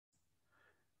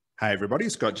Hey everybody,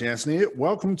 Scott Jansen here.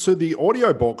 Welcome to the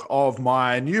audiobook of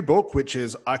my new book, which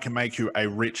is I Can Make You a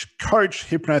Rich Coach,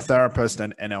 Hypnotherapist,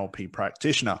 and NLP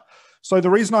Practitioner. So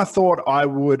the reason I thought I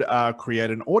would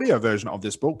create an audio version of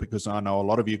this book, because I know a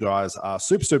lot of you guys are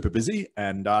super busy,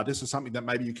 and this is something that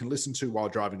maybe you can listen to while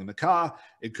driving in the car.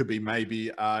 It could be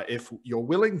maybe if you're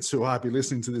willing to be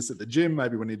listening to this at the gym,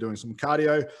 maybe when you're doing some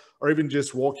cardio, or even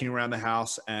just walking around the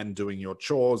house and doing your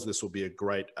chores. This will be a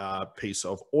great piece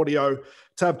of audio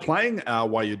to have playing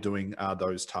while you're doing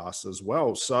those tasks as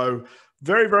well. So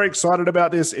very excited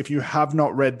about this. If you have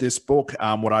not read this book,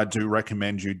 what I do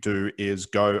recommend you do is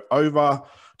go over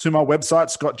to my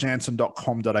website,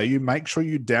 scottjansen.com.au. Make sure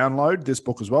you download this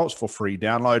book as well. It's for free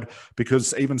download,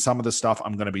 because even some of the stuff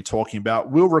I'm going to be talking about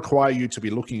will require you to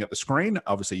be looking at the screen.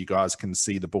 Obviously, you guys can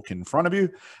see the book in front of you,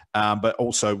 but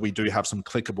also we do have some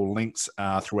clickable links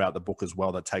throughout the book as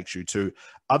well that takes you to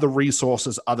other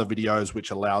resources, other videos,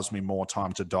 which allows me more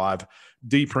time to dive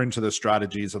deeper into the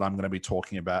strategies that I'm going to be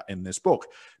talking about in this book.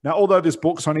 Now, although this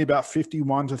book's only about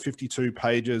 51 to 52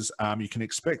 pages, you can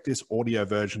expect this audio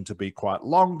version to be quite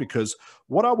long, because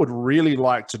what I would really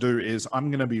like to do is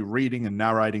I'm going to be reading and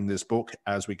narrating this book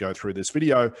as we go through this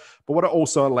video. But what it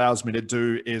also allows me to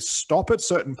do is stop at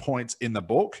certain points in the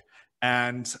book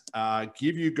and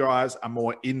give you guys a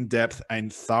more in-depth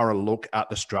and thorough look at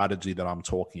the strategy that I'm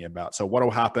talking about. So what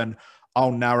will happen,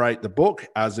 I'll narrate the book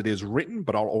as it is written,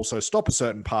 but I'll also stop at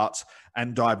certain parts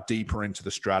and dive deeper into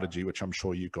the strategy, which I'm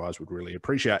sure you guys would really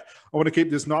appreciate. I want to keep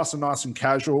this nice and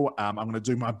casual. I'm going to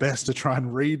do my best to try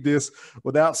and read this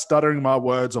without stuttering my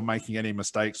words or making any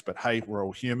mistakes. But hey, we're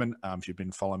all human. If you've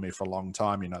been following me for a long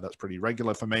time, you know that's pretty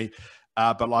regular for me.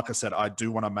 But like I said, I do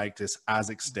want to make this as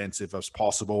extensive as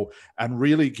possible and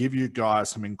really give you guys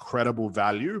some incredible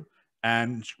value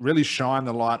and really shine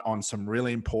the light on some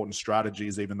really important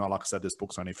strategies, even though, like I said, this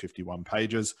book's only 51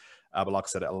 pages. But like I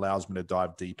said, it allows me to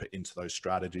dive deeper into those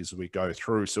strategies as we go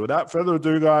through. So without further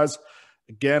ado, guys,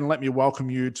 again, let me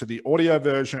welcome you to the audio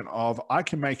version of I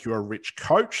Can Make You a Rich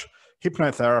Coach,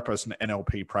 Hypnotherapist, and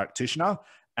NLP Practitioner.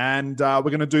 And we're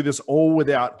going to do this all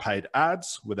without paid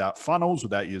ads, without funnels,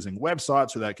 without using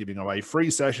websites, without giving away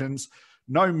free sessions.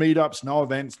 No meetups, no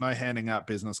events, no handing out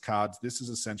business cards. This is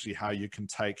essentially how you can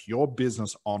take your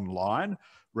business online,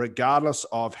 regardless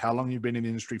of how long you've been in the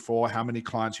industry for, how many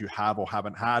clients you have or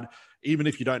haven't had. Even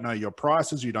if you don't know your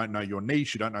prices, you don't know your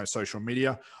niche, you don't know social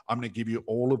media, I'm going to give you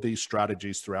all of these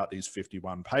strategies throughout these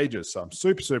 51 pages. So I'm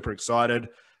super excited.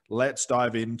 Let's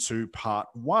dive into part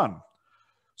one.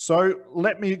 So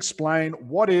let me explain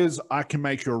what is I Can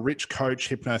Make You a Rich Coach,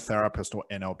 Hypnotherapist, or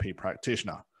NLP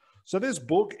Practitioner. So this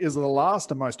book is the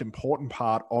last and most important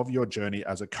part of your journey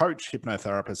as a coach,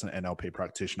 hypnotherapist, and NLP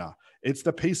practitioner. It's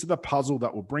the piece of the puzzle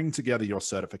that will bring together your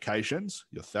certifications,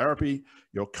 your therapy,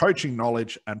 your coaching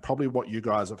knowledge, and probably what you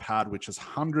guys have had, which is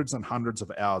hundreds and hundreds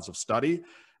of hours of study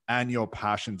and your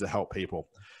passion to help people.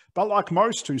 But like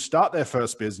most who start their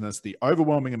first business, the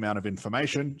overwhelming amount of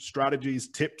information, strategies,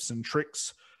 tips, and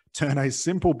tricks turn a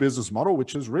simple business model,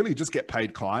 which is really just get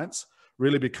paid clients,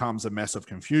 really becomes a mess of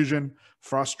confusion,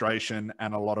 frustration,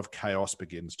 and a lot of chaos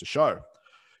begins to show.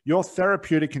 Your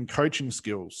therapeutic and coaching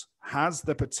skills has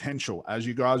the potential, as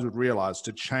you guys would realize,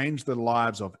 to change the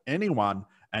lives of anyone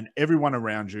and everyone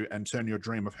around you and turn your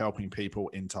dream of helping people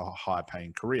into a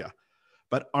high-paying career.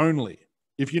 But only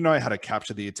if you know how to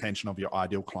capture the attention of your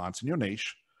ideal clients in your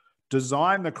niche,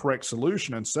 design the correct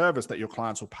solution and service that your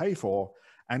clients will pay for,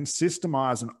 and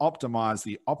systemize and optimize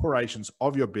the operations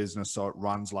of your business so it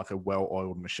runs like a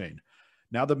well-oiled machine.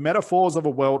 Now, the metaphors of a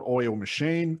well-oiled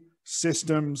machine,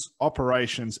 systems,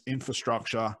 operations,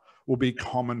 infrastructure will be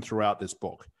common throughout this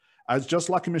book. As just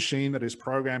like a machine that is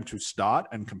programmed to start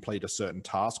and complete a certain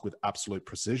task with absolute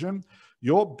precision,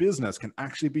 your business can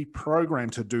actually be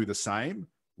programmed to do the same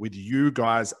with you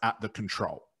guys at the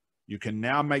control. You can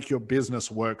now make your business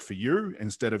work for you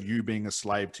instead of you being a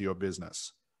slave to your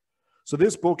business. So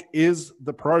this book is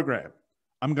the program.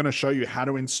 I'm going to show you how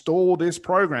to install this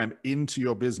program into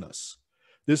your business.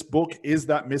 This book is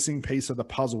that missing piece of the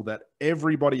puzzle that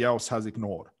everybody else has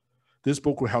ignored. This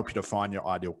book will help you to find your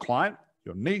ideal client,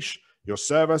 your niche, your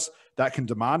service that can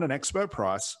demand an expert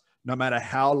price, no matter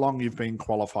how long you've been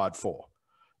qualified for.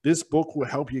 This book will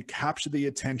help you capture the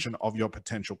attention of your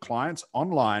potential clients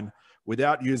online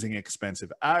without using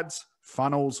expensive ads,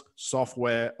 funnels,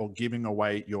 software, or giving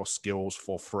away your skills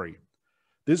for free.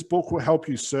 This book will help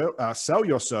you sell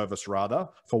your service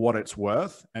for what it's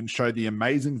worth and show the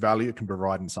amazing value it can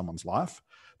provide in someone's life.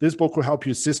 This book will help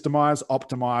you systemize,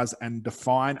 optimize, and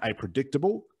define a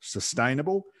predictable,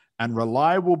 sustainable, and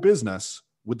reliable business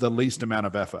with the least amount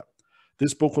of effort.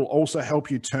 This book will also help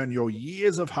you turn your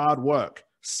years of hard work,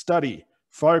 study,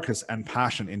 focus, and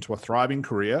passion into a thriving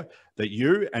career that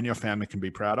you and your family can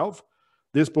be proud of.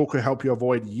 This book will help you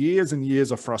avoid years and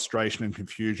years of frustration and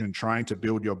confusion trying to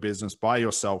build your business by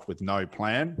yourself with no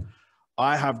plan.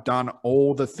 I have done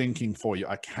all the thinking for you.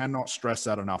 I cannot stress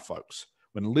that enough, folks.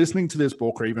 When listening to this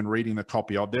book or even reading the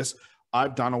copy of this,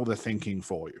 I've done all the thinking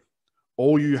for you.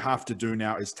 All you have to do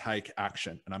now is take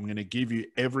action, and I'm going to give you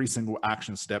every single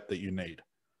action step that you need.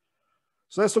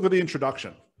 So let's look at the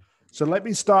introduction. So let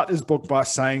me start this book by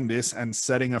saying this and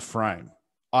setting a frame.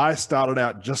 I started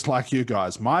out just like you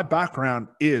guys. My background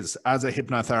is as a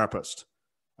hypnotherapist.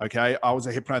 Okay, I was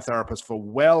a hypnotherapist for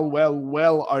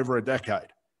well over a decade.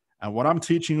 And what I'm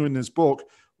teaching you in this book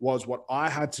was what I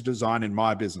had to design in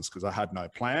my business because I had no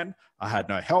plan, I had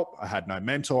no help, I had no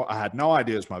mentor, I had no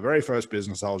idea. It was my very first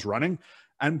business I was running.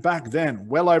 And back then,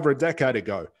 well over a decade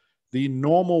ago, the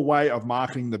normal way of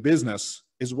marketing the business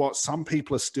is what some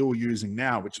people are still using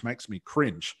now, which makes me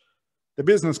cringe. The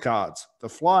business cards, the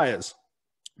flyers,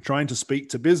 trying to speak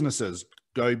to businesses,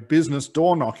 go business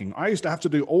door knocking. I used to have to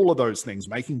do all of those things,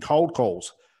 making cold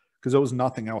calls because there was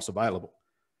nothing else available.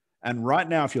 And right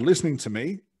now, if you're listening to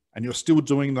me and you're still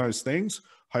doing those things,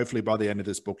 hopefully by the end of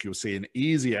this book, you'll see an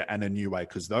easier and a new way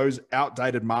because those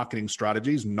outdated marketing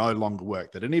strategies no longer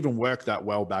work. They didn't even work that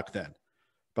well back then.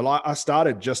 But I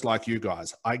started just like you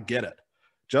guys. I get it.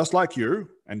 Just like you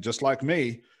and just like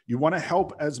me, you want to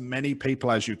help as many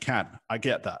people as you can. I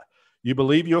get that. You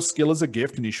believe your skill is a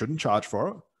gift and you shouldn't charge for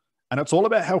it. And it's all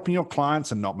about helping your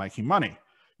clients and not making money.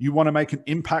 You want to make an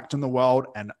impact in the world,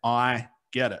 and I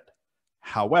get it.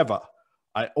 However,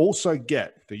 I also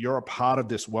get that you're a part of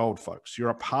this world, folks. You're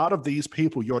a part of these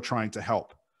people you're trying to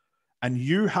help. And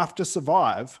you have to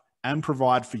survive and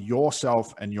provide for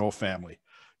yourself and your family.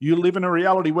 You live in a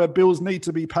reality where bills need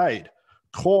to be paid.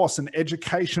 Course and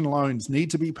education loans need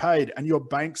to be paid, and your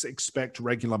banks expect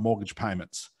regular mortgage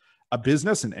payments. A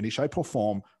business in any shape or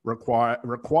form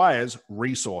requires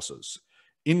resources.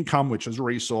 Income, which is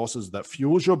resources that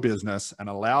fuels your business and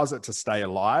allows it to stay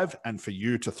alive and for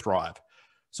you to thrive.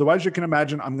 So as you can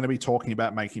imagine, I'm going to be talking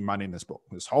about making money in this book.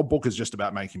 This whole book is just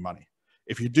about making money.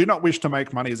 If you do not wish to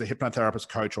make money as a hypnotherapist,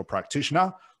 coach, or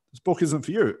practitioner, this book isn't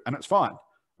for you, and it's fine.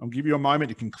 I'll give you a moment.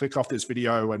 You can click off this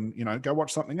video and, go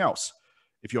watch something else.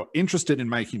 If you're interested in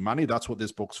making money, that's what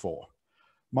this book's for.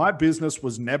 My business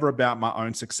was never about my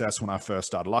own success when I first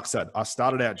started. Like I said, I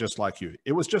started out just like you.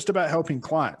 It was just about helping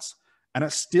clients, and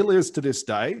it still is to this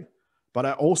day, but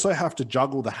I also have to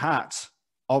juggle the hat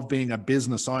of being a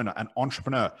business owner, an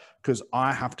entrepreneur, because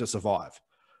I have to survive.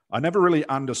 I never really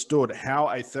understood how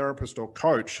a therapist or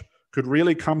coach could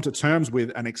really come to terms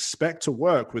with and expect to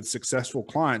work with successful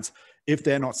clients if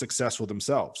they're not successful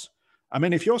themselves. I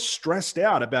mean, if you're stressed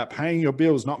out about paying your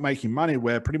bills, not making money,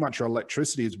 where pretty much your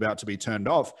electricity is about to be turned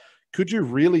off, could you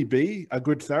really be a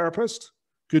good therapist?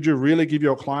 Could you really give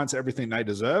your clients everything they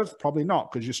deserve? Probably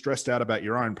not, because you're stressed out about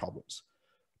your own problems.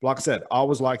 Like I said, I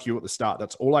was like you at the start.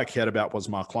 That's all I cared about was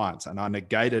my clients, and I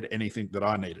negated anything that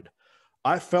I needed.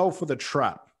 I fell for the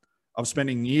trap of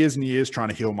spending years and years trying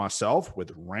to heal myself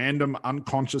with random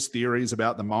unconscious theories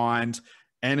about the mind,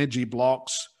 energy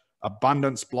blocks,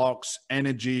 abundance blocks,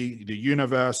 energy, the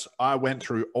universe. I went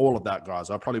through all of that, guys.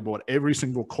 I probably bought every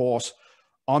single course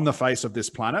on the face of this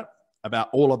planet about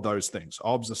all of those things.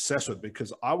 I was obsessed with it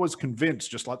because I was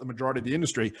convinced, just like the majority of the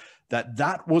industry, that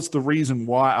that was the reason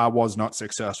why I was not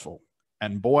successful.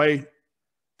 And boy,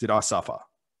 did I suffer.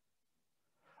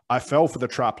 I fell for the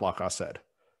trap, like I said.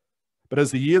 But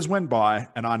as the years went by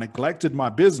and I neglected my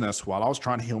business while I was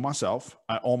trying to heal myself,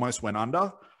 I almost went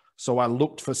under. So I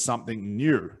looked for something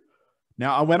new.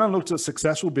 Now, I went and looked at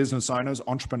successful business owners,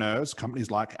 entrepreneurs,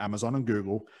 companies like Amazon and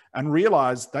Google, and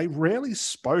realized they rarely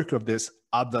spoke of this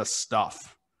other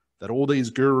stuff that all these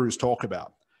gurus talk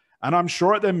about. And I'm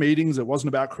sure at their meetings, it wasn't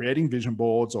about creating vision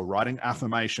boards or writing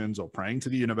affirmations or praying to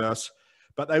the universe,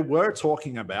 but they were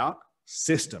talking about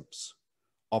systems,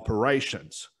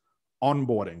 operations,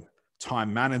 onboarding,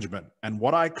 time management, and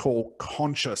what I call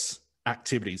conscious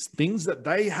activities, things that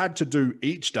they had to do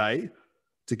each day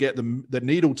to get the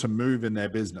needle to move in their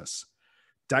business,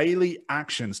 daily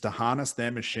actions to harness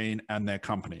their machine and their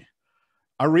company.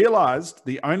 I realized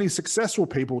the only successful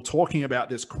people talking about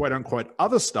this quote unquote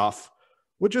other stuff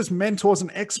were just mentors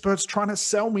and experts trying to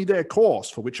sell me their course,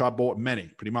 for which I bought many,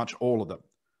 pretty much all of them.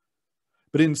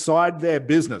 But inside their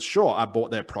business, sure, I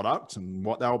bought their product and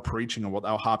what they were preaching and what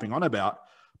they were harping on about.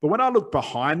 But when I looked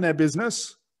behind their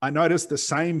business, I noticed the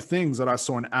same things that I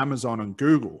saw in Amazon and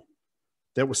Google.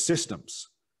 There were systems,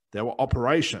 there were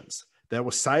operations, there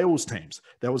were sales teams,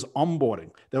 there was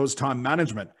onboarding, there was time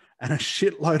management, and a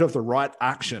shitload of the right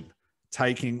action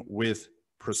taking with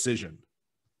precision.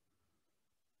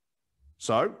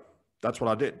 So that's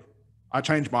what I did. I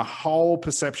changed my whole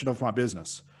perception of my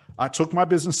business. I took my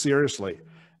business seriously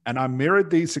and I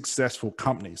mirrored these successful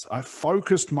companies. I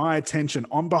focused my attention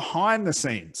on behind the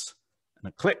scenes and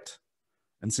it clicked.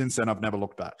 And since then, I've never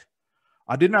looked back.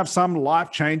 I didn't have some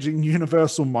life-changing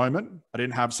universal moment. I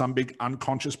didn't have some big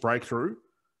unconscious breakthrough.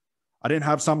 I didn't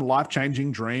have some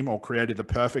life-changing dream or created the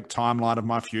perfect timeline of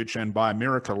my future and by a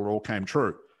miracle it all came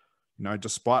true. You know,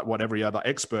 despite what every other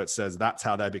expert says, that's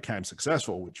how they became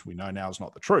successful, which we know now is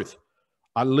not the truth.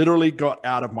 I literally got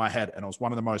out of my head and it was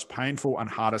one of the most painful and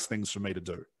hardest things for me to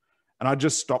do. And I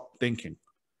just stopped thinking.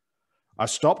 I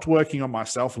stopped working on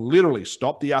myself, literally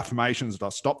stopped the affirmations. I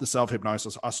stopped the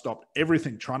self-hypnosis. I stopped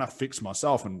everything trying to fix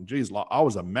myself. And geez, like I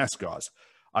was a mess, guys.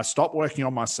 I stopped working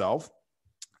on myself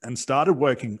and started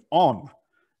working on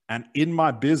and in my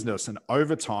business. And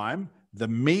over time, the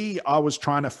me I was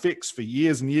trying to fix for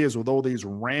years and years with all these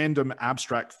random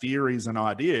abstract theories and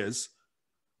ideas,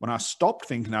 when I stopped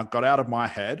thinking, I got out of my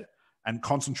head and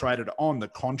concentrated on the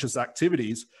conscious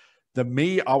activities, the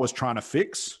me I was trying to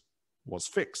fix was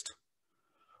fixed.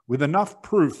 With enough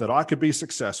proof that I could be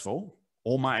successful,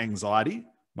 all my anxiety,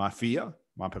 my fear,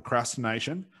 my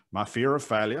procrastination, my fear of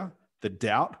failure, the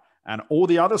doubt, and all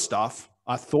the other stuff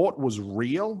I thought was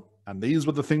real, and these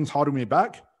were the things holding me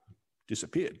back,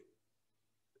 disappeared.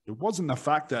 It wasn't the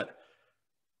fact that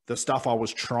the stuff I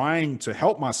was trying to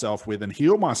help myself with and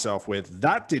heal myself with,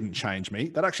 that didn't change me.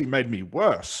 That actually made me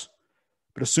worse.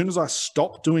 But as soon as I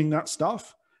stopped doing that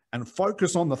stuff and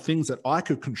focused on the things that I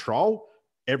could control,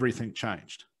 everything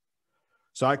changed.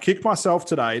 So I kicked myself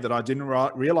today that I didn't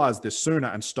realize this sooner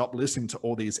and stopped listening to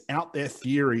all these out there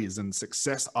theories and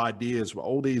success ideas with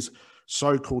all these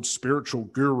so-called spiritual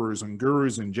gurus and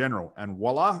gurus in general. And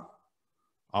voila,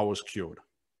 I was cured.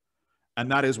 And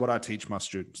that is what I teach my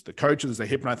students. The coaches, the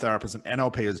hypnotherapists, and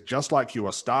NLPers, just like you,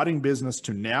 are starting business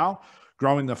to now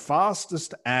growing the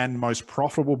fastest and most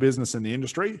profitable business in the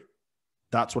industry.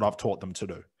 That's what I've taught them to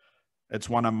do. It's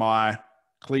one of my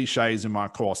cliches in my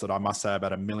course that I must say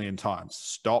about 1 million times.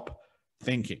 Stop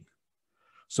thinking.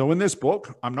 So in this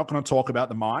book, I'm not going to talk about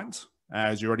the mind,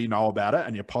 as you already know about it,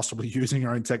 and you're possibly using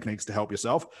your own techniques to help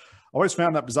yourself. I always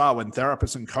found that bizarre when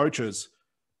therapists and coaches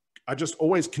are just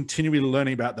always continually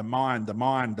learning about the mind.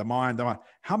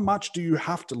 How much do you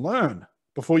have to learn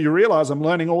before you realize I'm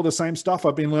learning all the same stuff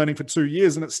I've been learning for 2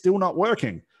 years and it's still not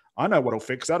working? I know what'll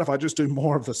fix that if I just do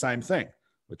more of the same thing,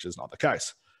 which is not the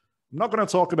case. I'm not going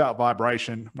to talk about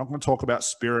vibration. I'm not going to talk about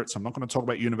spirits. I'm not going to talk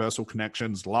about universal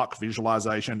connections, luck,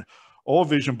 visualization, or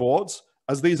vision boards,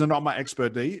 as these are not my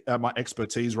expertise,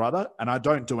 and I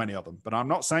don't do any of them. But I'm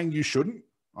not saying you shouldn't.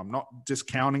 I'm not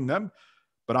discounting them,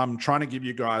 but I'm trying to give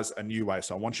you guys a new way.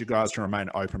 So I want you guys to remain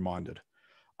open-minded.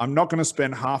 I'm not going to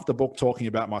spend half the book talking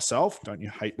about myself. Don't you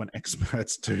hate when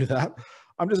experts do that?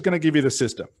 I'm just going to give you the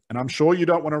system. And I'm sure you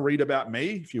don't want to read about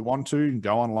me. If you want to, you can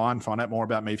go online, find out more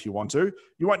about me if you want to.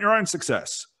 You want your own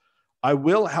success. I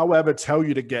will, however, tell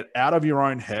you to get out of your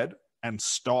own head and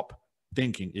stop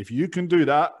thinking. If you can do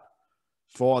that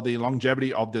for the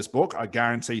longevity of this book, I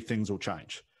guarantee things will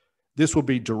change. This will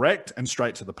be direct and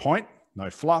straight to the point.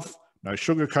 No fluff, no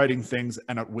sugarcoating things.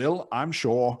 And it will, I'm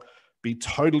sure, be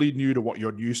totally new to what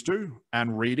you're used to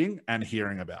and reading and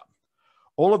hearing about.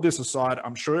 All of this aside,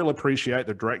 I'm sure you'll appreciate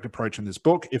the direct approach in this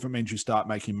book if it means you start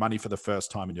making money for the first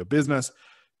time in your business,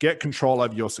 get control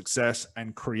over your success,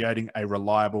 and creating a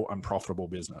reliable and profitable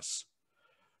business.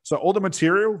 So all the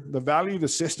material, the value, the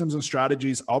systems and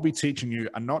strategies I'll be teaching you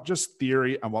are not just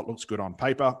theory and what looks good on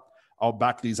paper. I'll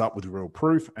back these up with real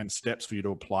proof and steps for you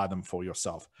to apply them for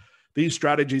yourself. These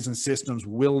strategies and systems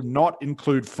will not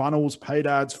include funnels, paid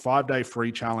ads, 5-day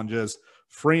free challenges,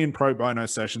 free and pro bono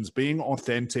sessions, being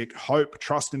authentic, hope,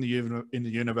 trust in the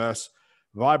universe,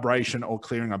 vibration, or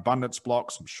clearing abundance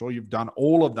blocks. I'm sure you've done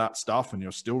all of that stuff and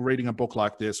you're still reading a book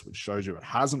like this, which shows you it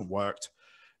hasn't worked.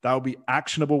 There will be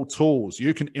actionable tools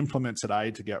you can implement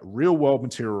today to get real world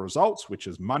material results, which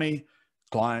is money,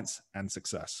 clients, and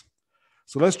success.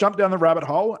 So let's jump down the rabbit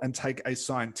hole and take a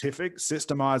scientific,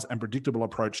 systemized, and predictable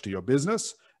approach to your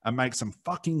business and make some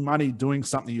fucking money doing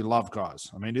something you love,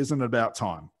 guys. I mean, isn't it about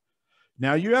time?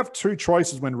 Now, you have two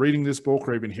choices when reading this book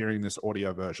or even hearing this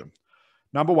audio version.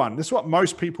 Number one, this is what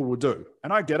most people will do.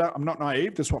 And I get it. I'm not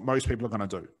naive. This is what most people are going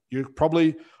to do. You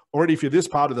probably already, if you're this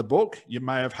part of the book, you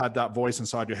may have had that voice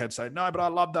inside your head say, no, but I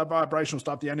love that vibrational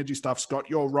stuff, the energy stuff. Scott,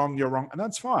 you're wrong. You're wrong. And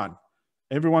that's fine.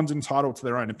 Everyone's entitled to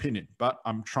their own opinion, but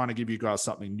I'm trying to give you guys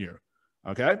something new.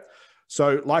 Okay.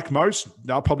 So like most,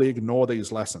 they'll probably ignore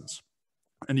these lessons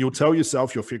and you'll tell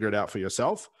yourself, you'll figure it out for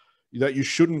yourself, that you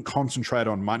shouldn't concentrate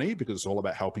on money because it's all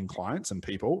about helping clients and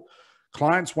people.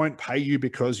 Clients won't pay you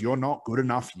because you're not good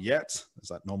enough yet. There's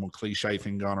that normal cliche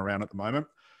thing going around at the moment.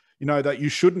 You know, that you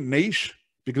shouldn't niche,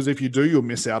 because if you do, you'll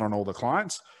miss out on all the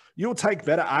clients. You'll take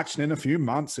better action in a few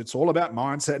months. It's all about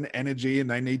mindset and energy, and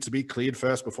they need to be cleared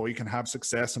first before you can have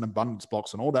success and abundance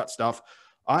blocks and all that stuff.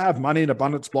 I have money in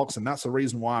abundance blocks, and that's the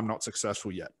reason why I'm not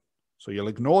successful yet. So you'll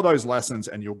ignore those lessons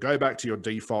and you'll go back to your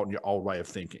default and your old way of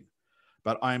thinking.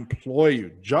 But I implore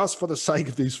you, just for the sake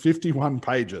of these 51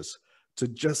 pages, to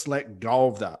just let go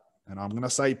of that. And I'm going to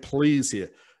say please here,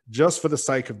 just for the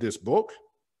sake of this book,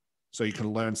 so you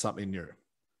can learn something new.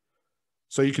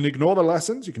 So you can ignore the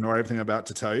lessons, you can ignore everything I'm about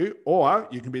to tell you, or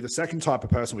you can be the second type of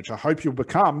person, which I hope you'll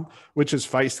become, which is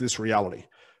face this reality.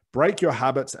 Break your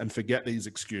habits and forget these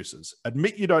excuses.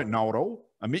 Admit you don't know it all.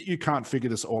 Admit you can't figure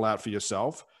this all out for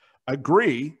yourself.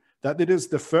 Agree that it is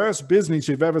the first business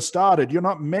you've ever started. You're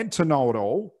not meant to know it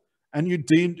all. And you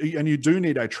do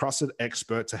need a trusted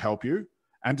expert to help you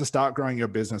and to start growing your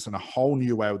business in a whole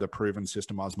new way with a proven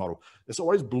systemized model. This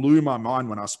always blew my mind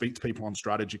when I speak to people on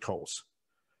strategy calls,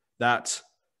 that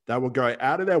they will go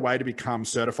out of their way to become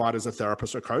certified as a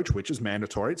therapist or coach, which is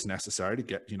mandatory. It's necessary to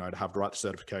get, to have the right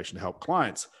certification to help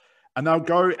clients. And they'll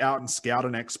go out and scout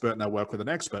an expert and they'll work with an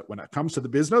expert. When it comes to the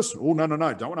business, oh, no,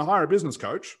 don't want to hire a business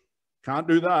coach. Can't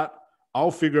do that.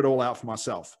 I'll figure it all out for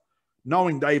myself.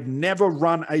 Knowing they've never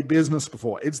run a business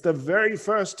before. It's the very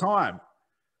first time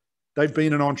they've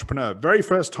been an entrepreneur, very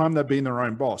first time they've been their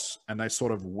own boss, and they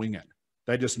sort of wing it.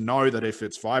 They just know that if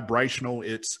it's vibrational,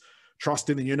 it's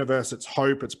trust in the universe, it's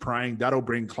hope, it's praying, that'll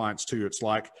bring clients to you. It's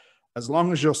like, as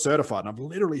long as you're certified, and I've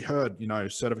literally heard,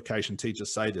 certification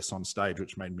teachers say this on stage,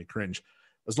 which made me cringe.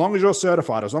 As long as you're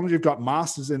certified, as long as you've got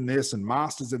masters in this and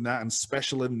masters in that and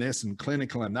special in this and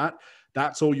clinical in that,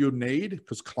 that's all you need,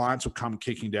 because clients will come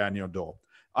kicking down your door.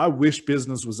 I wish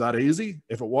business was that easy.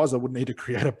 If it was, I wouldn't need to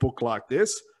create a book like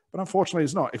this, but unfortunately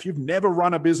it's not. If you've never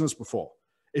run a business before,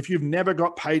 if you've never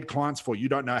got paid clients for, you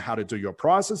don't know how to do your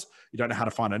prices, you don't know how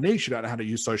to find a niche, you don't know how to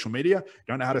use social media, you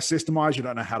don't know how to systemize, you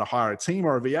don't know how to hire a team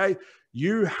or a VA,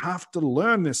 you have to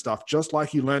learn this stuff just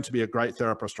like you learn to be a great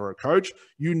therapist or a coach.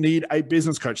 You need a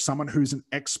business coach, someone who's an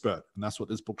expert, and that's what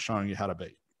this book's showing you how to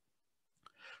be.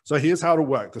 So here's how it'll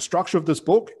work. The structure of this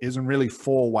book is in really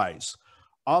 4 ways.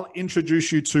 I'll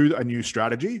introduce you to a new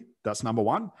strategy. That's number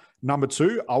 1. Number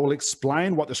 2, I will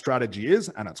explain what the strategy is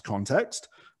and its context.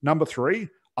 Number 3,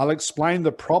 I'll explain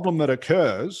the problem that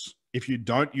occurs if you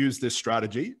don't use this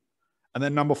strategy. And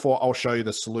then number 4, I'll show you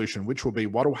the solution, which will be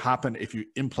what will happen if you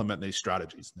implement these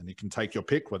strategies. Then you can take your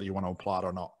pick, whether you want to apply it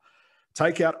or not.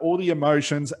 Take out all the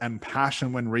emotions and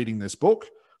passion when reading this book,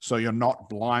 so you're not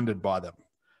blinded by them.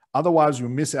 Otherwise, you'll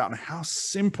miss out on how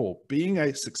simple being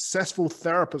a successful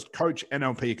therapist, coach,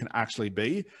 NLP can actually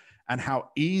be, and how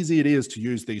easy it is to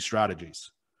use these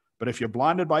strategies. But if you're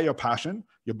blinded by your passion,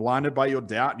 you're blinded by your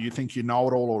doubt, and you think you know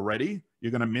it all already,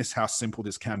 you're going to miss how simple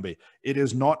this can be. It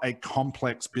is not a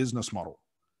complex business model.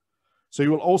 So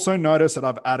you will also notice that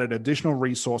I've added additional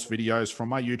resource videos from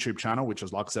my YouTube channel, which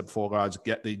is, like I said before, guys,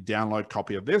 get the download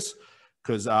copy of this,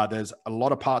 because there's a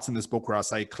lot of parts in this book where I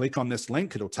say, click on this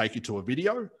link, it'll take you to a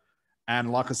video.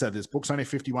 And like I said, this book's only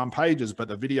 51 pages, but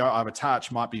the video I've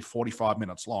attached might be 45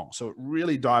 minutes long. So it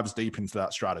really dives deep into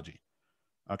that strategy.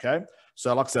 Okay.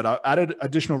 So like I said, I added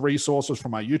additional resources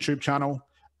from my YouTube channel.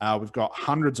 We've got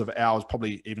hundreds of hours,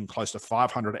 probably even close to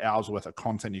 500 hours worth of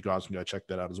content. You guys can go check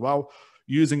that out as well,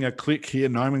 using a click here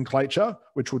nomenclature,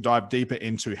 which will dive deeper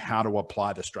into how to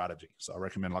apply the strategy. So I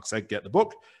recommend, like I said, get the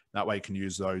book. That way you can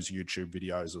use those YouTube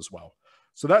videos as well.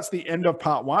 So that's the end of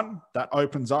part 1. That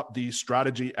opens up the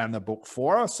strategy and the book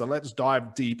for us. So let's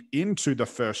dive deep into the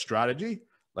first strategy.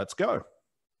 Let's go.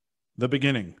 The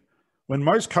beginning. When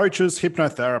most coaches,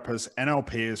 hypnotherapists,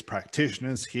 NLPs,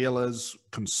 practitioners, healers,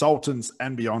 consultants,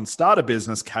 and beyond start a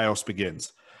business, chaos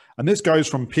begins. And this goes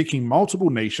from picking multiple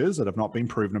niches that have not been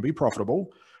proven to be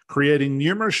profitable, creating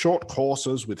numerous short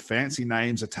courses with fancy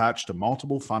names attached to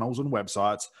multiple funnels and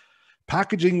websites,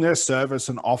 packaging their service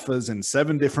and offers in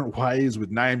 7 different ways with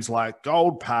names like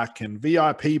Gold Pack and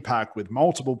VIP Pack with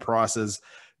multiple prices,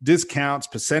 discounts,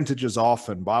 percentages off,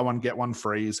 and buy one, get one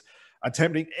frees,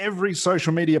 attempting every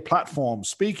social media platform,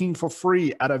 speaking for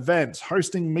free at events,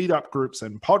 hosting meetup groups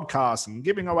and podcasts, and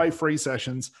giving away free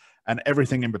sessions, and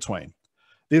everything in between.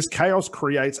 This chaos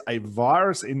creates a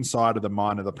virus inside of the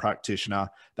mind of the practitioner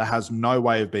that has no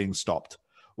way of being stopped.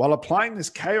 While applying this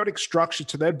chaotic structure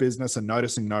to their business and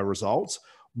noticing no results,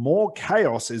 more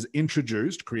chaos is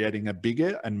introduced, creating a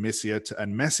bigger and messier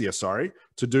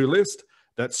to-do list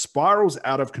that spirals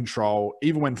out of control,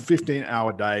 even when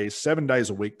 15-hour days, 7 days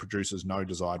a week produces no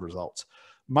desired results.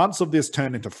 Months of this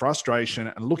turn into frustration,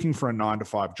 and looking for a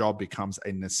 9-to-5 job becomes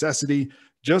a necessity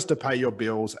just to pay your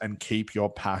bills and keep your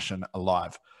passion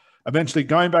alive. Eventually,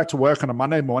 going back to work on a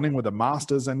Monday morning with a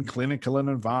master's in clinical and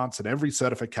advanced and every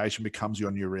certification becomes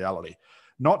your new reality.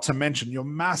 Not to mention your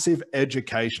massive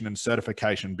education and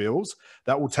certification bills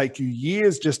that will take you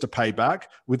years just to pay back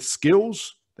with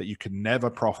skills that you can never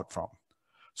profit from.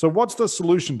 So what's the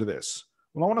solution to this?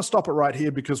 Well, I want to stop it right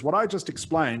here because what I just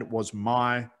explained was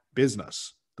my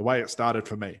business, the way it started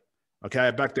for me.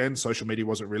 Okay, back then, social media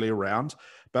wasn't really around.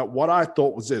 But what I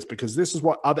thought was this, because this is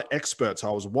what other experts I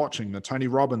was watching, the Tony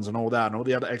Robbins and all that, and all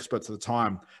the other experts at the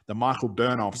time, the Michael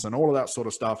Bernoffs and all of that sort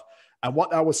of stuff. And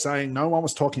what they were saying, no one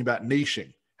was talking about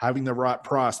niching, having the right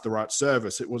price, the right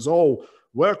service. It was all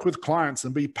work with clients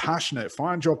and be passionate,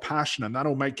 find your passion, and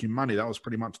that'll make you money. That was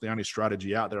pretty much the only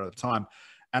strategy out there at the time.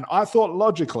 And I thought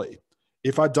logically,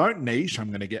 if I don't niche, I'm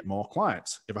going to get more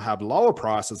clients. If I have lower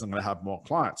prices, I'm going to have more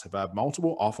clients. If I have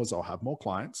multiple offers, I'll have more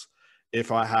clients.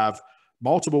 If I have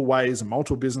multiple ways and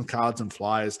multiple business cards and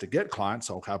flyers to get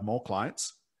clients, I'll have more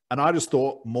clients. And I just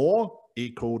thought more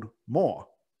equaled more.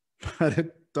 But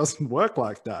it doesn't work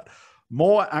like that.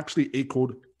 More actually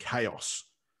equaled chaos.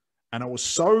 And it was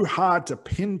so hard to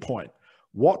pinpoint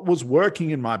what was working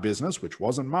in my business, which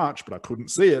wasn't much, but I couldn't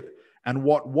see it, and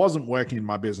what wasn't working in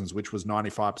my business, which was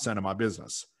 95% of my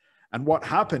business. And what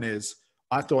happened is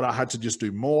I thought I had to just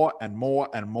do more and more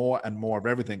and more and more of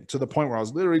everything, to the point where I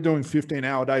was literally doing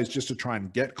 15-hour days just to try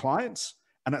and get clients,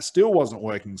 and it still wasn't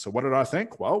working. So what did I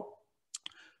think? Well,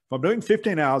 if I'm doing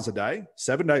 15 hours a day,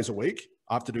 7 days a week,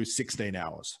 I have to do 16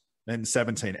 hours, then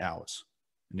 17 hours.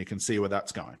 And you can see where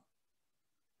that's going.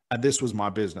 And this was my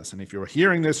business. And if you're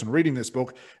hearing this and reading this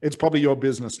book, it's probably your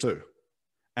business too.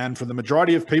 And for the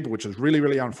majority of people, which is really,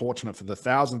 really unfortunate, for the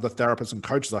thousands of therapists and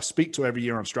coaches I speak to every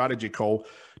year on Strategy Call,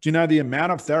 do you know the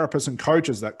amount of therapists and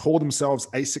coaches that call themselves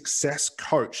a success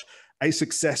coach, a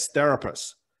success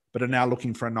therapist, but are now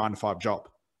looking for a 9-to-5 job?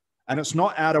 And it's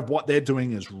not out of what they're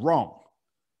doing is wrong.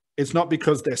 It's not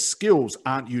because their skills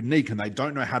aren't unique and they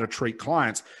don't know how to treat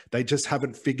clients. They just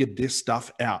haven't figured this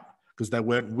stuff out because they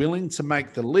weren't willing to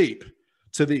make the leap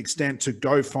to the extent to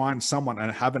go find someone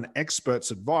and have an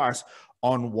expert's advice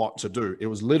on what to do. It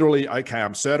was literally, okay,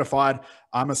 I'm certified,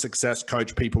 I'm a success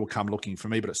coach, people will come looking for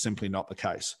me, but it's simply not the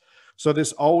case. So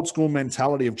this old school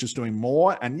mentality of just doing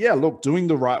more and yeah, look, doing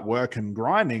the right work and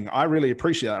grinding, I really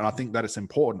appreciate that. And I think that it's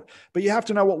important, but you have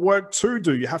to know what work to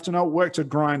do. You have to know what work to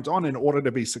grind on in order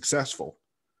to be successful.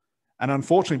 And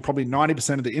unfortunately, probably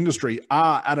 90% of the industry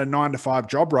are at a 9-to-5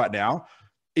 job right now,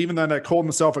 even though they call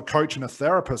themselves a coach and a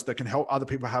therapist that can help other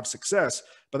people have success,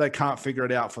 but they can't figure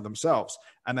it out for themselves.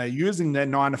 And they're using their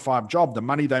 9-to-5 job, the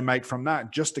money they make from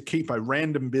that, just to keep a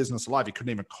random business alive. You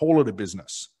couldn't even call it a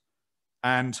business.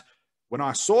 And when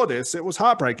I saw this, it was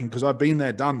heartbreaking because I've been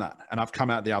there, done that, and I've come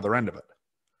out the other end of it.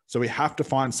 So we have to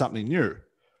find something new.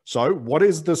 So what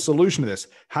is the solution to this?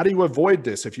 How do you avoid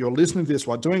this? If you're listening to this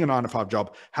while doing a 9-to-5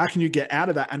 job, how can you get out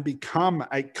of that and become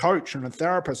a coach and a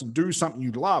therapist and do something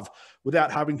you love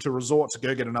without having to resort to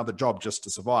go get another job just to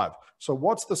survive? So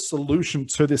what's the solution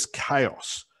to this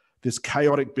chaos, this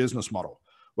chaotic business model?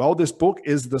 Well, this book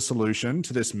is the solution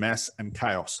to this mess and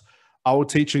chaos. I'll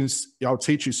teach you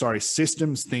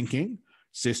systems thinking,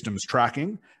 systems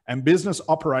tracking, and business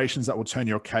operations that will turn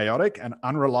your chaotic and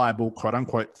unreliable, quote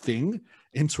unquote, thing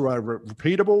into a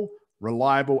repeatable,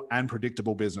 reliable, and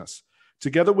predictable business.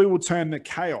 Together, we will turn the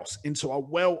chaos into a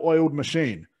well-oiled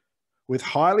machine with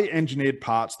highly engineered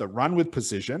parts that run with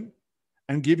precision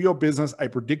and give your business a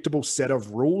predictable set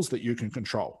of rules that you can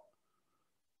control.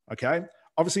 Okay?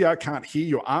 Obviously, I can't hear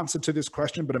your answer to this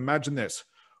question, but imagine this.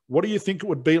 What do you think it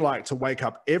would be like to wake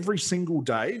up every single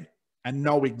day and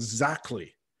know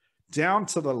exactly, down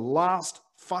to the last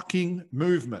fucking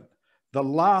movement, the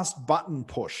last button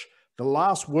push, the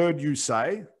last word you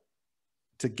say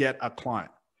to get a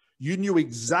client? You knew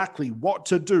exactly what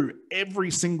to do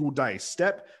every single day,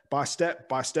 step by step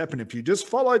by step. And if you just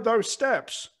followed those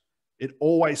steps, it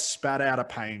always spat out a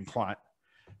paying client.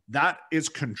 That is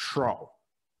control.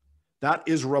 That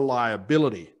is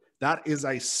reliability. That is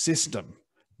a system.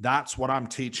 That's what I'm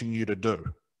teaching you to do.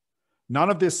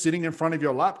 None of this sitting in front of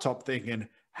your laptop thinking,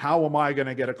 how am I going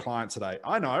to get a client today?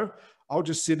 I know. I'll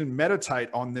just sit and meditate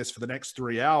on this for the next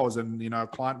 3 hours and, a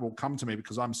client will come to me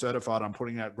because I'm certified. I'm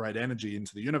putting out great energy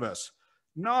into the universe.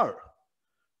 No,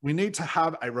 we need to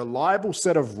have a reliable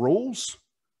set of rules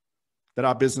that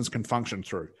our business can function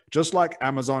through. Just like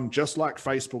Amazon, just like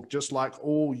Facebook, just like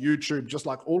all YouTube, just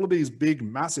like all of these big,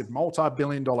 massive,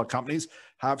 multi-billion-dollar companies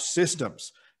have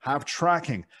systems, have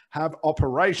tracking, have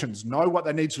operations, know what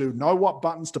they need to do, know what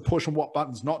buttons to push and what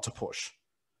buttons not to push.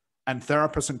 And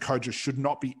therapists and coaches should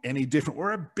not be any different.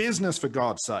 We're a business, for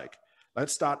God's sake.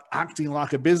 Let's start acting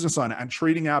like a business owner and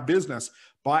treating our business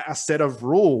by a set of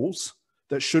rules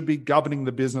that should be governing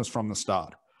the business from the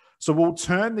start. So we'll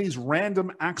turn these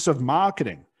random acts of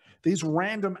marketing, these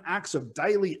random acts of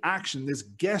daily action, this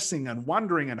guessing and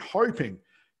wondering and hoping,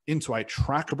 into a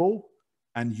trackable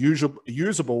and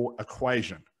usable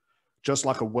equation, just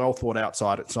like a well thought out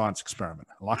science experiment.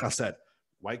 Like I said,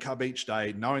 wake up each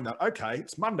day knowing that, okay,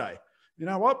 it's Monday. You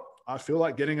know what? I feel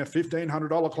like getting a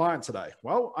 $1,500 client today.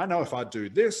 Well, I know if I do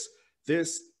this,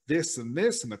 this, this, and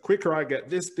this, and the quicker I get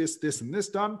this, this, this, and this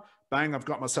done, bang, I've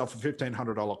got myself a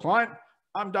 $1,500 client.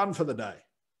 I'm done for the day.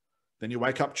 Then you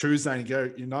wake up Tuesday and you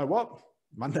go, you know what?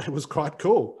 Monday was quite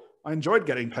cool. I enjoyed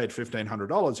getting paid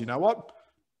 $1,500. You know what?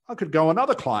 I could go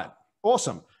another client.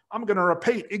 Awesome. I'm going to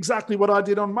repeat exactly what I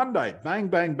did on Monday. Bang,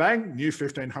 bang, bang. New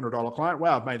 $1,500 client.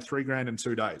 Wow, I've made $3,000 in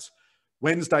 2 days.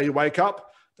 Wednesday, you wake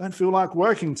up. Don't feel like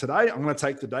working today. I'm going to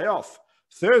take the day off.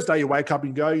 Thursday, you wake up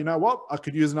and go, you know what? I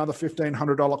could use another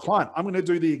 $1,500 client. I'm going to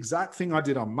do the exact thing I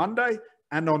did on Monday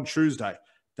and on Tuesday.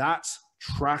 That's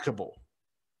trackable.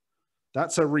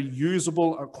 That's a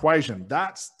reusable equation.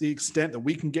 That's the extent that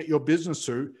we can get your business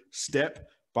to step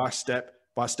by step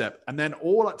by step. And then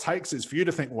all it takes is for you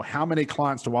to think, well, how many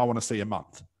clients do I want to see a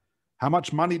month? How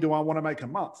much money do I want to make a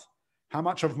month? How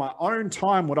much of my own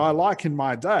time would I like in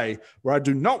my day where I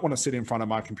do not want to sit in front of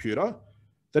my computer?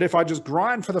 That if I just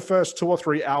grind for the first 2 or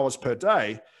 3 hours per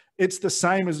day, it's the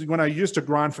same as when I used to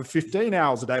grind for 15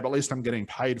 hours a day, but at least I'm getting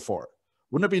paid for it.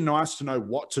 Wouldn't it be nice to know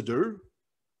what to do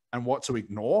and what to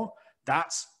ignore?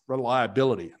 That's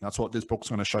reliability. That's what this book's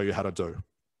going to show you how to do.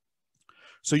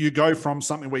 So you go from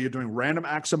something where you're doing random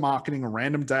acts of marketing and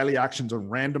random daily actions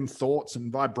and random thoughts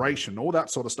and vibration, all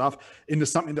that sort of stuff, into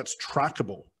something that's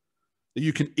trackable, that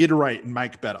you can iterate and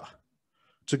make better.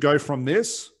 To go from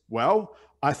this, well,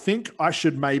 I think I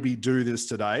should maybe do this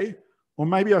today, or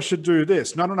maybe I should do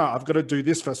this. No, I've got to do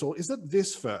this first. Or is it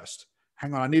this first?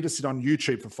 Hang on, I need to sit on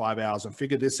YouTube for 5 hours and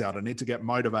figure this out. I need to get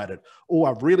motivated. Oh,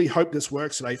 I really hope this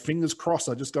works today. Fingers crossed,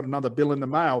 I just got another bill in the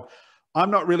mail. I'm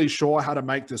not really sure how to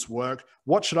make this work.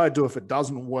 What should I do if it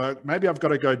doesn't work? Maybe I've got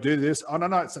to go do this. Oh,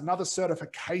 no, it's another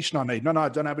certification I need. No, I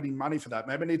don't have any money for that.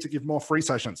 Maybe I need to give more free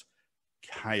sessions.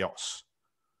 Chaos.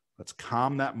 Let's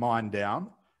calm that mind down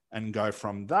and go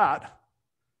from that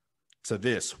to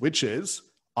this, which is,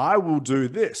 I will do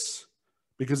this.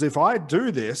 Because if I do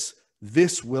this,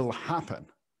 this will happen.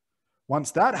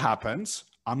 Once that happens,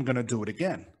 I'm going to do it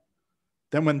again.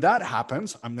 Then when that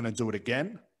happens, I'm going to do it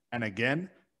again and again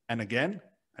and again.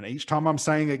 And each time I'm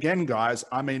saying again, guys,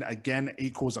 I mean again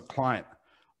equals a client.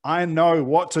 I know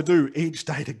what to do each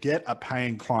day to get a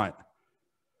paying client.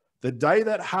 The day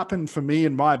that happened for me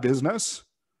in my business,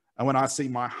 and when I see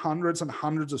my hundreds and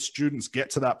hundreds of students get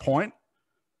to that point,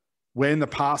 where in the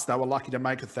past they were lucky to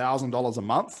make $1,000 a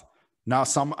month, now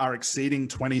some are exceeding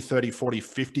 $20,000, $30,000,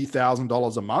 $40,000,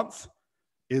 $50,000 a month,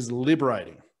 is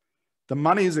liberating. The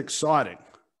money is exciting.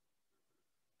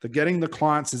 The getting the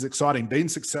clients is exciting. Being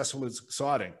successful is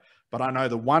exciting. But I know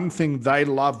the one thing they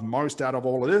love most out of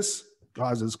all of this,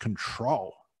 guys, is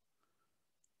control.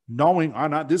 Knowing,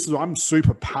 I'm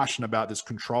super passionate about this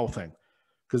control thing.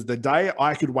 Because the day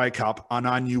I could wake up and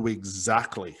I knew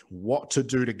exactly what to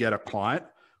do to get a client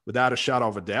without a shadow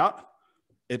of a doubt,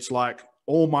 it's like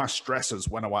all my stresses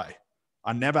went away.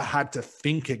 I never had to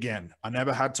think again. I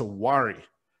never had to worry.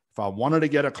 If I wanted to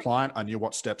get a client, I knew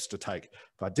what steps to take.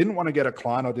 If I didn't want to get a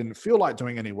client or didn't feel like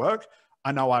doing any work,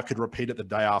 I know I could repeat it the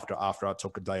day after I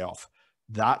took a day off.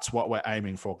 That's what we're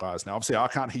aiming for, guys. Now, obviously, I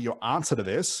can't hear your answer to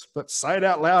this, but say it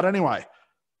out loud anyway.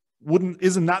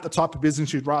 Isn't that the type of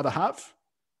business you'd rather have?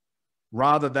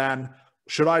 Rather than,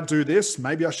 should I do this?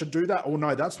 Maybe I should do that. Oh,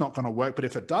 no, that's not going to work. But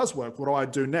if it does work, what do I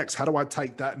do next? How do I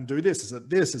take that and do this? Is it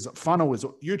this? Is it funnel? Is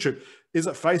it YouTube? Is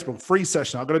it Facebook? Free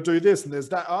session. I've got to do this and there's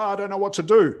that. Oh, I don't know what to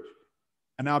do.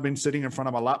 And now I've been sitting in front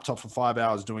of my laptop for 5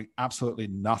 hours doing absolutely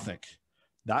nothing.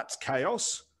 That's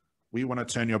chaos. We want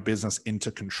to turn your business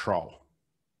into control.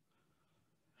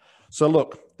 So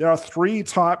look, there are 3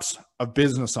 types of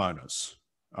business owners.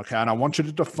 Okay. And I want you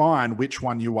to define which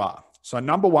one you are. So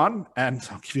number one, and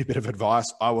I'll give you a bit of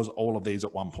advice, I was all of these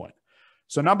at one point.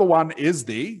 So number one is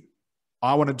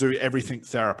I want to do everything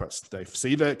therapist. They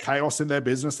see the chaos in their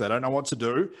business. They don't know what to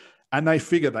do. And they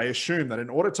assume that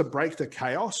in order to break the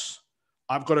chaos,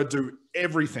 I've got to do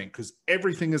everything because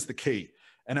everything is the key.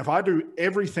 And if I do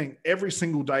everything every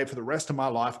single day for the rest of my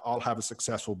life, I'll have a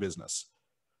successful business.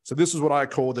 So this is what I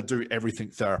call the do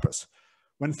everything therapist.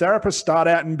 When therapists start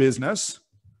out in business,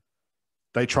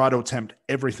 they try to attempt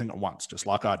everything at once, just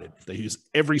like I did. They use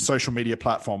every social media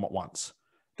platform at once.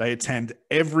 They attend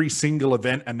every single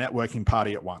event and networking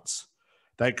party at once.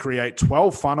 They create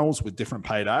 12 funnels with different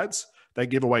paid ads. They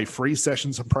give away free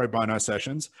sessions and pro bono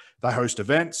sessions. They host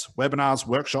events, webinars,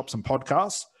 workshops, and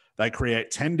podcasts. They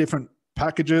create 10 different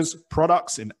packages,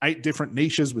 products in 8 different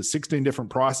niches with 16 different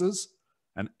prices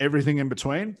and everything in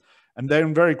between. And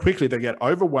then very quickly they get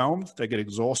overwhelmed, they get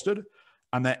exhausted,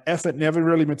 and their effort never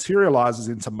really materializes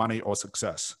into money or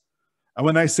success. And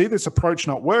when they see this approach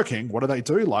not working, what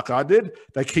do? Like I did,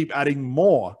 they keep adding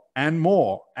more and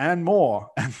more and more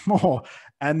and more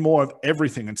and more of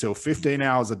everything until 15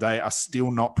 hours a day are still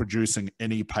not producing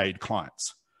any paid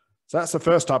clients. So that's the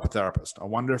first type of therapist. I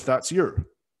wonder if that's you.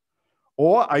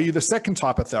 Or are you the second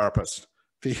type of therapist,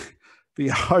 the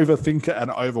overthinker and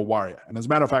over-worrier? And as a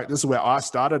matter of fact, this is where I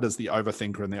started, as the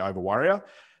overthinker and the over-worrier.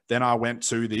 Then I went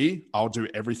to the I'll do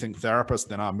everything therapist.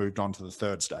 Then I moved on to the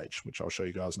third stage, which I'll show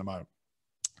you guys in a moment.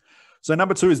 So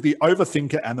number 2 is the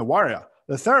overthinker and the worrier.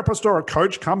 The therapist or a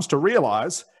coach comes to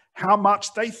realize how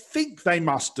much they think they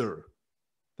must do.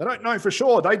 They don't know for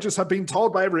sure. They just have been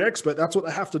told by every expert that's what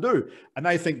they have to do. And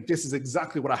they think this is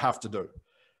exactly what I have to do.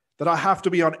 That I have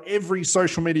to be on every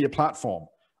social media platform.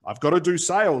 I've got to do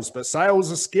sales, but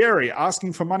sales are scary.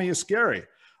 Asking for money is scary.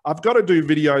 I've got to do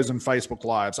videos and Facebook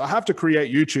Lives. I have to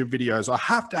create YouTube videos. I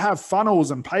have to have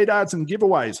funnels and paid ads and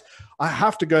giveaways. I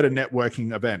have to go to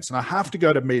networking events, and I have to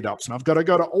go to meetups, and I've got to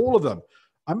go to all of them.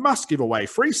 I must give away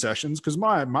free sessions because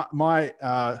my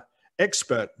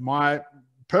expert, my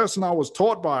person I was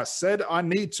taught by, said I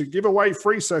need to give away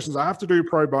free sessions. I have to do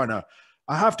pro bono.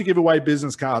 I have to give away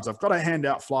business cards. I've got to hand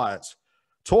out flyers.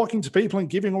 Talking to people and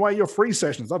giving away your free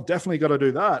sessions. I've definitely got to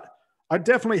do that. I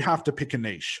definitely have to pick a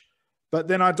niche. But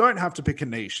then I don't have to pick a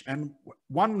niche, and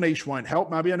one niche won't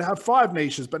help. Maybe I have 5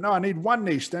 niches, but no, I need 1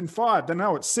 niche, then 5, then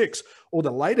no, it's 6. Or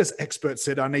the latest expert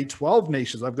said I need 12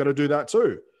 niches. I've got to do that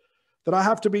too. That I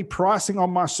have to be pricing on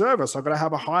my service. I've got to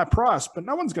have a high price, but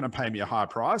no one's going to pay me a high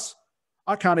price.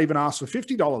 I can't even ask for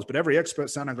 $50, but every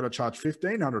expert's saying I've got to charge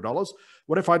 $1,500.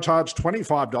 What if I charge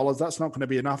 $25? That's not going to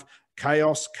be enough.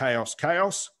 Chaos, chaos,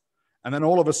 chaos. And then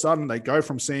all of a sudden they go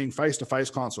from seeing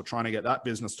face-to-face clients or trying to get that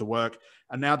business to work.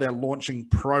 And now they're launching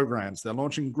programs. They're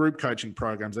launching group coaching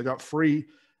programs. They've got free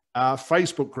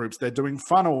Facebook groups. They're doing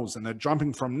funnels, and they're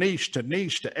jumping from niche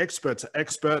to expert to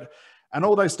expert. And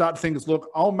all they start to think is, look,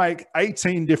 I'll make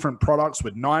 18 different products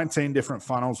with 19 different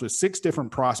funnels with 6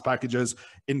 different price packages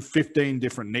in 15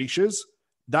 different niches.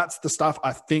 That's the stuff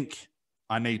I think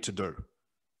I need to do.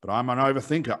 But I'm an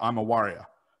overthinker. I'm a worrier.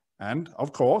 And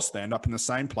of course, they end up in the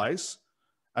same place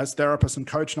as therapist and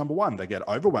coach number 1. They get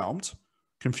overwhelmed,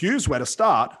 confused where to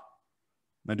start, and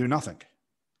they do nothing.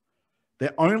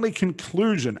 Their only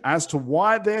conclusion as to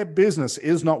why their business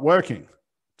is not working,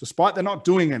 despite they're not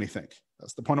doing anything,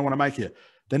 that's the point I want to make here.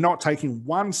 They're not taking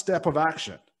one step of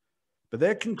action. But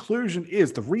their conclusion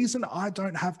is the reason I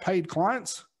don't have paid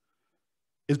clients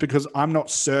is because I'm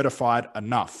not certified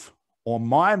enough, or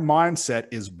my mindset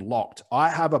is blocked. I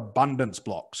have abundance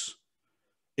blocks.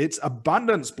 It's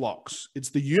abundance blocks.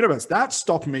 It's the universe. That's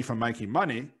stopping me from making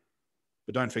money.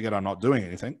 But don't forget, I'm not doing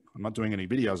anything. I'm not doing any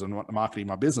videos. I'm not marketing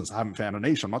my business. I haven't found a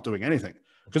niche. I'm not doing anything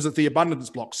because it's the abundance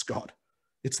block, Scott.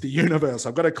 It's the universe.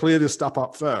 I've got to clear this stuff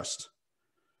up first.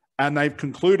 And they've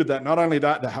concluded that not only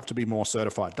that, they have to be more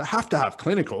certified. They have to have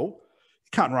clinical. You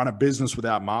can't run a business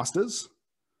without masters.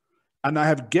 And they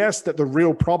have guessed that the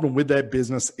real problem with their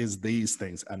business is these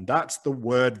things. And that's the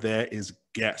word there, is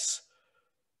guess.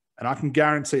 And I can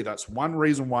guarantee that's one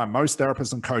reason why most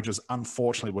therapists and coaches,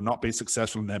 unfortunately, will not be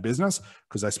successful in their business,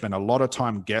 because they spend a lot of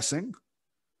time guessing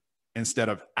instead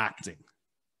of acting.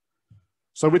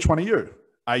 So which one are you?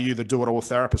 Are you the do-it-all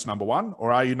therapist number 1,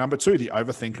 or are you number 2, the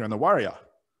overthinker and the worrier?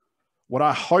 What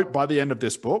I hope by the end of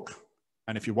this book,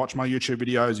 and if you watch my YouTube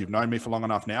videos, you've known me for long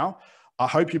enough now, I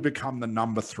hope you become the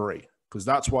number 3, because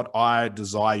that's what I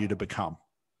desire you to become.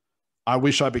 I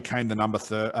wish I became the number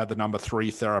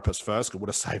 3 therapist first. It would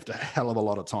have saved a hell of a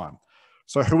lot of time.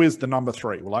 So who is the number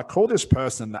 3? Well, I call this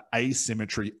person the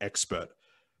asymmetry expert.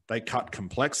 They cut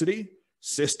complexity,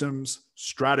 systems,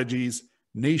 strategies,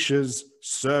 niches,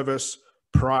 service,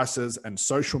 prices, and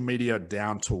social media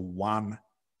down to one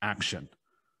action,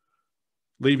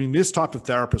 leaving this type of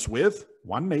therapist with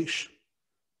 1 niche,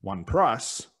 1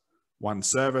 price, 1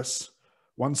 service,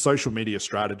 1 social media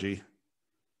strategy,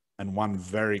 and 1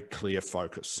 very clear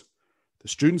focus. The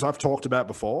students I've talked about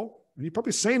before, and you've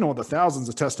probably seen all the thousands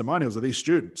of testimonials of these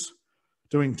students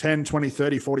doing 10, 20,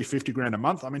 30, 40, 50 grand a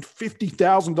month. I mean,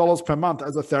 $50,000 per month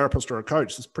as a therapist or a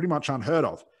coach is pretty much unheard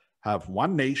of. Have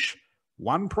 1 niche,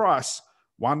 1 price,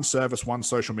 1 service, 1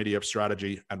 social media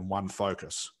strategy, and 1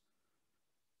 focus.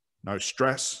 No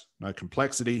stress, no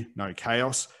complexity, no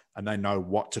chaos, and they know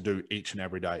what to do each and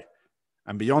every day.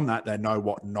 And beyond that, they know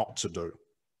what not to do.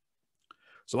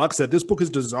 So like I said, this book is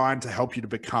designed to help you to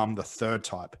become the third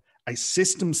type, a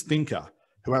systems thinker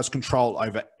who has control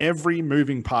over every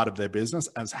moving part of their business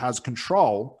and has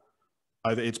control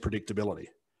over its predictability.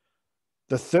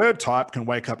 The third type can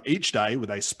wake up each day with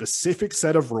a specific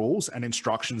set of rules and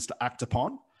instructions to act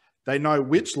upon. They know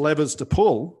which levers to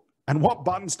pull and what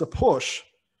buttons to push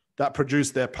that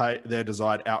produce their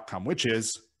desired outcome, which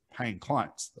is paying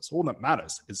clients. That's all that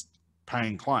matters, is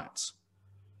paying clients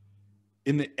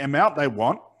in the amount they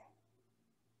want,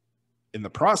 in the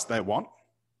price they want,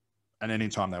 and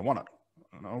anytime they want it.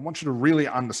 And I want you to really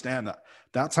understand that.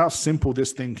 That's how simple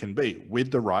this thing can be with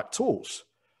the right tools.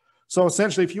 So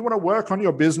essentially, if you want to work on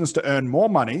your business to earn more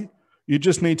money, you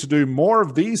just need to do more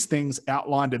of these things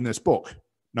outlined in this book.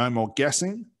 No more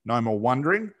guessing, no more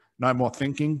wondering, no more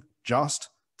thinking, just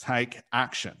take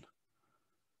action.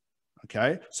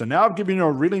 Okay, so now I've given you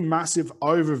a really massive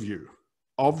overview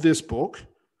of this book.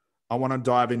 I want to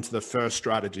dive into the first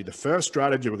strategy. The first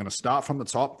strategy, we're going to start from the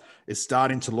top, is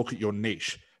starting to look at your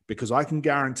niche, because I can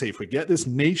guarantee if we get this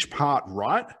niche part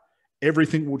right,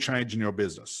 everything will change in your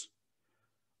business.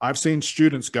 I've seen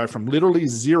students go from literally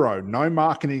zero, no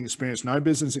marketing experience, no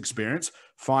business experience,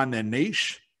 find their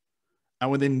niche.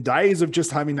 And within days of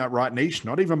just having that right niche,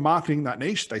 not even marketing that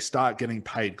niche, they start getting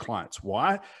paid clients.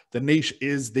 Why? The niche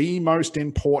is the most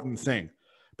important thing.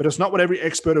 But it's not what every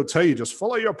expert will tell you. Just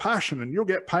follow your passion and you'll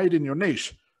get paid in your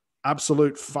niche.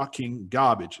 Absolute fucking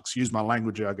garbage. Excuse my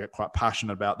language. I get quite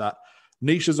passionate about that.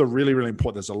 Niches are really, really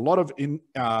important. There's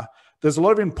a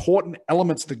lot of important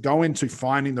elements that go into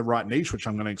finding the right niche, which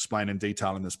I'm going to explain in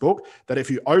detail in this book, that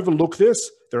if you overlook this,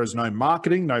 there is no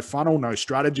marketing, no funnel, no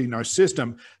strategy, no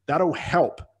system that'll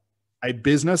help a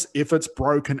business if it's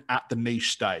broken at the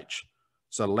niche stage.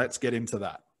 So let's get into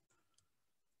that.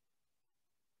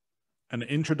 An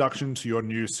introduction to your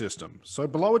new system. So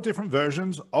below are different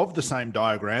versions of the same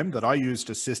diagram that I use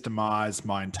to systemize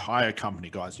my entire company,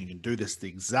 guys. You can do this the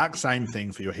exact same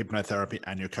thing for your hypnotherapy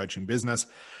and your coaching business.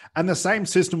 And the same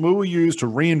system we will use to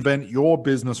reinvent your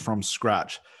business from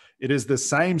scratch. It is the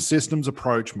same systems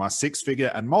approach my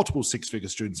six-figure and multiple six-figure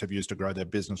students have used to grow their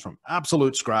business from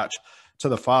absolute scratch to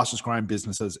the fastest growing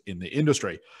businesses in the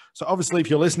industry. So obviously, if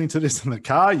you're listening to this in the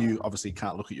car, you obviously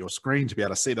can't look at your screen to be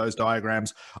able to see those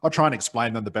diagrams. I'll try and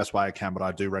explain them the best way I can, but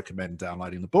I do recommend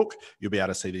downloading the book. You'll be able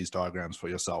to see these diagrams for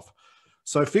yourself.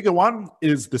 So figure 1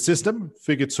 is the system.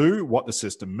 Figure 2, what the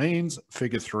system means.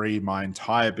 Figure 3, my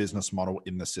entire business model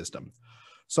in the system.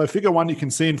 So figure 1 you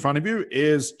can see in front of you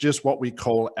is just what we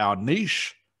call our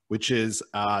niche, which is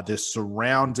this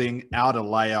surrounding outer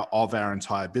layer of our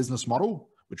entire business model,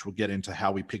 which we'll get into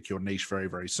how we pick your niche very,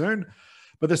 very soon.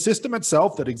 But the system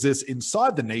itself that exists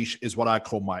inside the niche is what I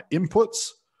call my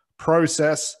inputs,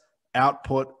 process,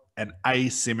 output, and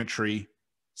asymmetry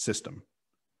system.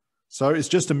 So it's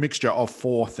just a mixture of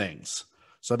 4 things.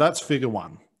 So that's figure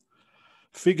 1.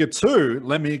 Figure 2,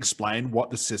 let me explain what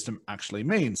the system actually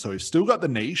means. So we've still got the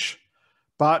niche,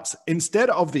 but instead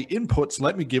of the inputs,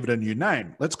 let me give it a new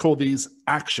name. Let's call these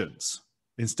actions.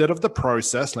 Instead of the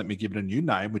process, let me give it a new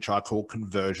name, which I call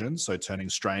conversion. So turning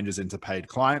strangers into paid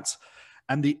clients.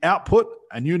 And the output,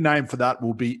 a new name for that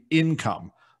will be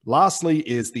income. Lastly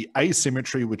is the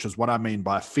asymmetry, which is what I mean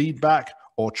by feedback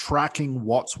or tracking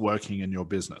what's working in your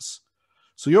business.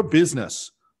 So your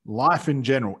business, life in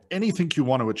general, anything you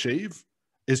want to achieve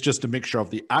is just a mixture of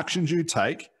the actions you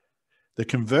take, the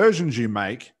conversions you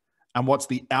make, and what's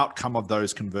the outcome of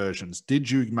those conversions. Did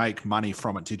you make money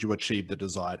from it? Did you achieve the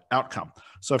desired outcome?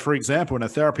 So for example, in a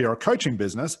therapy or a coaching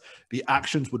business, the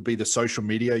actions would be the social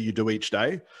media you do each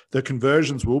day. The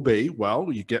conversions will be,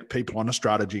 well, you get people on a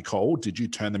strategy call. Did you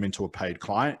turn them into a paid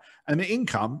client? And the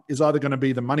income is either going to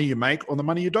be the money you make or the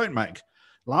money you don't make.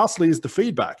 Lastly is the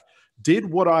feedback. Did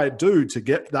what I do to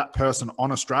get that person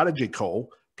on a strategy call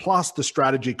plus the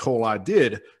strategy call I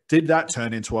did that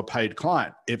turn into a paid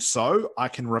client? If so, I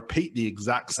can repeat the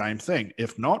exact same thing.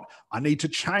 If not, I need to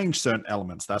change certain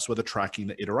elements. That's where the tracking,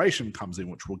 the iteration comes in,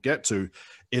 which we'll get to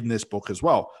in this book as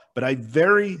well. But a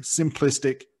very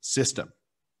simplistic system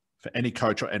for any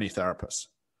coach or any therapist.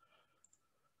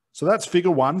 So that's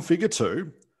figure 1, figure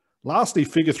 2. Lastly,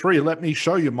 figure 3, let me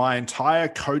show you my entire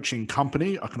coaching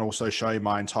company. I can also show you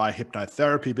my entire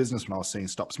hypnotherapy business when I was seeing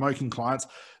stop smoking clients.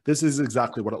 This is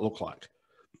exactly what it looked like.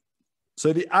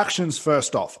 So the actions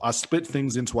first off, I split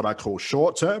things into what I call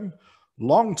short-term,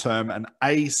 long-term, and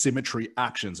asymmetry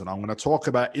actions. And I'm going to talk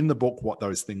about in the book what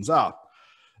those things are.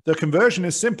 The conversion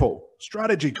is simple,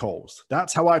 strategy calls.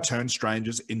 That's how I turn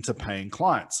strangers into paying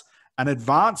clients. An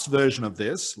advanced version of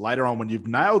this, later on when you've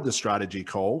nailed the strategy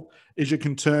call, is you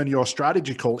can turn your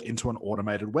strategy call into an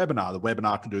automated webinar. The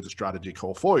webinar can do the strategy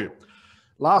call for you.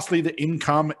 Lastly, the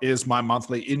income is my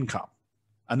monthly income.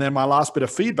 And then my last bit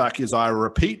of feedback is I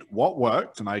repeat what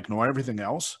worked and I ignore everything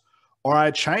else, or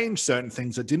I change certain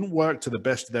things that didn't work to the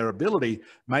best of their ability,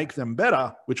 make them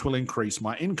better, which will increase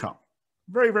my income.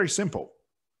 Very, very simple.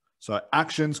 So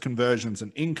actions, conversions,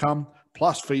 and income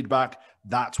plus feedback,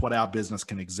 that's what our business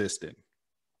can exist in.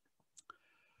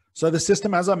 So the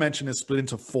system, as I mentioned, is split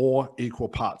into 4 equal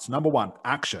parts. Number 1,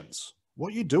 actions.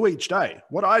 What you do each day,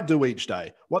 what I do each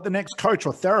day, what the next coach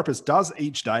or therapist does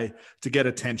each day to get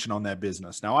attention on their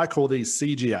business. Now, I call these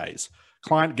CGAs,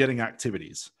 client getting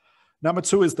activities. Number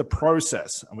 2 is the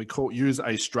process, and we use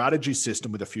a strategy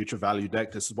system with a future value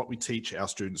deck. This is what we teach our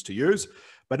students to use.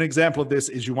 But an example of this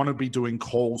is you want to be doing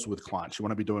calls with clients. You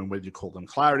want to be doing, whether you call them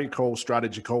clarity calls,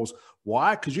 strategy calls.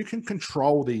 Why? Because you can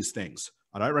control these things.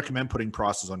 I don't recommend putting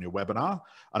prices on your webinar.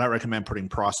 I don't recommend putting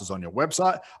prices on your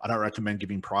website. I don't recommend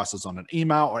giving prices on an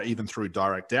email or even through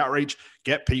direct outreach.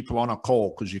 Get people on a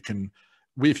call, because you can,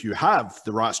 if you have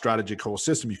the right strategy call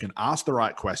system, you can ask the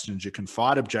right questions, you can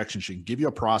fight objections, you can give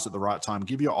your price at the right time,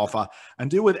 give your offer, and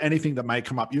deal with anything that may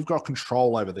come up. You've got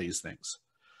control over these things.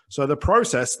 So the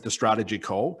process, the strategy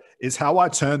call, is how I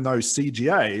turn those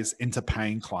CGAs into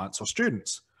paying clients or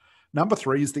students. Number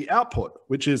 3 is the output,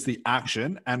 which is the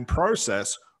action and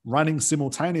process running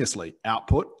simultaneously,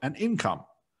 output and income.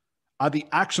 Are the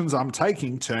actions I'm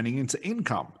taking turning into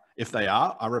income? If they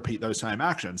are, I repeat those same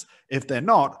actions. If they're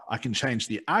not, I can change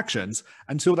the actions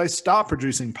until they start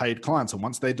producing paid clients. And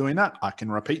once they're doing that, I can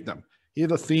repeat them. Hear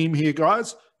the theme here,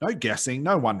 guys? No guessing,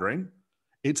 no wondering.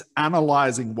 It's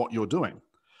analyzing what you're doing.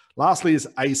 Lastly is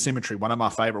asymmetry, one of my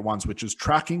favorite ones, which is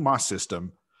tracking my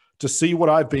system to see what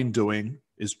I've been doing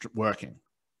is working.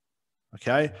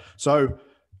 Okay. So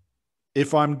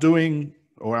if I'm doing,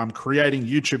 or I'm creating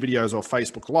YouTube videos or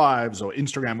Facebook Lives or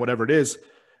Instagram, whatever it is,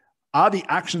 are the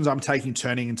actions I'm taking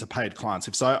turning into paid clients?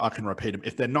 If so, I can repeat them.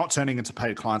 If they're not turning into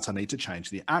paid clients, I need to change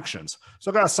the actions.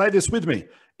 So guys, say this with me: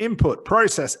 input,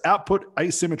 process, output,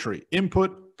 asymmetry.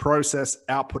 Input, process,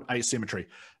 output, asymmetry.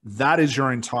 That is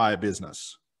your entire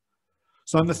business.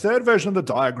 So in the third version of the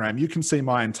diagram, you can see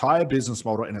my entire business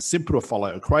model in a simple to follow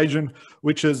equation,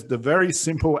 which is the very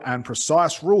simple and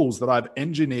precise rules that I've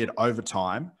engineered over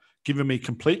time, giving me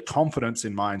complete confidence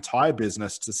in my entire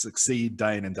business to succeed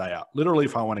day in and day out. Literally,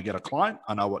 if I want to get a client,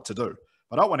 I know what to do. If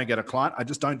I don't want to get a client, I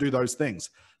just don't do those things.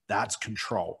 That's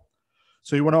control.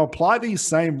 So you want to apply these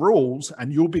same rules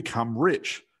and you'll become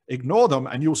rich. Ignore them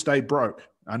and you'll stay broke.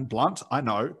 And blunt, I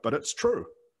know, but it's true.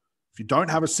 If you don't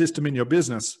have a system in your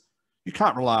business, you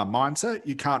can't rely on mindset.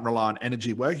 You can't rely on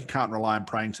energy work. You can't rely on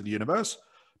praying to the universe,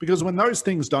 because when those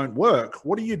things don't work,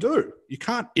 what do? You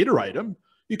can't iterate them.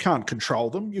 You can't control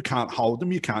them. You can't hold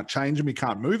them. You can't change them. You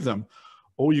can't move them.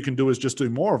 All you can do is just do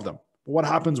more of them. But what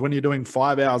happens when you're doing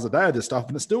 5 hours a day of this stuff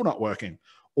and it's still not working?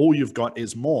 All you've got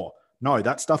is more. No,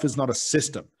 that stuff is not a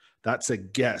system. That's a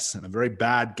guess, and a very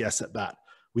bad guess at that.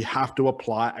 We have to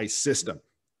apply a system.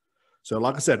 So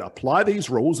like I said, apply these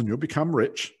rules and you'll become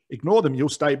rich. Ignore them, you'll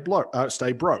stay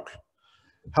broke.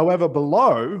 However,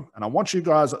 below, and I want you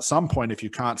guys at some point, if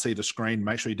you can't see the screen,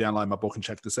 make sure you download my book and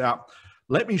check this out.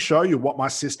 Let me show you what my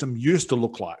system used to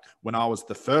look like when I was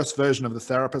the first version of the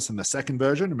therapist and the second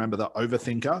version. Remember, the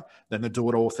overthinker, then the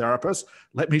do-it-all therapist.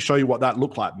 Let me show you what that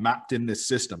looked like mapped in this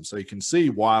system so you can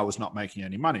see why I was not making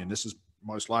any money. And this is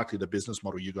most likely the business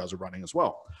model you guys are running as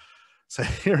well. So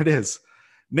here it is.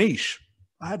 Niche.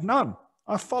 I had none.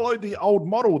 I followed the old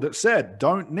model that said,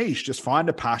 don't niche, just find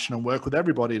a passion and work with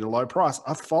everybody at a low price.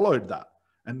 I followed that.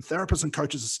 And therapists and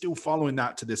coaches are still following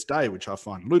that to this day, which I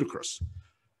find ludicrous.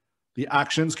 The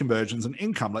actions, conversions, and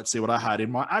income. Let's see what I had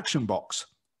in my action box.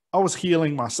 I was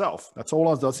healing myself. That's all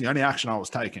I was doing. That's the only action I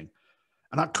was taking.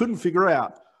 And I couldn't figure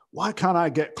out, why can't I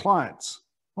get clients?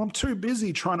 Well, I'm too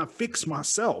busy trying to fix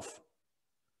myself.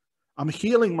 I'm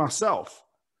healing myself.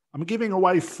 I'm giving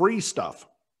away free stuff,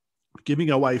 giving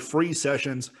away free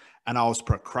sessions, and I was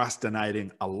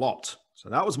procrastinating a lot. So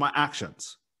that was my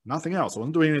actions, nothing else. I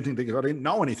wasn't doing anything because I didn't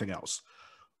know anything else.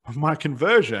 My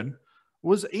conversion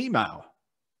was email.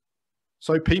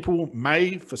 So people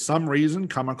may, for some reason,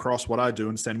 come across what I do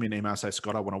and send me an email, say,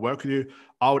 Scott, I want to work with you.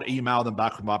 I would email them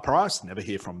back with my price, never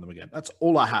hear from them again. That's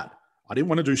all I had. I didn't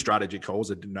want to do strategy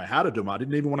calls. I didn't know how to do them. I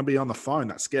didn't even want to be on the phone.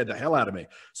 That scared the hell out of me.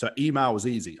 So email was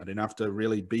easy. I didn't have to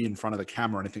really be in front of the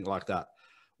camera or anything like that.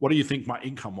 What do you think my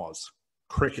income was?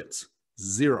 Crickets,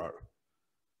 0.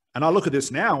 And I look at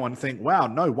this now and think, wow,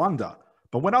 no wonder.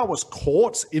 But when I was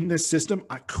caught in this system,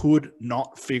 I could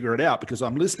not figure it out because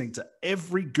I'm listening to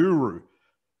every guru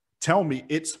tell me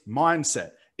it's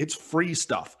mindset, it's free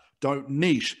stuff, don't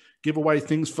niche, give away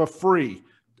things for free,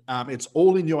 It's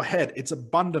all in your head. It's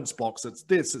abundance blocks. It's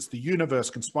this. It's the universe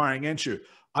conspiring against you.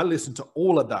 I listen to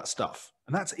all of that stuff,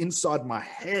 and that's inside my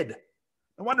head.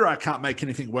 No wonder I can't make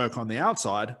anything work on the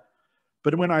outside.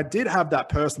 But when I did have that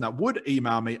person that would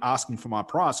email me asking for my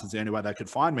price, because the only way they could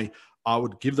find me, I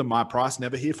would give them my price,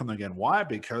 never hear from them again. Why?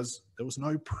 Because there was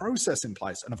no process in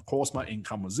place. And of course, my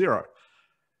income was zero.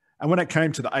 And when it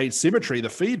came to the asymmetry, the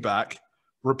feedback,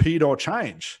 repeat or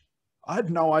change, I had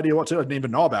no idea what to do. I didn't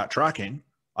even know about tracking.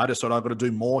 I just thought I've got to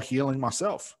do more healing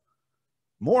myself,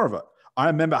 more of it. I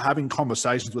remember having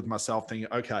conversations with myself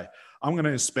thinking, okay, I'm going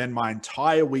to spend my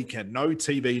entire weekend, no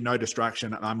TV, no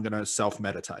distraction, and I'm going to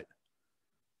self-meditate.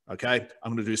 Okay,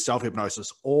 I'm going to do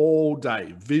self-hypnosis all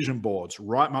day, vision boards,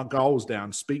 write my goals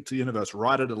down, speak to the universe,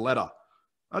 write it a letter.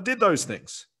 I did those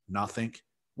things. Nothing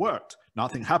worked.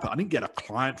 Nothing happened. I didn't get a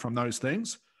client from those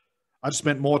things. I just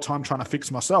spent more time trying to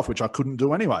fix myself, which I couldn't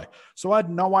do anyway. So I had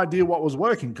no idea what was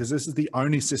working because this is the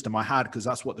only system I had because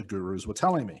that's what the gurus were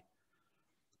telling me.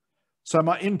 So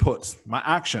my inputs, my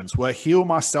actions were heal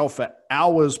myself for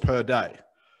hours per day,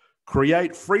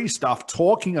 create free stuff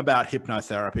talking about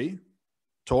hypnotherapy,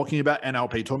 talking about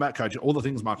NLP, talking about coaching, all the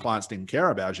things my clients didn't care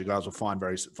about, as you guys will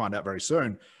find out very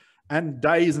soon, and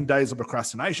days of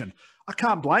procrastination. I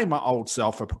can't blame my old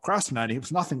self for procrastinating.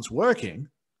 If nothing's working,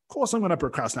 of course I'm going to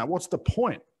procrastinate. What's the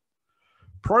point?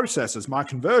 Processes, my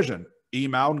conversion,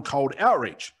 email and cold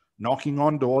outreach, knocking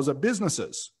on doors at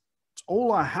businesses. It's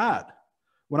all I had.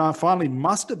 When I finally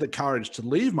mustered the courage to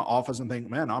leave my office and think,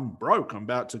 man, I'm broke. I'm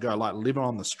about to go like living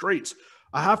on the streets.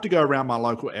 I have to go around my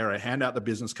local area, hand out the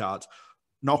business cards,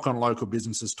 knock on local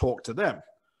businesses, talk to them.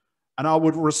 And I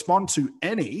would respond to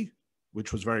any,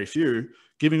 which was very few,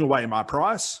 giving away my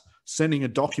price, sending a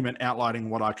document outlining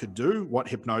what I could do, what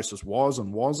hypnosis was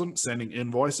and wasn't, sending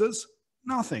invoices,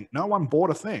 nothing. No one bought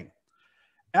a thing.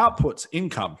 Outputs,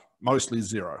 income, mostly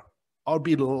zero. I would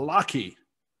be lucky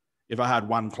if I had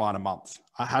one client a month.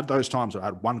 I had those times where I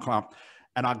had one client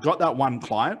and I got that one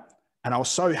client and I was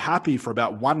so happy for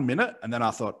about 1 minute. And then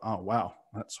I thought, oh, wow,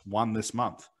 that's one this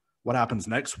month. What happens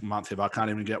next month if I can't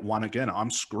even get one again? I'm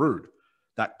screwed.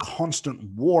 That constant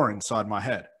war inside my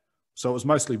head. So it was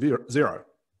mostly zero.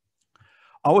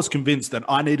 I was convinced that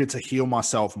I needed to heal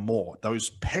myself more,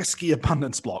 those pesky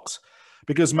abundance blocks,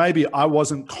 because maybe I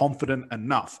wasn't confident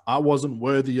enough. I wasn't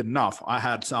worthy enough. I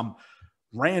had some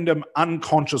random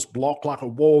unconscious block like a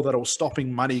wall that was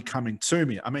stopping money coming to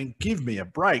me. I mean, give me a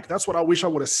break. That's what I wish I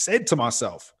would have said to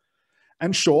myself.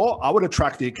 And sure, I would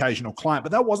attract the occasional client,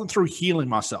 but that wasn't through healing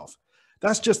myself.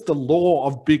 That's just the law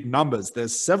of big numbers.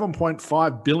 There's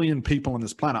 7.5 billion people on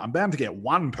this planet. I'm bound to get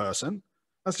one person.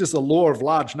 That's just the law of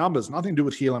large numbers, nothing to do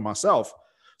with healing myself.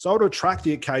 So I would attract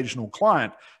the occasional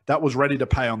client that was ready to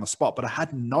pay on the spot, but I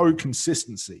had no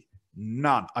consistency,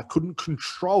 none. I couldn't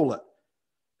control it.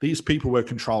 These people were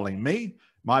controlling me.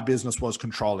 My business was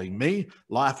controlling me.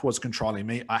 Life was controlling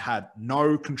me. I had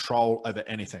no control over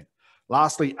anything.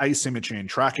 Lastly, asymmetry in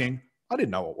tracking. I didn't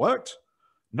know it worked.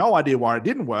 No idea why it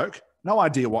didn't work. No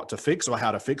idea what to fix or how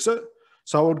to fix it.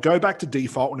 So I would go back to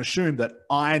default and assume that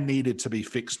I needed to be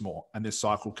fixed more. And this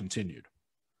cycle continued.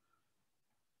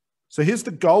 So here's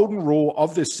the golden rule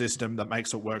of this system that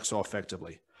makes it work so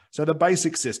effectively. So the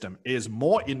basic system is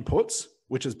more inputs,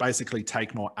 which is basically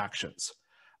take more actions.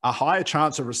 A higher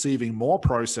chance of receiving more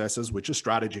processes, which are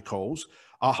strategy calls,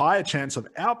 a higher chance of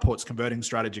outputs converting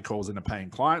strategy calls into paying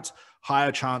clients,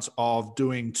 higher chance of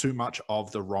doing too much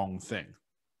of the wrong thing.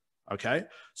 Okay,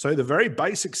 so the very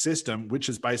basic system, which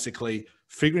is basically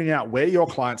figuring out where your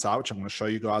clients are, which I'm going to show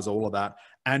you guys all of that,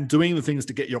 and doing the things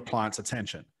to get your clients'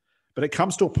 attention. But it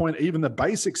comes to a point, even the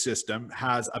basic system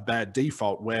has a bad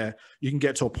default where you can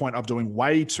get to a point of doing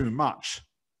way too much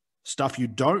stuff you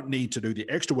don't need to do, the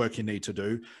extra work you need to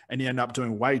do, and you end up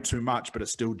doing way too much, but it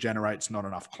still generates not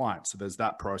enough clients. So there's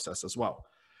that process as well.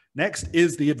 Next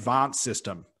is the advanced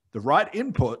system. The right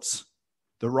inputs,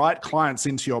 the right clients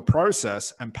into your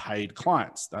process, and paid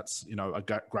clients. That's,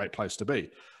 a great place to be.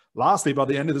 Lastly, by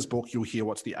the end of this book, you'll hear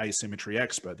what's the asymmetry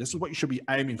expert. This is what you should be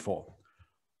aiming for.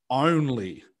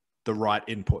 Only the right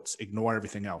inputs. Ignore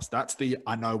everything else. That's the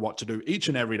I know what to do each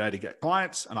and every day to get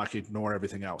clients, and I can ignore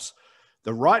everything else.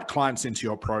 The right clients into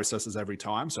your processes every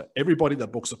time. So everybody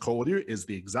that books a call with you is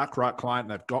the exact right client.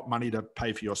 They've got money to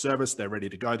pay for your service. They're ready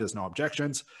to go. There's no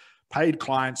objections. Paid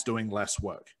clients doing less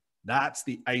work. That's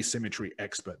the asymmetry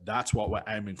expert. That's what we're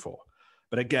aiming for.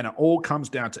 But again, it all comes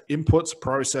down to inputs,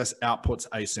 process, outputs,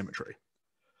 asymmetry.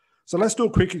 So let's do a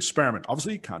quick experiment.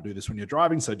 Obviously, you can't do this when you're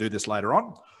driving, so do this later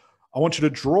on. I want you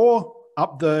to draw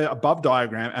up the above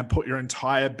diagram and put your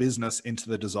entire business into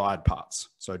the desired parts.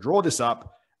 So draw this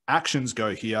up. Actions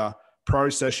go here.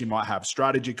 Process, you might have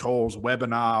strategy calls,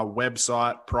 webinar,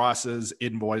 website, prices,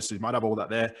 invoices, you might have all that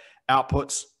there.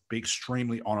 Outputs, be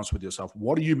extremely honest with yourself.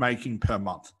 What are you making per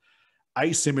month?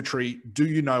 Asymmetry, do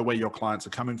you know where your clients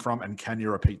are coming from, and can you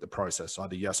repeat the process,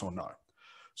 either yes or no?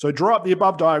 So draw up the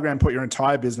above diagram, put your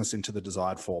entire business into the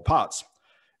desired 4 parts.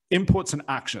 Inputs and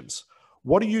actions.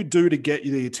 What do you do to get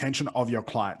you the attention of your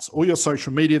clients? All your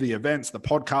social media, the events, the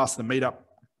podcast, the meetup,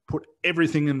 put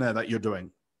everything in there that you're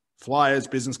doing. Flyers,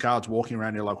 business cards, walking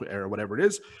around your local area, whatever it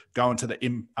is, go into the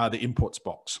inputs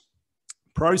box.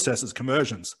 Processes,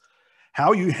 conversions.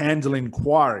 How you handle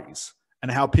inquiries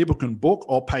and how people can book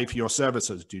or pay for your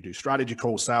services. Do you do strategy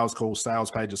calls,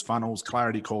 sales pages, funnels,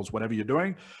 clarity calls, whatever you're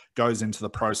doing, goes into the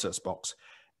process box.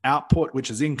 Output,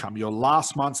 which is income, your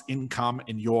last month's income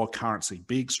in your currency.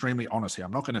 Be extremely honest here.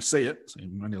 I'm not going to see it. So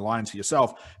when you're lying to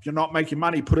yourself, if you're not making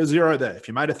money, put a 0 there. If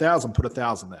you made 1,000, put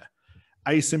 1,000 there.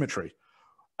 Asymmetry.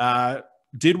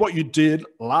 Did what you did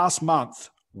last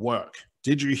month work?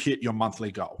 Did you hit your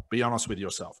monthly goal? Be honest with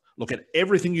yourself. Look at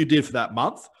everything you did for that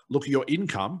month. Look at your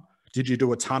income. Did you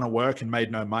do a ton of work and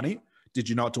made no money? Did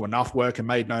you not do enough work and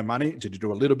made no money? Did you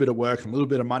do a little bit of work and a little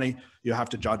bit of money? You have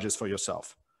to judge this for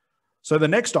yourself. So the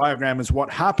next diagram is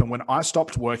what happened when I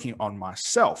stopped working on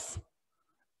myself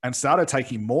and started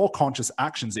taking more conscious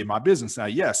actions in my business. Now,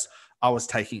 yes, I was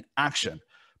taking action,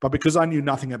 but because I knew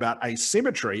nothing about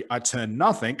asymmetry, I turned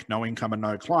nothing, no income and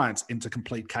no clients, into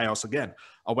complete chaos again.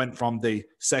 I went from the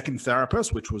second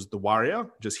therapist, which was the warrior,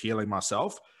 just healing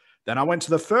myself. Then I went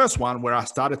to the first one where I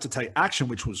started to take action,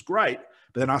 which was great.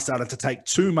 But then I started to take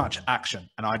too much action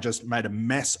and I just made a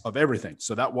mess of everything.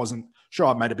 So that wasn't, sure,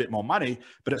 I made a bit more money,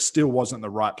 but it still wasn't the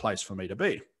right place for me to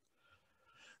be.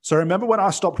 So remember when I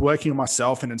stopped working on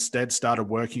myself and instead started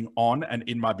working on and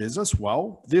in my business?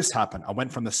 Well, this happened. I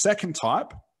went from the second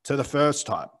type to the first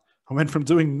type. I went from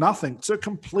doing nothing to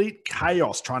complete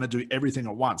chaos, trying to do everything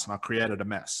at once, and I created a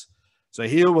mess. So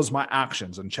here was my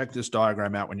actions, and check this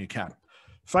diagram out when you can.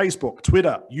 Facebook,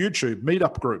 Twitter, YouTube,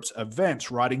 meetup groups, events,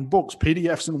 writing books,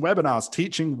 PDFs and webinars,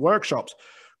 teaching workshops,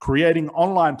 creating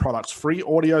online products, free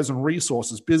audios and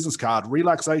resources, business card,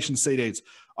 relaxation CDs.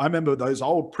 I remember those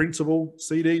old printable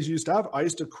CDs you used to have. I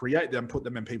used to create them, put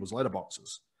them in people's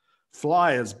letterboxes.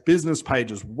 Flyers, business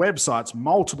pages, websites,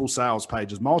 multiple sales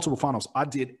pages, multiple funnels. I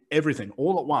did everything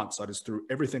all at once. I just threw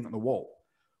everything at the wall,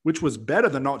 which was better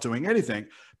than not doing anything.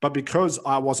 But because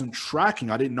I wasn't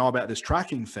tracking, I didn't know about this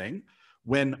tracking thing.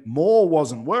 When more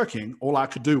wasn't working, all I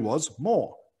could do was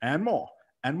more and more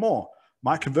and more.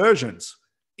 My conversions,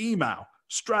 email,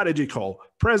 strategy call,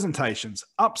 presentations,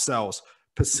 upsells,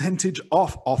 percentage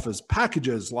off offers,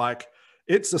 packages like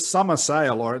it's a summer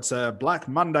sale or it's a Black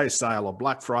Monday sale or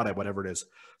Black Friday, whatever it is.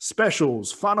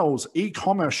 Specials, funnels,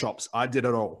 e-commerce shops, I did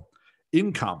it all.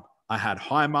 Income, I had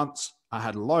high months, I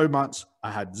had low months, I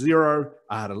had 0,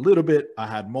 I had a little bit, I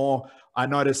had more. I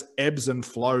noticed ebbs and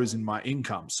flows in my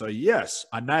income. So yes,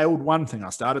 I nailed one thing. I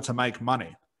started to make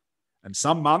money. And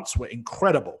some months were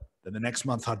incredible. Then the next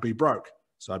month I'd be broke.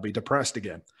 So I'd be depressed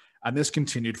again. And this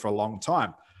continued for a long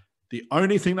time. The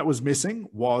only thing that was missing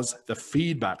was the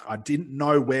feedback. I didn't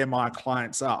know where my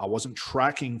clients are. I wasn't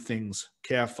tracking things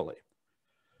carefully.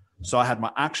 So I had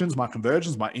my actions, my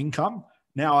conversions, my income.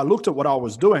 Now I looked at what I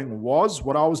was doing. Was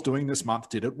what I was doing this month,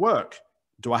 did it work?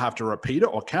 Do I have to repeat it,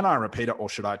 or can I repeat it, or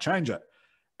should I change it?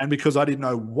 And because I didn't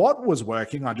know what was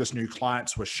working, I just knew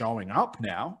clients were showing up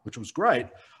now, which was great.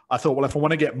 I thought, well, if I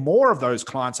want to get more of those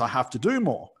clients, I have to do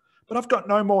more. But I've got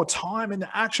no more time in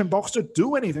the action box to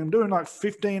do anything. I'm doing like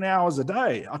 15 hours a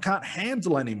day. I can't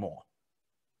handle anymore.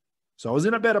 So I was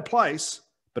in a better place,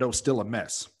 but it was still a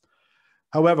mess.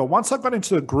 However, once I got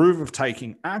into the groove of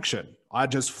taking action, I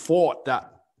just fought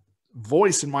that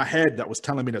voice in my head that was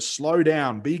telling me to slow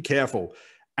down, be careful,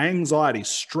 anxiety,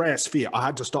 stress, fear. I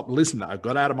had to stop listening to that. I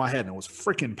got out of my head and it was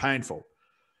freaking painful.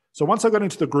 So once I got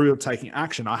into the groove of taking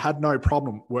action, I had no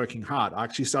problem working hard. I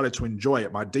actually started to enjoy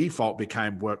it. My default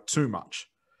became work too much.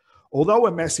 Although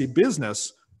a messy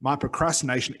business, my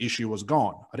procrastination issue was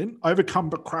gone. I didn't overcome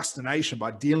procrastination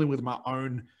by dealing with my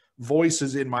own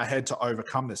voices in my head to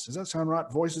overcome this. Does that sound right?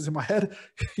 Voices in my head?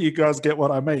 You guys get what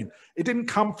I mean. It didn't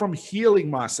come from healing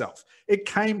myself. It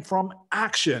came from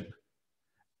action.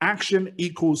 Action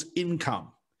equals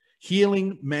income.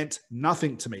 Healing meant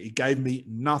nothing to me. It gave me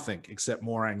nothing except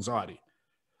more anxiety.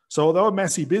 So although a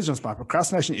messy business, my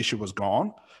procrastination issue was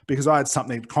gone because I had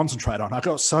something to concentrate on. I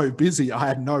got so busy, I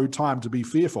had no time to be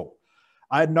fearful.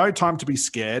 I had no time to be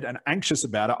scared and anxious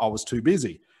about it. I was too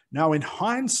busy. Now, in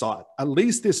hindsight, at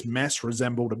least this mess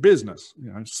resembled a business,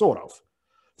 sort of.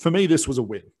 For me, this was a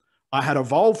win. I had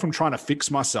evolved from trying to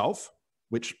fix myself,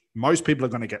 which most people are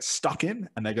going to get stuck in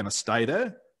and they're going to stay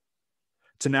there,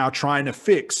 to now trying to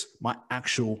fix my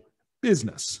actual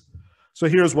business. So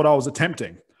here's what I was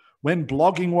attempting. When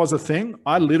blogging was a thing,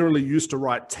 I literally used to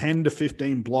write 10 to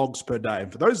 15 blogs per day.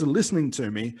 And for those who are listening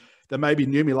to me that maybe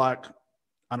knew me like,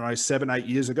 I don't know, 7, 8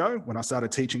 years ago when I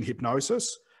started teaching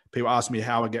hypnosis, people asked me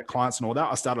how I get clients and all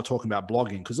that. I started talking about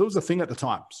blogging because it was a thing at the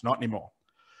time. It's not anymore.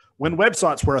 When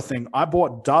websites were a thing, I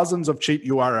bought dozens of cheap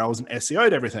URLs and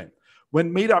SEO'd everything.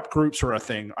 When meetup groups were a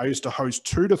thing, I used to host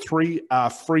 2 to 3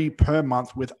 free per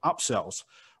month with upsells.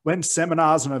 When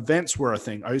seminars and events were a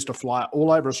thing, I used to fly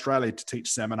all over Australia to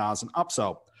teach seminars and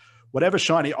upsell. Whatever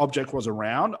shiny object was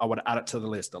around, I would add it to the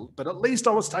list. But at least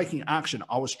I was taking action.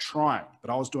 I was trying, but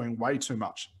I was doing way too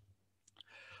much.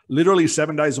 Literally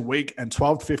 7 days a week and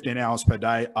 12 to 15 hours per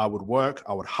day, I would work,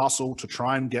 I would hustle to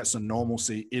try and get some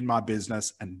normalcy in my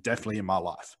business and definitely in my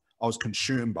life. I was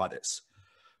consumed by this.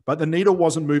 But the needle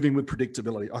wasn't moving with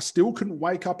predictability. I still couldn't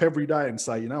wake up every day and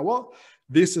say, you know what?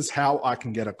 This is how I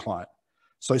can get a client.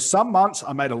 So some months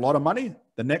I made a lot of money.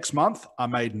 The next month I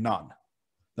made none.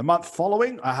 The month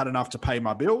following, I had enough to pay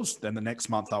my bills. Then the next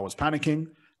month I was panicking.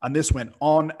 And this went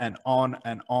on and on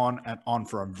and on and on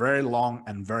for a very long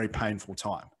and very painful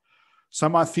time. So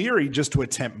my theory, just to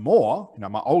attempt more,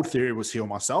 my old theory was heal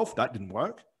myself. That didn't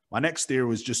work. My next theory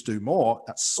was just do more.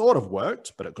 That sort of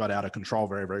worked, but it got out of control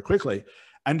very, very quickly.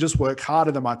 And just work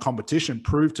harder than my competition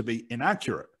proved to be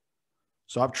inaccurate.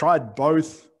 So I've tried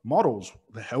both models.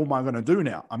 What the hell am I going to do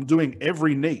now? I'm doing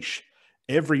every niche,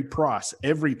 every price,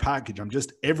 every package. I'm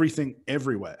just everything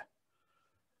everywhere.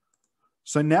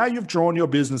 So now you've drawn your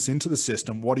business into the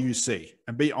system. What do you see?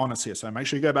 And be honest here. So make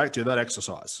sure you go back to that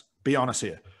exercise. Be honest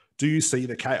here. Do you see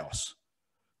the chaos?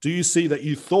 Do you see that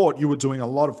you thought you were doing a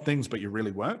lot of things, but you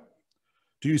really weren't?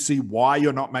 Do you see why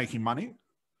you're not making money?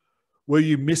 Were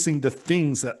you missing the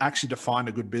things that actually define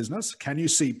a good business? Can you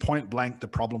see point blank the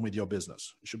problem with your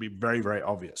business? It should be very, very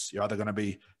obvious. You're either going to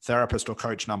be therapist or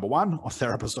coach number 1 or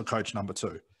therapist or coach number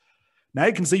 2. Now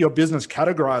you can see your business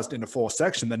categorized into 4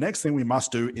 sections. The next thing we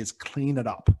must do is clean it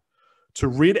up to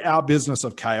rid our business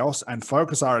of chaos and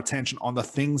focus our attention on the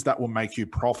things that will make you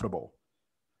profitable.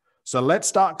 So let's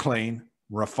start clean,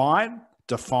 refine,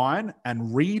 define,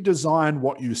 and redesign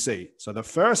what you see. So the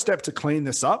first step to clean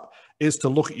this up is to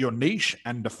look at your niche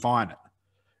and define it.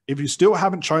 If you still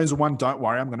haven't chosen one, don't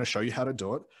worry. I'm going to show you how to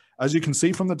do it. As you can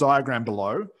see from the diagram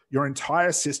below, your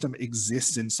entire system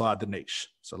exists inside the niche.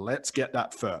 So let's get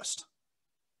that first.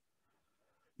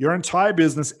 Your entire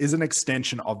business is an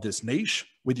extension of this niche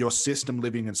with your system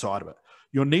living inside of it.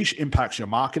 Your niche impacts your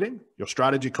marketing, your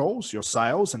strategy calls, your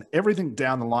sales, and everything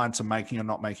down the line to making or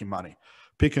not making money.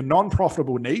 Pick a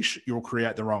non-profitable niche, you'll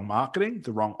create the wrong marketing,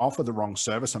 the wrong offer, the wrong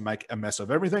service, and make a mess of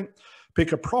everything.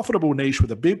 Pick a profitable niche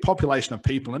with a big population of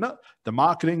people in it. The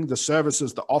marketing, the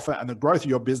services, the offer, and the growth of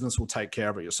your business will take care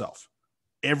of it yourself.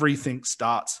 Everything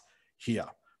starts here.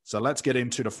 So let's get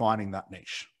into defining that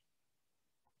niche.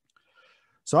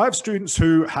 So I have students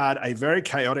who had a very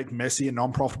chaotic, messy, and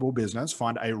non-profitable business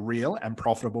find a real and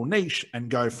profitable niche and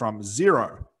go from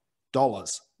 $0,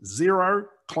 0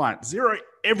 client, 0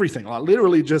 everything, like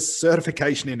literally just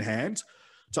certification in hand,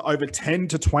 to over $10,000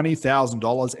 to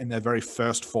 $20,000 in their very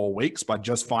first 4 weeks by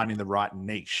just finding the right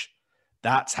niche.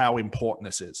 That's how important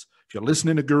this is. If you're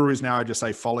listening to gurus now, I just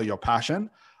say follow your passion.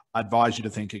 I advise you to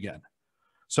think again.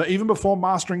 So even before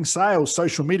mastering sales,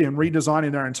 social media, and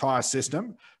redesigning their entire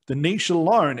system, the niche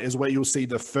alone is where you'll see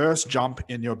the first jump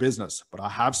in your business. But I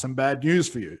have some bad news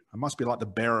for you. I must be like the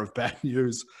bearer of bad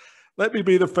news. Let me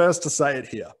be the first to say it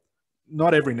here.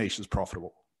 Not every niche is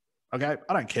profitable. Okay?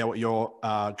 I don't care what your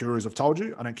gurus have told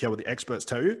you. I don't care what the experts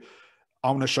tell you.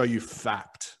 I'm going to show you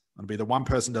fact. I'm going to be the one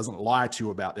person who doesn't lie to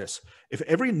you about this. If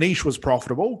every niche was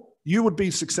profitable, you would be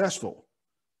successful.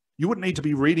 You wouldn't need to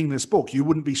be reading this book. You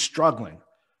wouldn't be struggling.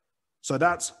 So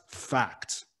that's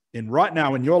fact. And right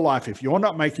now in your life, if you're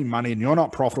not making money and you're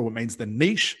not profitable, it means the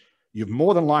niche you've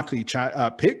more than likely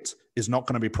picked is not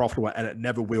going to be profitable, and it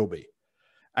never will be.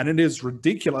 And it is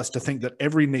ridiculous to think that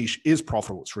every niche is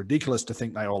profitable. It's ridiculous to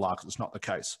think they all are, because it's not the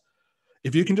case.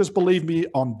 If you can just believe me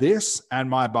on this and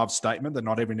my above statement that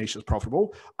not every niche is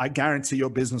profitable, I guarantee your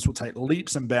business will take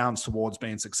leaps and bounds towards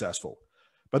being successful.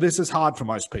 But this is hard for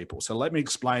most people. So let me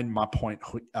explain my point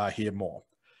here more.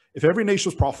 If every niche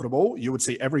was profitable, you would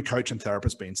see every coach and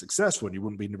therapist being successful, and you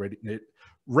wouldn't be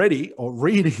ready or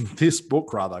reading this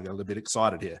book, rather. I get a little bit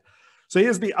excited here. So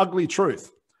here's the ugly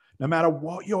truth. No matter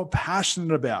what you're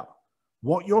passionate about,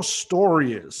 what your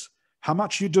story is, how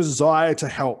much you desire to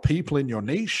help people in your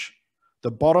niche,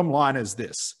 the bottom line is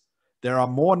this. There are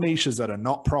more niches that are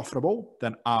not profitable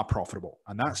than are profitable.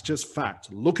 And that's just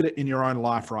fact. Look at it in your own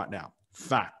life right now.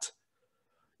 Fact.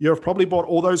 You have probably bought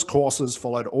all those courses,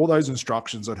 followed all those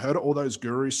instructions, and heard all those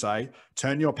gurus say,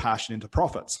 turn your passion into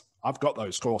profits. I've got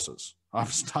those courses.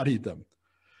 I've studied them.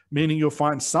 Meaning you'll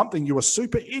find something you are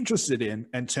super interested in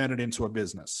and turn it into a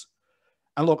business.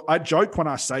 And look, I joke when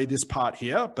I say this part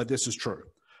here, but this is true.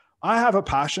 I have a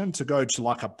passion to go to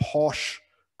like a posh,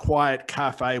 quiet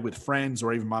cafe with friends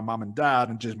or even my mum and dad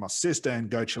and just my sister and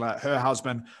go chill out her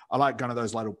husband. I like going to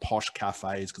those little posh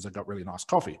cafes because I've got really nice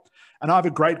coffee. And I have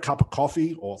a great cup of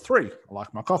coffee or 3. I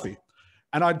like my coffee.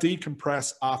 And I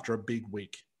decompress after a big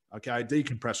week. Okay, I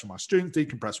decompress from my students,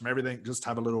 decompress from everything, just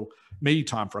have a little me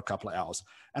time for a couple of hours.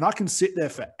 And I can sit there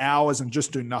for hours and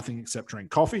just do nothing except drink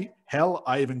coffee. Hell,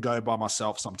 I even go by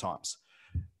myself sometimes.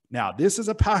 Now, this is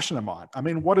a passion of mine. I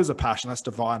mean, what is a passion? Let's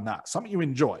define that. Something you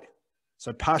enjoy.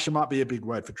 So passion might be a big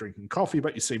word for drinking coffee,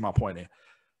 but you see my point here.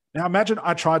 Now, imagine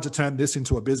I tried to turn this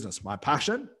into a business. My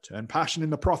passion, turn passion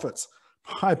into profits.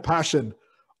 My passion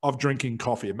of drinking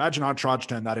coffee. Imagine I tried to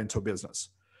turn that into a business.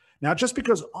 Now, just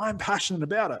because I'm passionate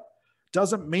about it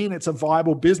doesn't mean it's a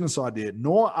viable business idea,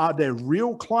 nor are there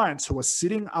real clients who are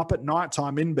sitting up at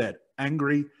nighttime in bed,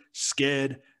 angry,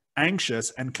 scared,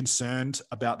 anxious, and concerned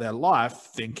about their life,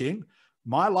 thinking,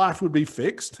 my life would be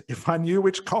fixed if I knew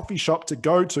which coffee shop to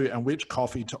go to and which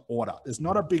coffee to order. There's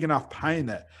not a big enough pain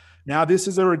there. Now, this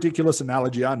is a ridiculous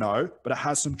analogy, I know, but it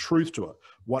has some truth to it.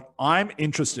 What I'm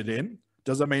interested in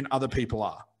doesn't mean other people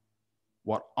are.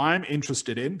 What I'm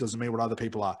interested in doesn't mean what other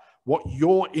people are. What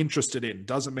you're interested in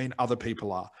doesn't mean other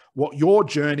people are. What your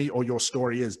journey or your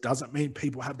story is doesn't mean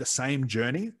people have the same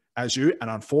journey as you. And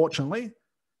unfortunately,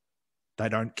 they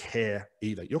don't care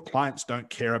either. Your clients don't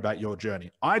care about your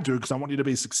journey. I do because I want you to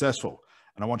be successful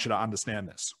and I want you to understand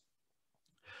this.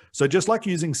 So just like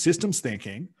using systems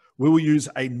thinking, we will use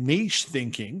a niche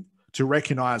thinking to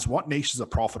recognize what niches are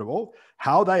profitable,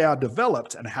 how they are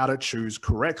developed, and how to choose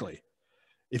correctly.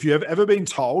 If you have ever been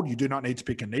told you do not need to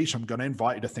pick a niche, I'm going to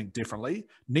invite you to think differently.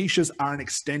 Niches are an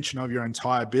extension of your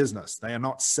entire business. They are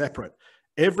not separate.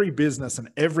 Every business and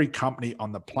every company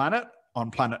on planet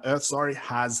Earth,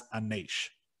 has a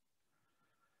niche.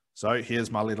 So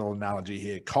here's my little analogy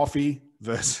here. Coffee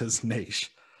versus niche.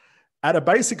 At a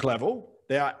basic level,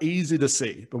 they are easy to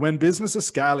see, but when businesses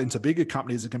scale into bigger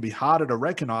companies, it can be harder to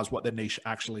recognize what their niche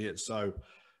actually is. So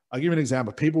I'll give you an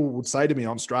example. People would say to me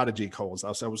on strategy calls,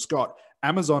 they'll say, well, Scott,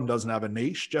 Amazon doesn't have a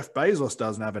niche. Jeff Bezos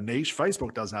doesn't have a niche.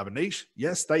 Facebook doesn't have a niche.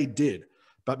 Yes, they did.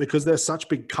 But because they're such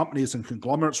big companies and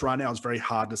conglomerates right now, it's very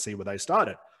hard to see where they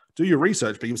started. Do your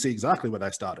research, but you'll see exactly where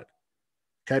they started.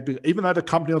 Okay, even though the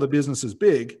company or the business is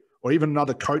big, or even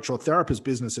another coach or therapist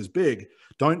business is big,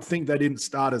 don't think they didn't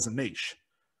start as a niche.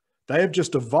 They have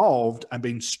just evolved and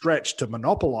been stretched to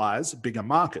monopolize bigger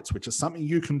markets, which is something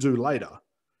you can do later.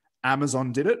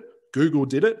 Amazon did it. Google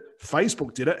did it.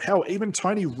 Facebook did it. Hell, even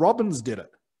Tony Robbins did it.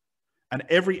 And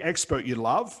every expert you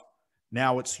love,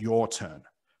 now it's your turn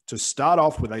to start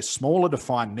off with a smaller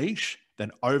defined niche,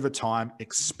 then over time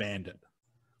expand it.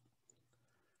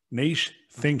 Niche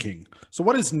thinking. So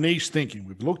what is niche thinking?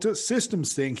 We've looked at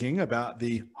systems thinking about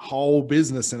the whole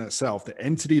business in itself, the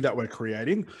entity that we're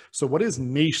creating. So what is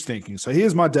niche thinking? So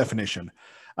here's my definition.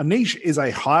 A niche is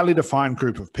a highly defined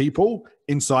group of people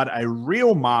inside a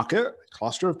real market,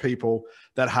 cluster of people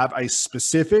that have a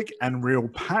specific and real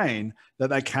pain that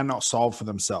they cannot solve for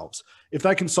themselves. If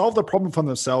they can solve the problem for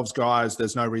themselves, guys,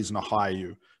 there's no reason to hire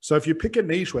you. So if you pick a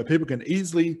niche where people can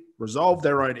easily resolve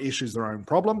their own issues, their own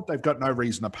problem, they've got no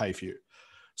reason to pay for you.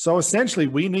 So essentially,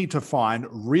 we need to find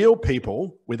real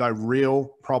people with a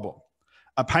real problem,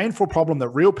 a painful problem that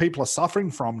real people are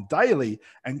suffering from daily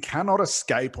and cannot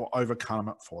escape or overcome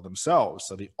it for themselves.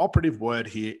 So the operative word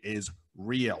here is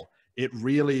real. It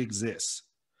really exists.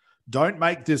 Don't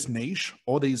make this niche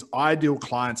or these ideal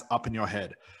clients up in your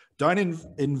head. Don't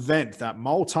invent that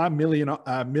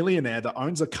multi-millionaire that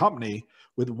owns a company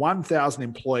with 1,000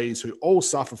 employees who all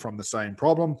suffer from the same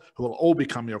problem, who will all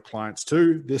become your clients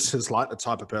too. This is like the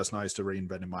type of person I used to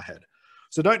reinvent in my head.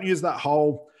 So don't use that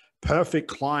whole perfect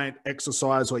client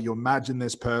exercise where you imagine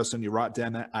this person, you write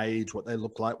down their age, what they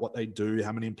look like, what they do,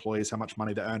 how many employees, how much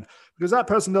money they earn, because that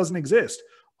person doesn't exist.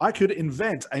 I could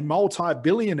invent a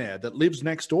multi-billionaire that lives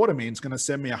next door to me and is going to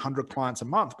send me 100 clients a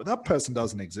month, but that person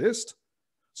doesn't exist.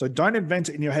 So don't invent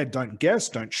it in your head. Don't guess,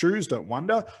 don't choose, don't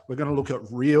wonder. We're going to look at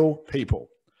real people.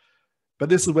 But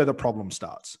this is where the problem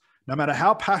starts. No matter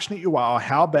how passionate you are or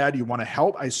how bad you want to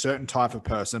help a certain type of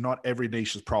person, not every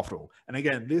niche is profitable. And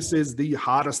again, this is the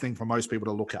hardest thing for most people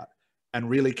to look at and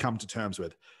really come to terms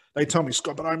with. They tell me,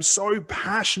 Scott, but I'm so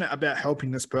passionate about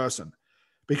helping this person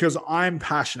because I'm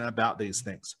passionate about these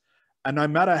things. And no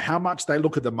matter how much they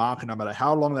look at the market, no matter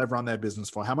how long they've run their business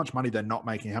for, how much money they're not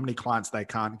making, how many clients they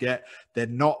can't get, they're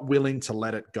not willing to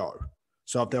let it go.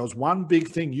 So if there was one big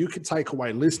thing you could take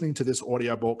away listening to this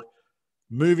audiobook,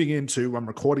 moving into, I'm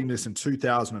recording this in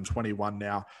 2021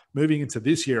 now, moving into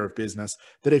this year of business,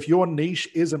 that if your niche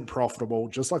isn't profitable,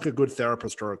 just like a good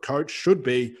therapist or a coach should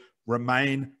be,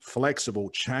 remain flexible,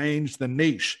 change the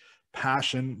niche.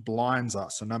 Passion blinds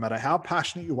us. So no matter how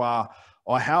passionate you are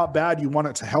or how bad you want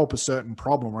it to help a certain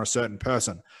problem or a certain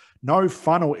person, no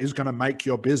funnel is going to make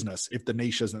your business if the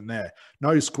niche isn't there.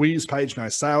 No squeeze page, no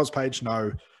sales page,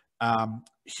 no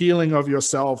healing of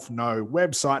yourself, no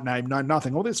website name, no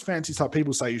nothing. All this fancy stuff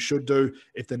people say you should do.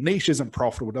 If the niche isn't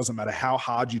profitable, it doesn't matter how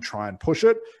hard you try and push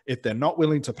it. If they're not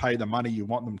willing to pay the money you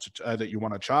want them to, that you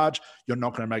want to charge, you're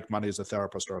not going to make money as a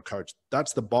therapist or a coach.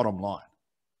 That's the bottom line.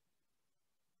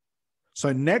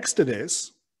 So next to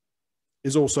this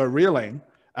is also realizing,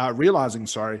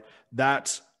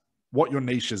 that what your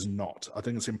niche is not. I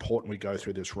think it's important we go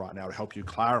through this right now to help you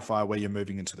clarify where you're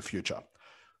moving into the future.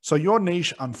 So your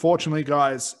niche, unfortunately,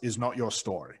 guys, is not your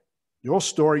story. Your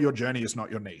story, your journey is not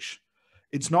your niche.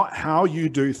 It's not how you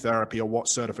do therapy or what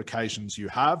certifications you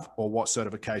have or what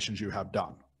certifications you have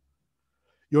done.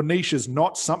 Your niche is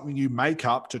not something you make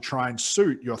up to try and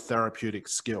suit your therapeutic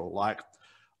skill. Like,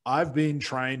 I've been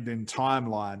trained in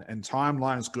timeline, and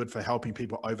timeline is good for helping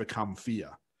people overcome fear.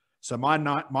 So my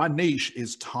niche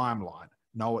is timeline.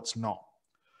 No, it's not.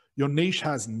 Your niche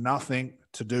has nothing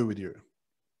to do with you.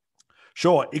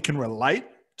 Sure, it can relate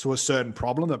to a certain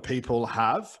problem that people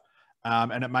have,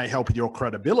 and it may help with your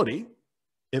credibility.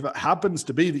 If it happens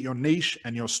to be that your niche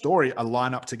and your story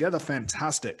align up together,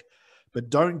 fantastic. But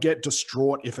don't get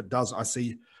distraught if it doesn't. I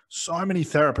see so many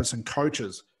therapists and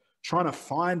coaches trying to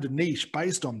find a niche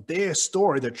based on their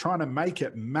story. They're trying to make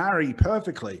it marry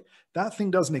perfectly. That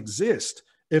thing doesn't exist.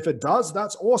 If it does,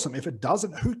 that's awesome. If it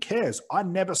doesn't, who cares? I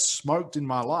never smoked in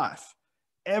my life,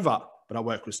 ever, but I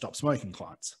work with stop smoking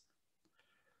clients.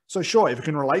 So sure, if it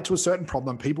can relate to a certain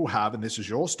problem people have, and this is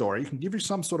your story, it can give you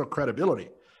some sort of credibility,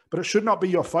 but it should not be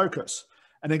your focus.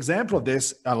 An example of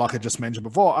this, like I just mentioned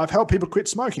before, I've helped people quit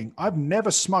smoking. I've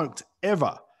never smoked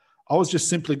ever. I was just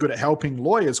simply good at helping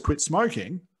lawyers quit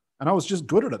smoking, and I was just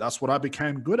good at it. That's what I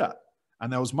became good at,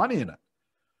 and there was money in it.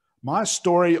 My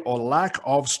story or lack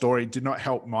of story did not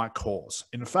help my cause.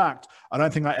 In fact, I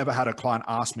don't think I ever had a client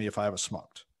ask me if I ever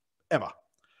smoked, ever.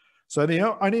 So the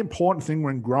only important thing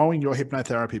when growing your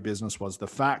hypnotherapy business was the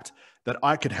fact that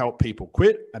I could help people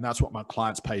quit, and that's what my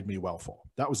clients paid me well for.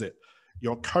 That was it.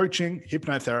 Your coaching,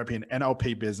 hypnotherapy, and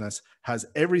NLP business has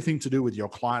everything to do with your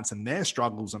clients and their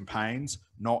struggles and pains,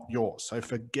 not yours. So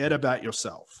forget about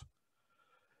yourself.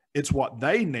 It's what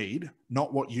they need,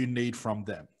 not what you need from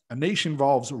them. A niche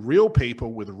involves real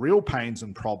people with real pains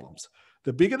and problems.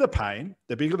 The bigger the pain,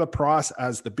 the bigger the price,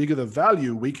 as the bigger the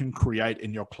value we can create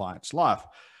in your client's life.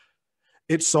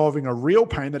 It's solving a real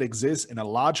pain that exists in a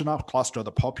large enough cluster of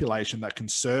the population that can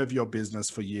serve your business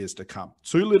for years to come.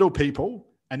 Too little people,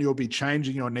 and you'll be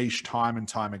changing your niche time and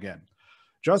time again.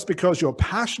 Just because you're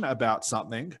passionate about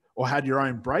something or had your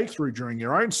own breakthrough during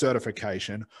your own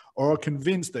certification or are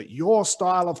convinced that your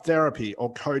style of therapy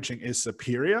or coaching is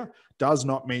superior does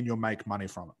not mean you'll make money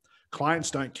from it.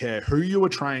 Clients don't care who you were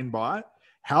trained by,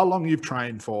 how long you've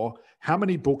trained for, how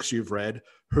many books you've read,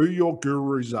 who your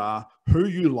gurus are, who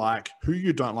you like, who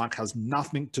you don't like, has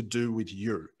nothing to do with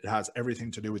you. It has everything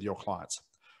to do with your clients.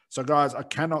 So guys, I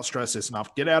cannot stress this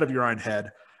enough. Get out of your own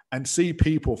head and see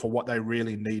people for what they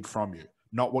really need from you,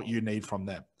 not what you need from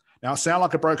them. Now, I sound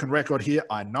like a broken record here,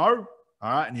 I know,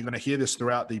 all right, and you're going to hear this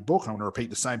throughout the book. I'm going to repeat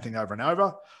the same thing over and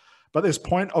over. But this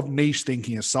point of niche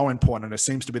thinking is so important, and it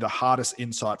seems to be the hardest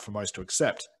insight for most to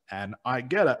accept. And I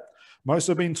get it. Most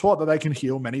have been taught that they can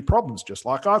heal many problems, just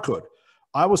like I could.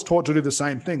 I was taught to do the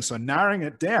same thing. So narrowing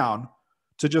it down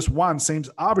to just one seems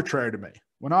arbitrary to me.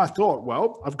 When I thought,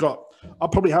 well, I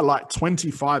probably had like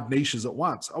 25 niches at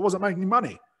once. I wasn't making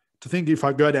money. To think if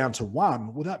I go down to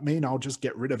one, will that mean I'll just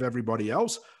get rid of everybody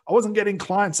else? I wasn't getting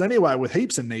clients anyway with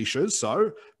heaps of niches,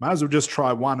 so might as well just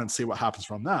try one and see what happens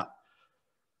from that.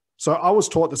 So I was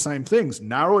taught the same things.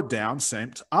 Narrow it down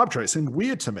seemed arbitrary. It seemed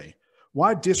weird to me.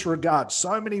 Why disregard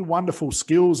so many wonderful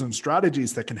skills and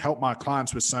strategies that can help my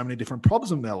clients with so many different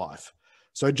problems in their life?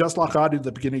 So just like I did at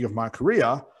the beginning of my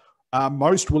career,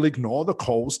 most will ignore the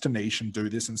calls to niche and do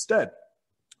this instead.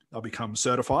 They'll become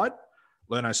certified,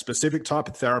 learn a specific type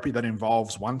of therapy that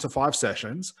involves 1 to 5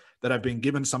 sessions that have been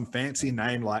given some fancy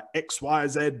name like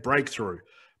XYZ breakthrough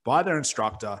by their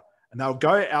instructor, and they'll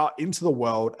go out into the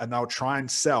world and they'll try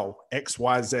and sell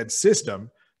XYZ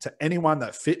system to anyone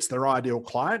that fits their ideal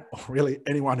client, or really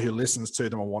anyone who listens to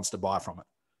them or wants to buy from it.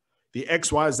 the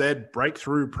XYZ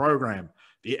breakthrough program,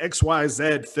 the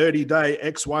XYZ 30-day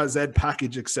XYZ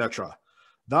package, etc.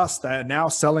 Thus, they are now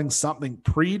selling something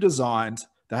pre-designed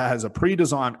that has a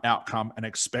pre-designed outcome and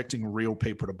expecting real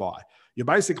people to buy. You're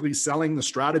basically selling the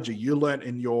strategy you learned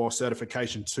in your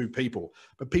certification to people,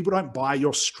 but people don't buy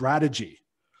your strategy.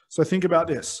 So think about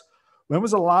this. When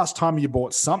was the last time you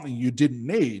bought something you didn't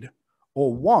need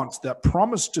or want that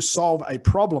promised to solve a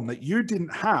problem that you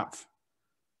didn't have,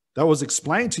 that was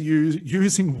explained to you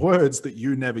using words that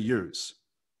you never use?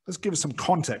 Let's give some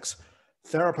context.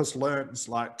 Therapist learns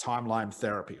like timeline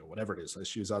therapy or whatever it is.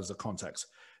 Let's use that as a context.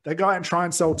 They go out and try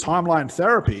and sell timeline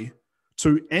therapy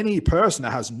to any person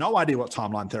that has no idea what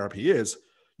timeline therapy is.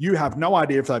 You have no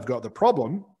idea if they've got the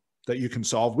problem that you can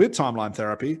solve with timeline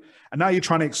therapy. And now you're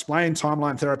trying to explain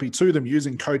timeline therapy to them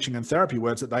using coaching and therapy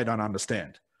words that they don't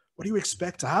understand. What do you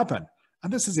expect to happen?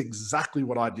 And this is exactly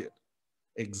what I did.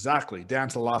 Exactly, down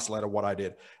to the last letter what I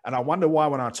did. And I wonder why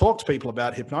when I talk to people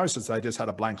about hypnosis, they just had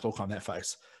a blank look on their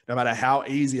face, no matter how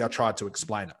easy I tried to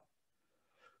explain it.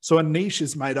 So a niche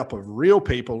is made up of real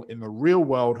people in the real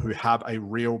world who have a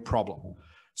real problem.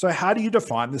 So how do you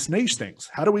define this niche things?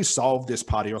 How do we solve this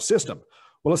part of your system?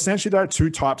 Well, essentially there are two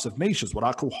types of niches, what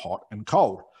I call hot and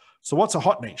cold. So what's a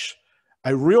hot niche?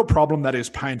 A real problem that is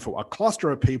painful, a cluster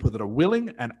of people that are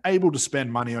willing and able to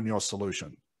spend money on your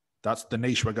solution. That's the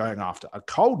niche we're going after. A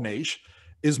cold niche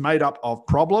is made up of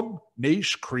problem,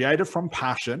 niche, created from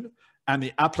passion, and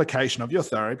the application of your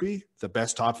therapy, the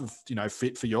best type of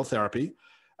fit for your therapy.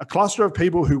 A cluster of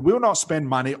people who will not spend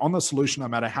money on the solution no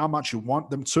matter how much you want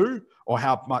them to or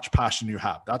how much passion you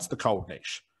have. That's the cold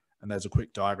niche. And there's a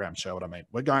quick diagram to show what I mean.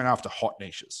 We're going after hot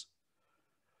niches.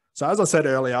 So as I said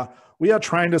earlier, we are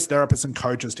trained as therapists and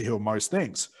coaches to heal most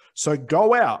things. So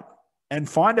go out and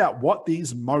find out what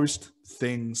these most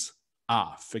things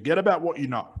are. Forget about what you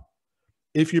know.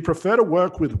 If you prefer to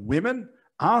work with women,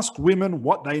 ask women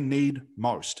what they need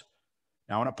most.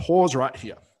 Now, I want to pause right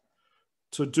here.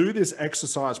 To do this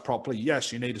exercise properly,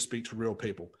 yes, you need to speak to real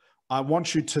people. I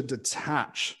want you to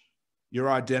detach your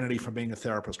identity from being a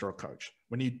therapist or a coach.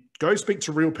 When you go speak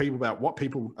to real people about what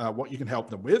you can help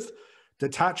them with,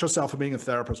 detach yourself from being a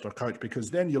therapist or coach,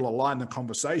 because then you'll align the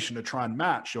conversation to try and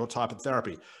match your type of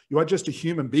therapy. You are just a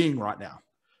human being right now.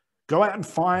 Go out and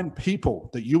find people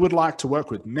that you would like to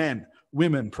work with, men,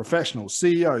 women, professionals,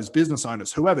 CEOs, business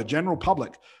owners, whoever, general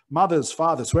public, mothers,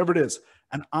 fathers, whoever it is,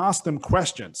 and ask them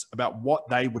questions about what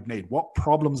they would need. What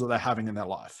problems are they having in their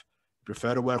life? If you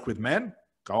prefer to work with men,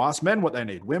 go ask men what they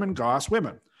need. Women, go ask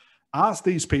women. Ask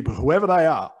these people, whoever they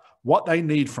are, what they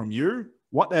need from you,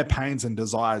 what their pains and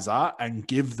desires are, and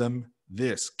give them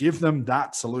this. Give them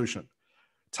that solution.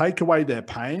 Take away their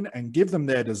pain and give them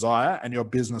their desire, and your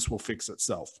business will fix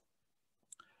itself.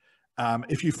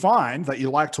 If you find that you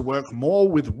like to work more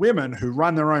with women who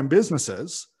run their own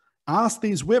businesses, ask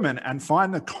these women and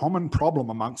find the common problem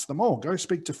amongst them all. Go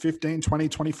speak to 15, 20,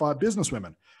 25 business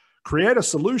women. Create a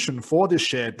solution for this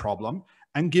shared problem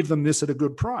and give them this at a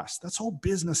good price. That's all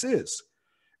business is.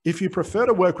 If you prefer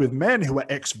to work with men who are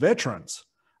ex-veterans,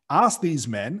 ask these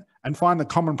men and find the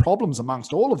common problems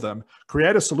amongst all of them,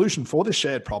 create a solution for this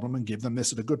shared problem and give them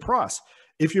this at a good price.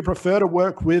 If you prefer to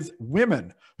work with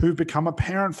women who've become a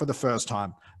parent for the first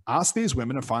time, ask these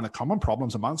women and find the common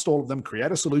problems amongst all of them,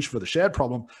 create a solution for the shared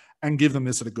problem and give them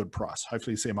this at a good price.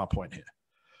 Hopefully you see my point here.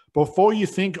 Before you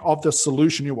think of the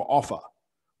solution you will offer,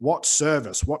 what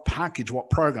service, what package, what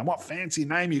program, what fancy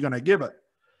name you're going to give it,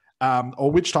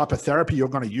 or which type of therapy you're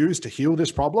going to use to heal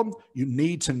this problem, you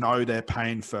need to know their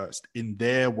pain first. In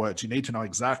their words, you need to know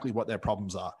exactly what their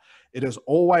problems are. It is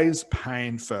always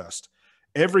pain first.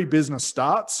 Every business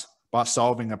starts by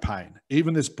solving a pain.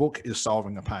 Even this book is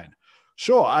solving a pain.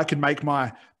 Sure, I can make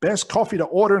my best coffee to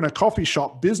order in a coffee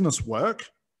shop business work,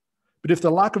 but if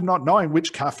the lack of not knowing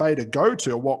which cafe to go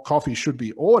to or what coffee should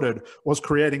be ordered was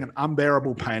creating an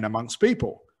unbearable pain amongst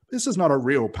people. This is not a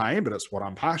real pain, but it's what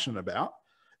I'm passionate about.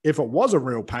 If it was a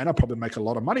real pain, I'd probably make a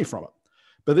lot of money from it.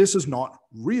 But this is not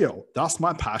real. Thus,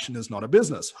 my passion is not a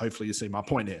business. Hopefully you see my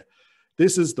point here.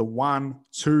 This is the 1,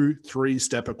 2,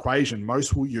 3-step equation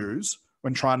most will use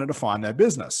when trying to define their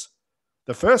business.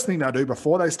 The first thing they'll do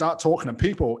before they start talking to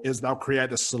people is they'll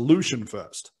create a solution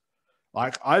first.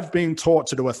 Like, I've been taught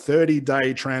to do a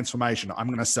 30-day transformation. I'm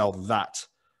going to sell that.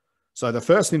 So the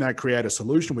first thing, they create a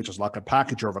solution, which is like a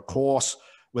package or of a course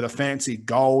with a fancy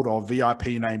gold or VIP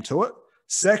name to it.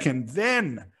 Second,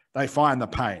 then they find the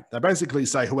pain. They basically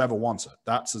say whoever wants it.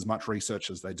 That's as much research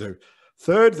as they do.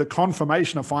 Third, the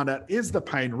confirmation to find out, is the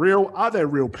pain real? Are there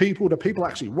real people? Do people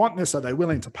actually want this? Are they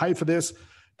willing to pay for this?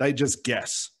 They just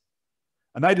guess.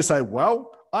 And they just say,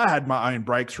 well, I had my own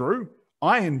breakthrough.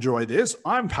 I enjoy this.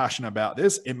 I'm passionate about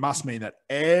this. It must mean that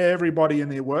everybody in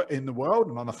the world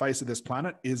and on the face of this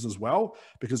planet is as well,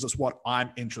 because it's what I'm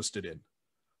interested in.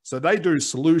 So they do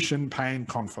solution, pain,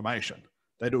 confirmation.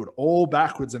 They do it all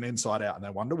backwards and inside out, and they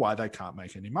wonder why they can't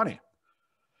make any money.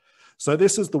 So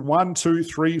this is the 1, 2,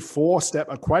 3,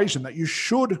 4-step equation that you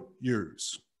should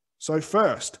use. So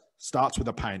first, starts with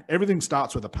a pain. Everything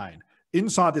starts with a pain.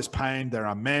 Inside this pain, there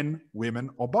are men,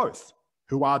 women, or both.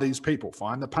 Who are these people?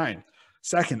 Find the pain.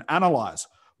 Second, analyze.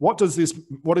 What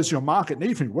does your market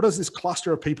need from you? What does this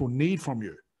cluster of people need from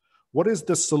you? What is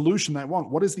the solution they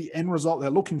want? What is the end result they're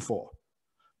looking for?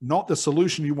 Not the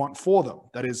solution you want for them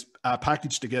that is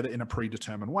packaged together in a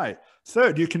predetermined way.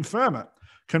 Third, you confirm it.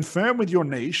 Confirm with your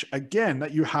niche, again,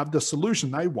 that you have the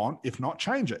solution they want, if not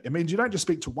change it. It means you don't just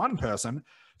speak to one person,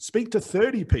 speak to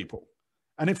 30 people.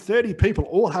 And if 30 people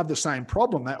all have the same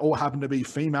problem, they all happen to be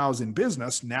females in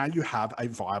business, now you have a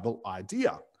viable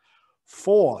idea.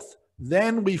 Fourth,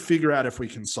 then we figure out if we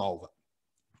can solve it.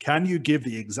 Can you give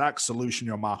the exact solution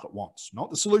your market wants? Not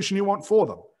the solution you want for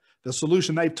them, the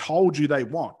solution they've told you they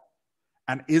want.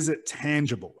 And is it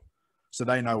tangible? So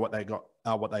they know what they got,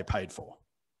 what they paid for.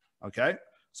 Okay?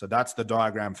 So that's the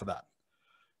diagram for that.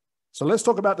 So let's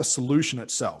talk about the solution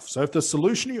itself. So if the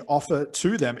solution you offer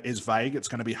to them is vague, it's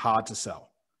going to be hard to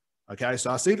sell. Okay,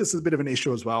 so I see this as a bit of an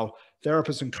issue as well.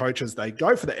 Therapists and coaches, they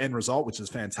go for the end result, which is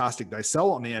fantastic. They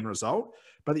sell on the end result,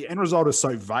 but the end result is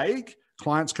so vague,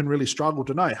 clients can really struggle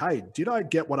to know, hey, did I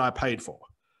get what I paid for?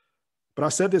 But I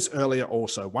said this earlier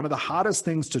also, one of the hardest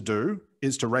things to do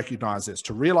is to recognize this,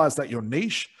 to realize that your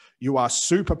niche you are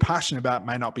super passionate about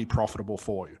may not be profitable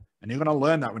for you. And you're going to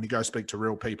learn that when you go speak to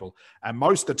real people. And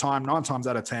most of the time, 9 times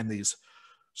out of 10, these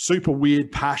super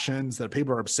weird passions that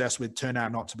people are obsessed with turn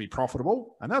out not to be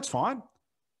profitable. And that's fine.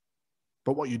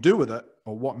 But what you do with it,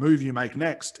 or what move you make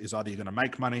next, is either you're going to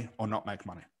make money or not make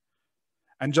money.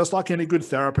 And just like any good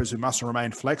therapist who must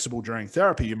remain flexible during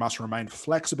therapy, you must remain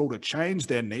flexible to change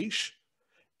their niche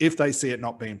if they see it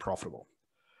not being profitable.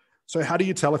 So how do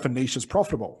you tell if a niche is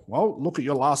profitable? Well, look at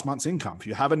your last month's income. If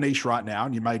you have a niche right now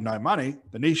and you made no money,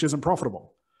 the niche isn't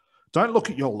profitable. Don't look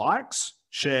at your likes,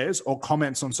 shares, or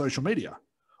comments on social media,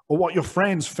 or what your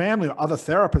friends, family, or other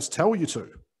therapists tell you to.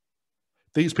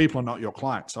 These people are not your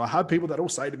clients. So I have people that will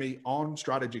say to me on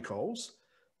strategy calls,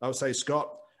 they'll say, Scott,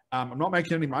 I'm not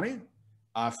making any money.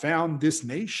 I found this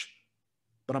niche,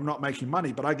 but I'm not making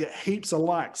money. But I get heaps of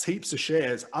likes, heaps of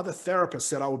shares. Other therapists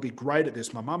said I would be great at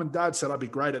this. My mom and dad said I'd be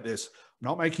great at this. I'm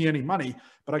not making any money,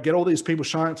 but I get all these people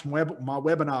showing up to my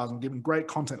webinars and giving great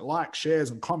content, likes,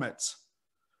 shares, and comments.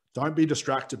 Don't be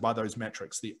distracted by those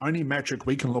metrics. The only metric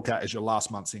we can look at is your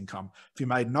last month's income. If you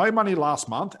made no money last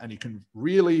month and you can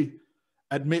really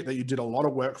admit that you did a lot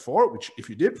of work for it, which if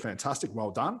you did, fantastic,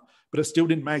 well done, but it still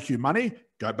didn't make you money,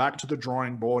 go back to the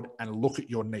drawing board and look at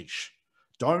your niche.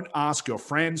 Don't ask your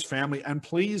friends, family, and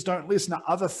please don't listen to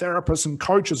other therapists and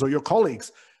coaches or your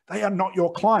colleagues. They are not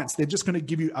your clients. They're just going to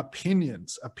give you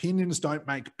opinions. Opinions don't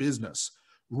make business.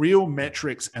 Real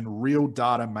metrics and real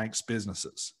data makes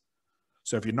businesses.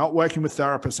 So if you're not working with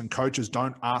therapists and coaches,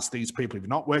 don't ask these people. If you're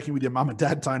not working with your mum and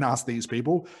dad, don't ask these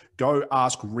people. Go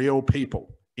ask real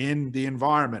people in the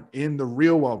environment, in the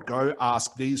real world. Go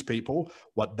ask these people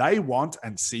what they want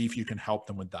and see if you can help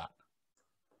them with that.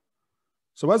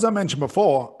 So as I mentioned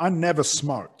before, I never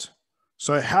smoked.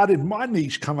 So how did my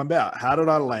niche come about? How did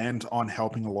I land on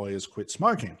helping lawyers quit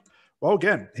smoking? Well,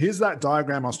 again, here's that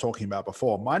diagram I was talking about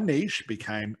before. My niche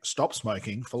became stop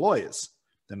smoking for lawyers.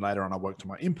 Then later on, I worked on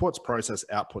my inputs, process,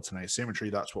 outputs, and asymmetry.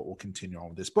 That's what we'll continue on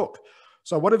with this book.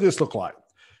 So what did this look like?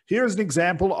 Here is an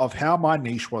example of how my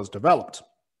niche was developed.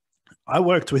 I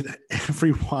worked with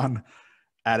everyone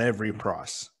at every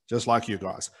price, just like you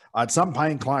guys. I had some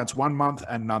paying clients 1 month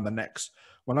and none the next.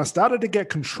 When I started to get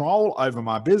control over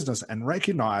my business and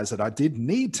recognize that I did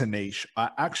need to niche, I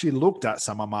actually looked at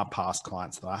some of my past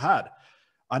clients that I had.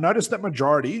 I noticed that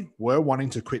majority were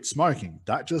wanting to quit smoking.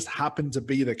 That just happened to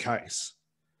be the case.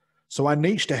 So I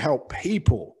niched to help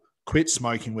people quit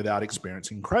smoking without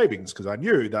experiencing cravings because I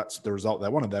knew that's the result they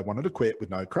wanted. They wanted to quit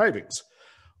with no cravings.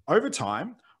 Over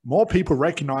time, more people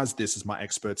recognized this as my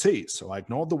expertise. So I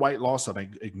ignored the weight loss. I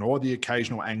ignored the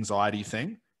occasional anxiety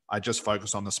thing. I just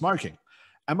focused on the smoking.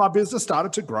 And my business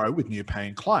started to grow with new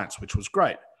paying clients, which was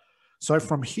great. So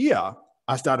from here,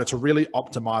 I started to really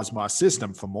optimize my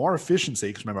system for more efficiency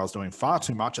because remember, I was doing far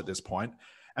too much at this point,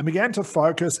 and began to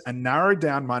focus and narrow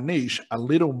down my niche a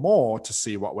little more to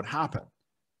see what would happen.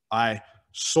 I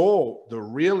saw the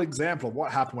real example of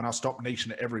what happened when I stopped niching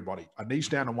to everybody. I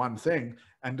niched down to one thing,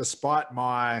 and despite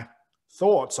my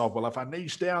thoughts of, well, if I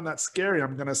niche down, that's scary,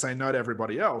 I'm going to say no to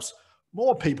everybody else,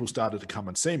 more people started to come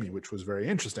and see me, which was very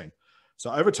interesting.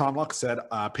 So over time, like I said,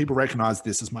 people recognize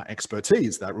this as my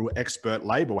expertise. That real expert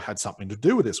label had something to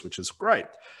do with this, which is great.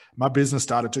 My business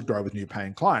started to grow with new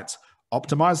paying clients,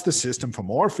 optimized the system for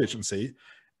more efficiency,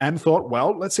 and thought,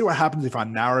 well, let's see what happens if I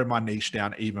narrow my niche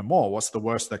down even more. What's the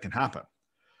worst that can happen?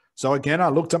 So again, I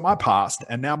looked at my past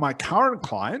and now my current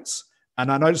clients,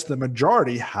 and I noticed the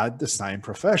majority had the same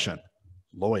profession,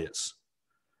 lawyers.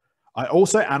 I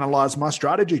also analyzed my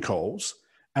strategy calls,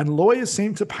 and lawyers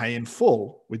seemed to pay in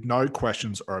full with no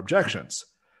questions or objections.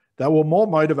 They were more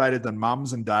motivated than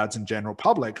mums and dads and general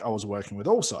public I was working with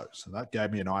also. So that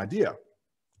gave me an idea.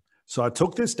 So I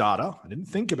took this data, I didn't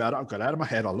think about it, I got out of my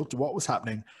head, I looked at what was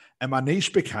happening, and my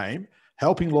niche became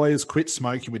helping lawyers quit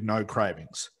smoking with no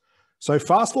cravings. So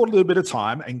fast forward a little bit of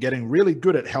time and getting really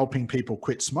good at helping people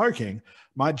quit smoking,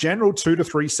 my general 2 to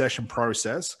 3 session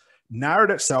process narrowed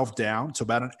itself down to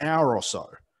about an hour or so.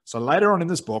 So later on in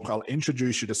this book, I'll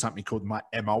introduce you to something called my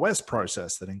MOS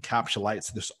process that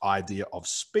encapsulates this idea of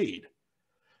speed.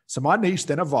 So my niche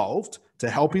then evolved to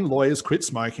helping lawyers quit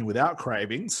smoking without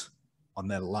cravings on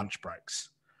their lunch breaks.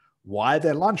 Why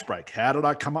their lunch break? How did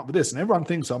I come up with this? And everyone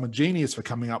thinks I'm a genius for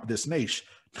coming up with this niche.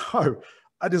 No,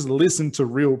 I just listened to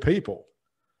real people.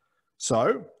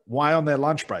 So why on their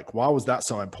lunch break? Why was that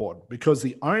so important? Because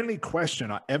the only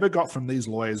question I ever got from these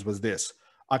lawyers was this: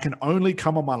 I can only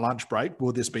come on my lunch break.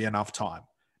 Will this be enough time?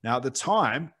 Now, at the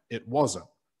time, it wasn't.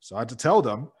 So I had to tell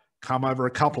them, come over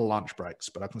a couple of lunch breaks,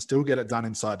 but I can still get it done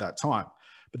inside that time.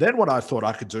 But then what I thought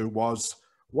I could do was,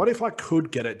 what if I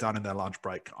could get it done in their lunch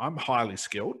break? I'm highly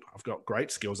skilled. I've got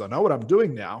great skills. I know what I'm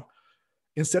doing now.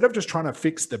 Instead of just trying to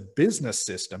fix the business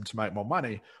system to make more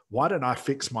money, why don't I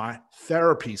fix my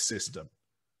therapy system?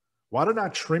 Why don't I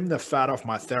trim the fat off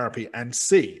my therapy and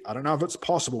see, I don't know if it's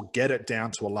possible, get it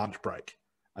down to a lunch break?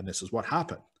 And this is what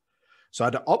happened. So I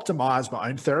had to optimize my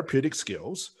own therapeutic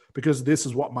skills because this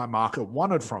is what my market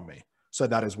wanted from me. So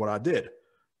that is what I did.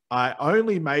 I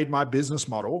only made my business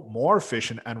model more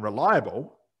efficient and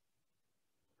reliable,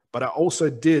 but I also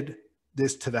did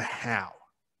this to the how.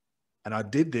 And I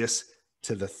did this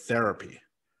to the therapy.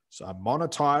 So I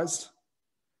monetized,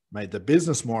 made the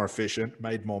business more efficient,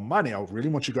 made more money. I really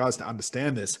want you guys to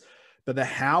understand this. But the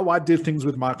how I did things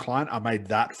with my client, I made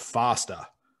that faster.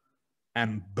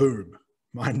 And boom,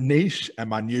 my niche and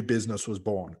my new business was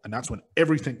born. And that's when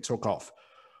everything took off.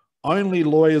 Only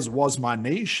lawyers was my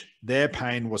niche. Their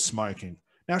pain was smoking.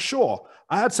 Now, sure,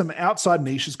 I had some outside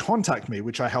niches contact me,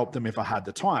 which I helped them if I had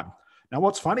the time. Now,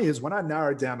 what's funny is when I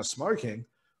narrowed down to smoking,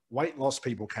 weight loss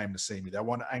people came to see me. They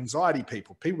wanted anxiety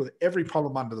people, people with every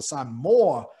problem under the sun.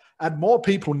 I had more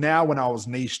people now when I was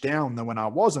niche down than when I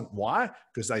wasn't. Why?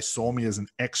 Because they saw me as an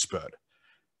expert.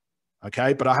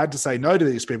 Okay, but I had to say no to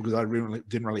these people because I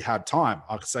didn't really have time.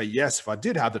 I could say yes if I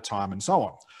did have the time and so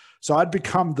on. So I'd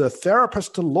become the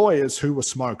therapist to lawyers who were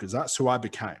smokers. That's who I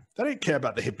became. They didn't care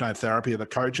about the hypnotherapy or the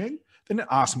coaching. They didn't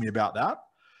ask me about that.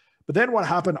 But then what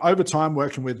happened over time,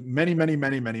 working with many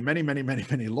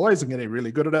lawyers and getting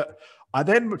really good at it, I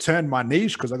then turned my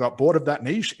niche, because I got bored of that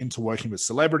niche, into working with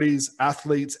celebrities,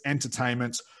 athletes,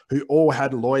 entertainments, who all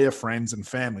had lawyer friends and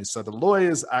families. So the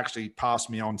lawyers actually passed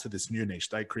me on to this new niche.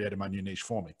 They created my new niche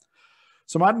for me.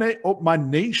 So my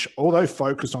niche, although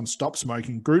focused on stop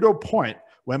smoking, grew to a point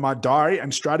where my diary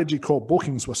and strategy call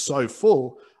bookings were so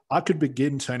full, I could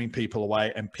begin turning people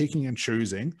away and picking and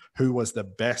choosing who was the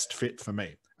best fit for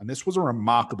me. And this was a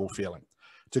remarkable feeling,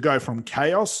 to go from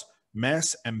chaos,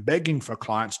 mess, and begging for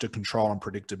clients to control and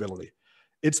predictability.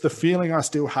 It's the feeling I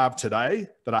still have today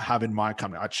that I have in my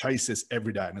company. I chase this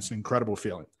every day, and it's an incredible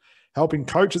feeling. Helping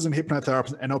coaches and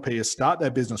hypnotherapists and NLPers start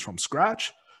their business from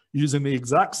scratch, using the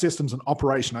exact systems and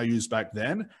operation I used back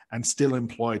then and still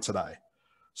employ today.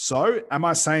 So am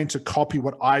I saying to copy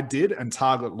what I did and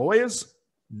target lawyers?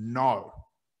 No.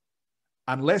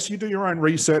 Unless you do your own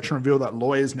research and reveal that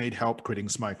lawyers need help quitting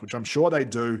smoke, which I'm sure they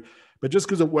do, but just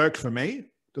because it worked for me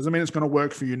doesn't mean it's going to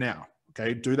work for you now.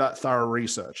 Okay, do that thorough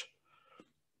research.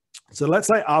 So let's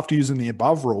say after using the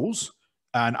above rules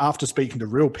and after speaking to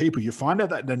real people, you find out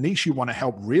that the niche you want to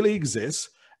help really exists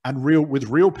and with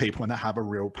real people and they have a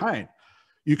real pain.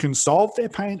 You can solve their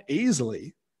pain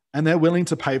easily and they're willing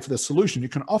to pay for the solution you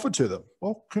can offer to them.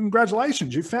 Well,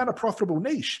 congratulations, you found a profitable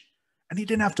niche and you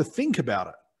didn't have to think about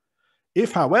it.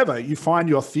 If, however, you find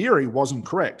your theory wasn't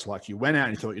correct, like you went out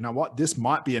and you thought, you know what, this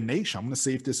might be a niche. I'm going to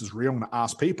see if this is real. I'm going to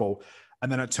ask people.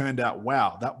 And then it turned out,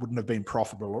 wow, that wouldn't have been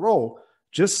profitable at all.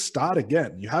 Just start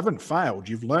again. You haven't failed.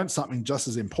 You've learned something just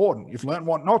as important. You've learned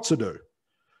what not to do.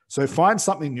 So find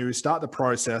something new, start the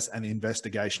process and the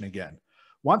investigation again.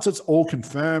 Once it's all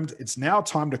confirmed, it's now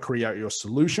time to create your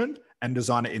solution and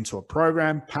design it into a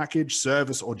program, package,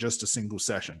 service, or just a single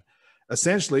session.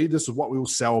 Essentially, this is what we will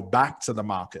sell back to the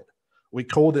market. We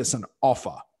call this an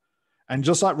offer. And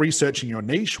just like researching your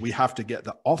niche, we have to get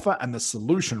the offer and the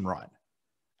solution right.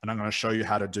 And I'm going to show you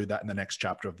how to do that in the next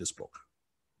chapter of this book.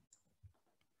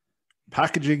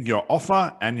 Packaging your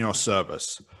offer and your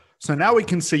service. So now we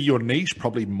can see your niche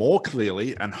probably more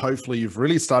clearly, and hopefully you've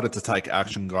really started to take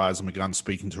action, guys, and begun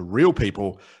speaking to real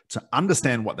people to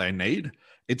understand what they need.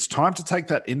 It's time to take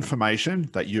that information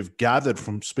that you've gathered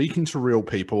from speaking to real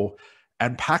people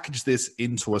and package this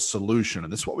into a solution.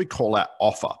 And this is what we call our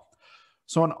offer.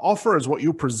 So an offer is what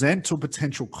you present to a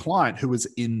potential client who is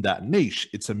in that niche.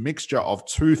 It's a mixture of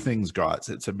two things, guys.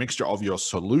 It's a mixture of your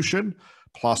solution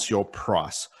plus your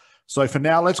price. So for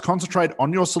now, let's concentrate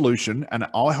on your solution, and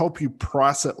I'll help you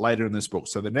price it later in this book.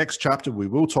 So the next chapter, we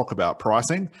will talk about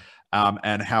pricing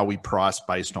and how we price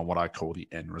based on what I call the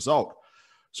end result.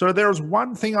 So there is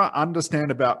one thing I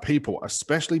understand about people,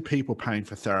 especially people paying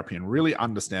for therapy, and really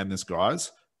understand this,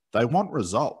 guys. They want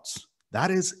results.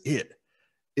 That is it.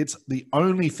 It's the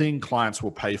only thing clients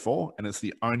will pay for, and it's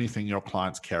the only thing your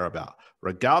clients care about,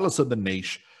 regardless of the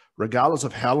niche, regardless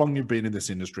of how long you've been in this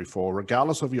industry for,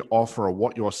 regardless of your offer or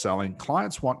what you're selling.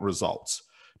 Clients want results.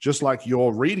 Just like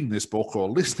you're reading this book or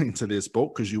listening to this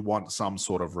book because you want some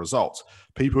sort of results.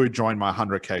 People who join my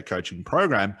 100K coaching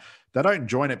program, they don't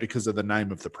join it because of the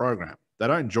name of the program. They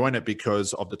don't join it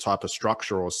because of the type of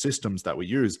structure or systems that we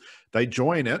use. They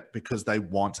join it because they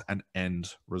want an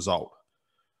end result.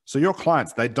 So your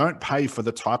clients, they don't pay for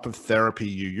the type of therapy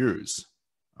you use.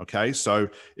 Okay, so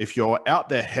if you're out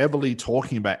there heavily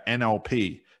talking about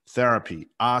NLP, therapy,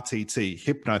 RTT,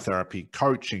 hypnotherapy,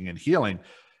 coaching, and healing,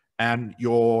 and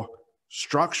you're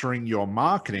structuring your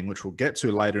marketing, which we'll get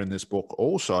to later in this book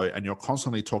also, and you're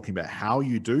constantly talking about how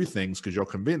you do things because you're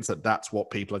convinced that that's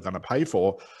what people are going to pay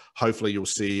for, hopefully you'll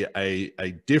see a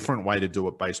different way to do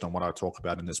it based on what I talk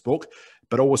about in this book.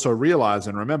 But also realize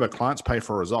and remember, clients pay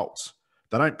for results.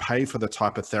 They don't pay for the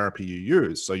type of therapy you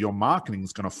use. So your marketing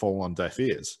is going to fall on deaf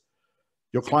ears.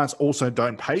 Your clients also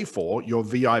don't pay for your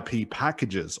VIP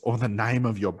packages or the name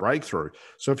of your breakthrough.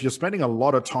 So if you're spending a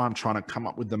lot of time trying to come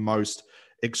up with the most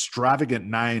extravagant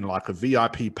name like a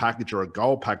VIP package or a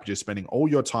gold package, you're spending all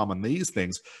your time on these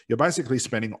things, you're basically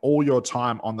spending all your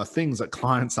time on the things that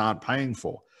clients aren't paying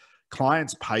for.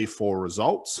 Clients pay for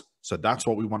results. So that's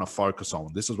what we want to focus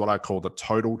on. This is what I call the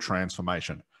total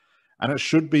transformation. And it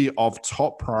should be of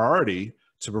top priority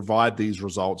to provide these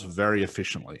results very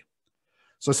efficiently.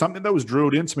 So something that was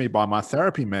drilled into me by my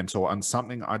therapy mentor and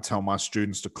something I tell my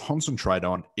students to concentrate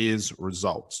on is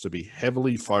results, to be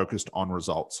heavily focused on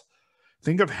results.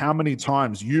 Think of how many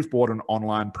times you've bought an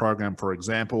online program, for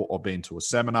example, or been to a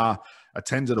seminar,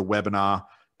 attended a webinar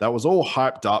that was all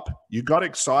hyped up. You got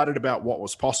excited about what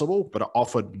was possible, but it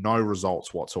offered no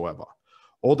results whatsoever.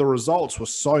 Or the results were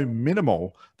so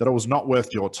minimal that it was not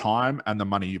worth your time and the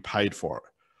money you paid for it.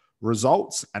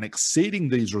 Results and exceeding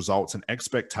these results and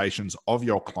expectations of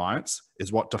your clients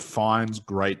is what defines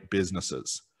great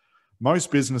businesses. Most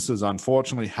businesses,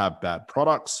 unfortunately, have bad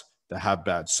products, they have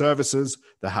bad services,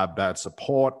 they have bad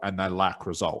support, and they lack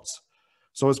results.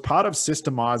 So as part of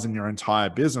systemizing your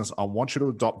entire business, I want you to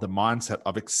adopt the mindset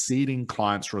of exceeding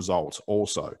clients' results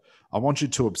also. I want you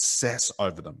to obsess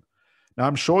over them. Now,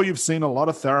 I'm sure you've seen a lot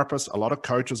of therapists, a lot of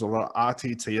coaches, a lot of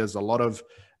RTTers, a lot of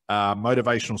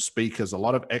motivational speakers, a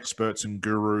lot of experts and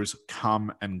gurus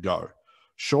come and go.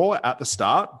 Sure, at the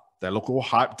start, they look all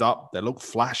hyped up, they look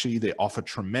flashy, they offer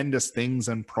tremendous things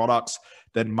and products.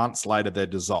 Then months later, they're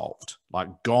dissolved,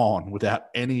 like gone without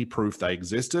any proof they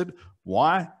existed.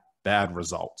 Why? Bad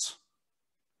results.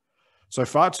 So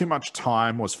far too much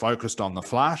time was focused on the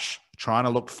flash, trying to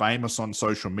look famous on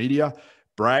social media,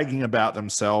 bragging about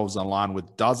themselves aligned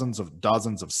with dozens of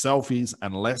selfies,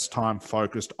 and less time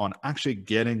focused on actually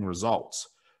getting results.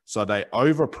 So they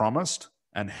overpromised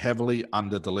and heavily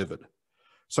underdelivered.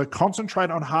 So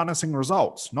concentrate on harnessing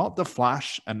results, not the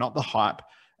flash and not the hype,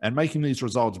 and making these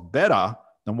results better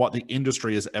than what the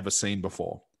industry has ever seen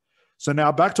before. So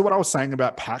now back to what I was saying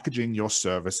about packaging your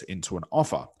service into an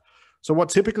offer. So what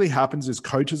typically happens is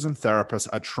coaches and therapists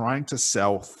are trying to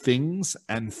sell things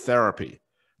and therapy,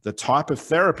 the type of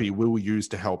therapy we will use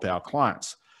to help our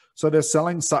clients. So they're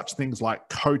selling such things like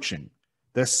coaching,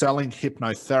 they're selling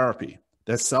hypnotherapy,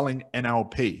 they're selling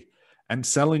NLP, and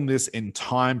selling this in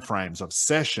time frames of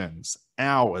sessions,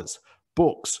 hours,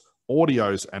 books,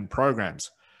 audios, and programs.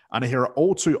 And I hear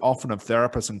all too often of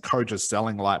therapists and coaches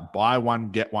selling like buy one,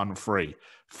 get one free,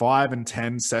 5 and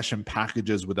 10 session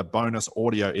packages with a bonus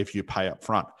audio if you pay up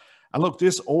front. And look,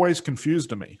 this always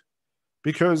confused me.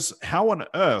 Because how on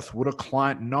earth would a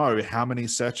client know how many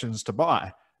sessions to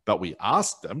buy? But we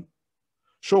asked them.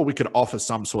 Sure, we could offer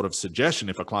some sort of suggestion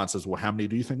if a client says, well, how many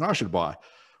do you think I should buy?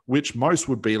 Which most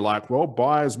would be like, well,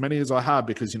 buy as many as I have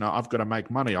because, I've got to make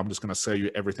money. I'm just going to sell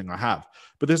you everything I have.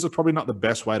 But this is probably not the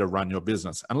best way to run your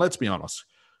business. And let's be honest,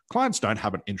 clients don't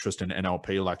have an interest in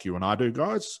NLP like you and I do,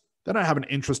 guys. They don't have an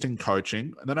interest in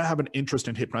coaching, and they don't have an interest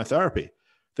in hypnotherapy.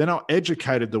 They're not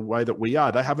educated the way that we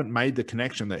are. They haven't made the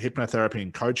connection that hypnotherapy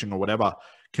and coaching or whatever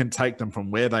can take them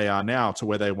from where they are now to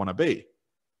where they want to be.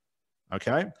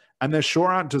 Okay? And they sure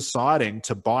aren't deciding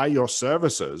to buy your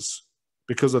services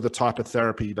because of the type of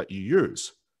therapy that you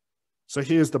use. So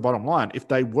here's the bottom line. If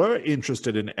they were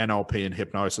interested in NLP and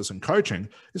hypnosis and coaching,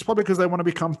 it's probably because they want to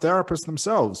become therapists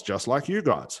themselves, just like you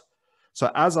guys. So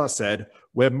as I said,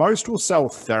 where most will sell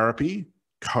therapy,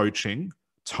 coaching,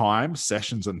 time,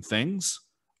 sessions, and things,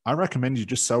 I recommend you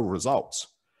just sell results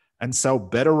and sell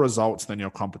better results than your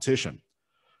competition.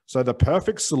 So the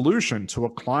perfect solution to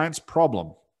a client's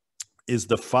problem is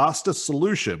the fastest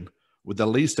solution with the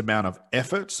least amount of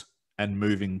effort and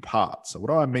moving parts. So what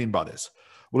do I mean by this?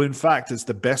 Well, in fact, it's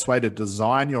the best way to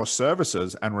design your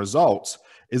services and results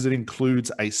is it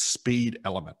includes a speed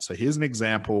element. So here's an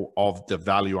example of the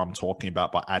value I'm talking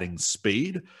about by adding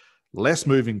speed, less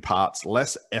moving parts,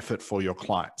 less effort for your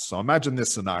clients. So imagine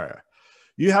this scenario.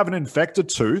 You have an infected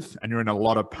tooth and you're in a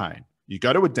lot of pain. You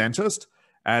go to a dentist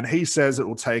and he says it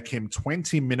will take him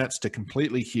 20 minutes to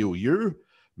completely heal you,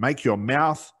 make your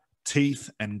mouth, teeth,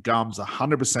 and gums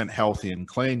 100% healthy and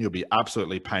clean. You'll be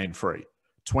absolutely pain-free.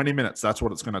 20 minutes, that's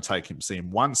what it's going to take him. See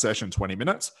him one session, 20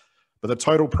 minutes, but the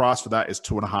total price for that is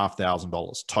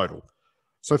 $2,500 total.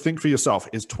 So think for yourself,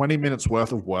 is 20 minutes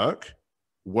worth of work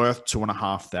worth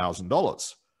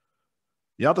 $2,500?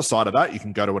 The other side of that, you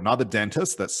can go to another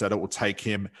dentist that said it will take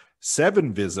him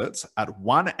 7 visits at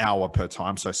 1 hour per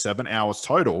time, so 7 hours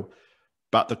total,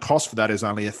 but the cost for that is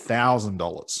only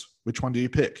 $1,000. Which one do you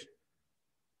pick?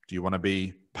 Do you want to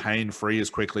be pain-free as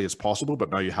quickly as possible, but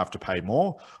know you have to pay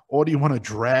more? Or do you want to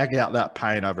drag out that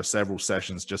pain over several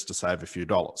sessions just to save a few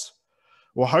dollars?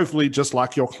 Well, hopefully, just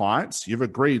like your clients, you've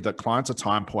agreed that clients are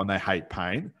time poor and they hate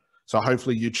pain. So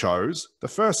hopefully you chose the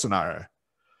first scenario.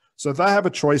 So if they have a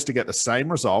choice to get the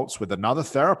same results with another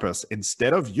therapist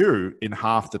instead of you in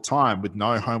half the time with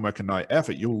no homework and no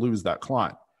effort, you'll lose that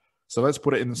client. So let's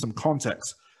put it in some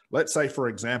context. Let's say, for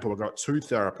example, we've got 2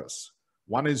 therapists.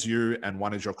 One is you and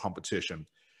one is your competition.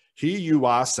 Here you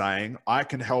are saying, I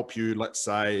can help you, let's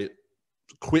say,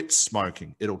 quit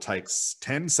smoking. It'll take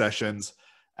 10 sessions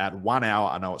at 1 hour.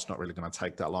 I know it's not really going to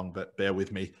take that long, but bear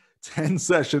with me. 10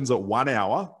 sessions at 1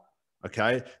 hour.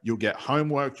 Okay. You'll get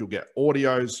homework. You'll get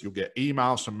audios. You'll get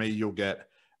emails from me. You'll get,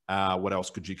 what else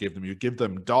could you give them? You give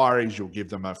them diaries. You'll give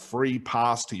them a free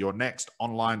pass to your next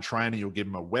online training. You'll give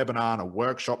them a webinar and a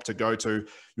workshop to go to.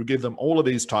 You'll give them all of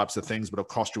these types of things, but it'll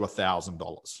cost you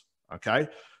 $1,000. Okay.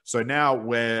 So now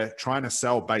we're trying to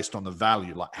sell based on the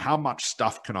value, like how much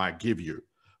stuff can I give you?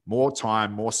 More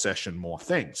time, more session, more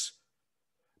things.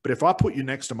 But if I put you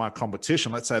next to my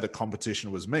competition, let's say the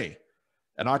competition was me,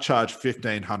 and I charge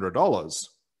 $1,500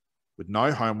 with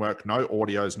no homework, no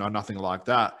audios, no nothing like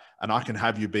that, and I can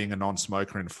have you being a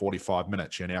non-smoker in 45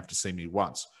 minutes. You only have to see me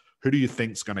once. Who do you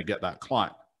think is going to get that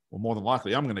client? Well, more than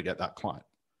likely, I'm going to get that client.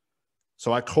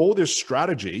 So I call this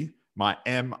strategy my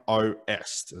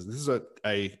MOS. This is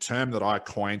a term that I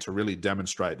coined to really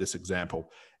demonstrate this example.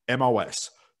 MOS,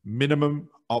 minimum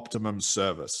optimum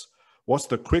service. What's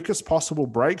the quickest possible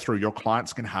breakthrough your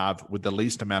clients can have with the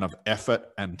least amount of effort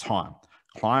and time?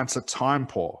 Clients are time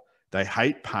poor. They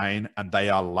hate pain and they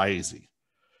are lazy.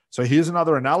 So here's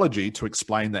another analogy to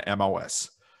explain the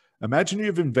MOS. Imagine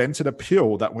you've invented a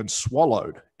pill that when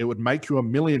swallowed, it would make you a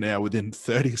millionaire within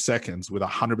 30 seconds with a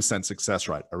 100% success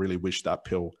rate. I really wish that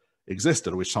pill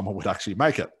existed. I wish someone would actually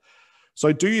make it.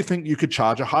 So do you think you could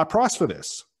charge a high price for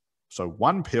this? So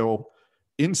one pill,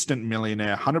 instant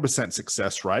millionaire, 100%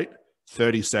 success rate,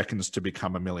 30 seconds to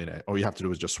become a millionaire. All you have to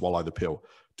do is just swallow the pill.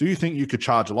 Do you think you could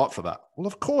charge a lot for that? Well,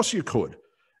 of course you could.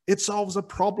 It solves a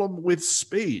problem with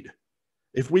speed.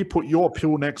 If we put your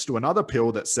pill next to another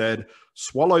pill that said,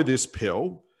 swallow this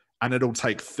pill and it'll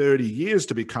take 30 years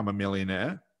to become a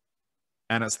millionaire,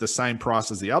 and it's the same price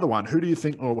as the other one, who do you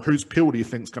think, or whose pill do you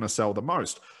think is going to sell the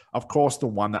most? Of course, the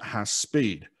one that has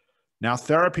speed. Now,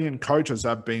 therapy and coaches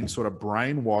have been sort of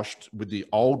brainwashed with the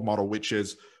old model, which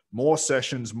is more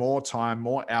sessions, more time,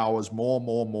 more hours,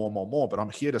 more. But I'm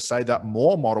here to say that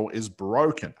more model is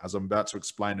broken, as I'm about to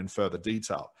explain in further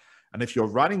detail. And if you're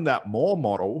running that more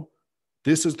model,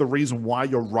 this is the reason why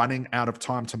you're running out of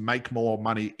time to make more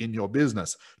money in your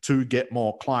business, to get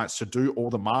more clients, to do all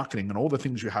the marketing and all the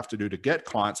things you have to do to get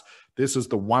clients. This is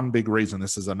the one big reason.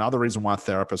 This is another reason why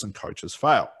therapists and coaches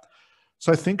fail.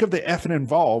 So think of the effort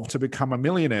involved to become a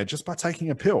millionaire just by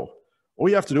taking a pill. All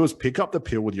you have to do is pick up the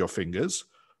pill with your fingers,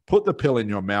 put the pill in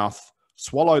your mouth,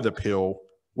 swallow the pill,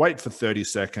 wait for 30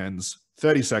 seconds.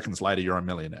 30 seconds later, you're a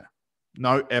millionaire.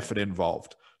 No effort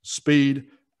involved. Speed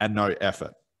and no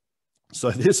effort.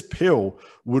 So this pill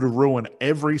would ruin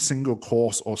every single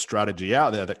course or strategy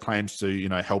out there that claims to,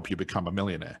 help you become a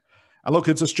millionaire. And look,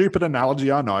 it's a stupid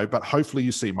analogy, I know, but hopefully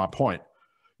you see my point.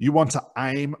 You want to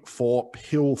aim for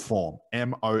pill form,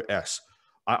 MOS.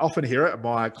 I often hear it.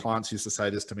 My clients used to say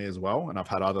this to me as well, and I've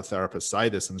had other therapists say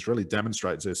this, and this really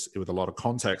demonstrates this with a lot of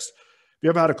context. Have you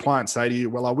ever had a client say to you,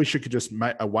 well, I wish you could just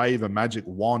wave a magic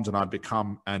wand and I'd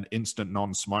become an instant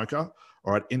non-smoker,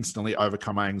 or I'd instantly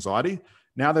overcome my anxiety?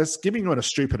 Now, they're giving you a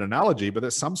stupid analogy, but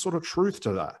there's some sort of truth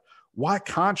to that. Why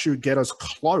can't you get as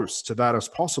close to that as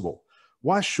possible?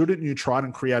 Why shouldn't you try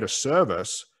and create a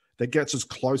service that gets as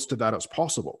close to that as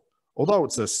possible? Although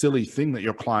it's a silly thing that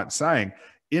your client's saying,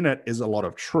 in it is a lot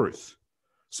of truth.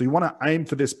 So you want to aim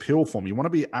for this pill form. You want to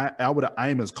be able to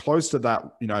aim as close to that,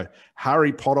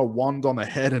 Harry Potter wand on the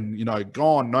head and,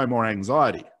 gone, no more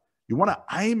anxiety. You want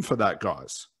to aim for that,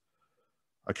 guys.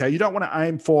 Okay, you don't want to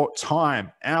aim for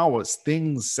time, hours,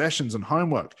 things, sessions, and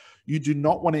homework. You do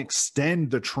not want to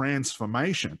extend the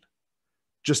transformation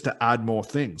just to add more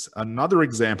things. Another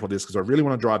example of this, because I really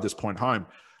want to drive this point home.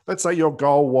 Let's say your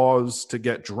goal was to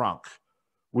get drunk.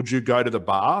 Would you go to the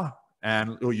bar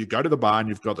or you go to the bar and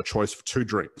you've got the choice of 2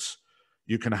 drinks?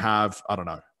 You can have,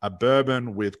 a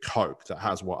bourbon with Coke that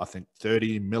has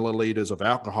 30 milliliters of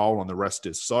alcohol and the rest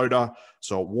is soda.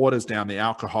 So it waters down the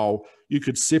alcohol. You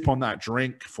could sip on that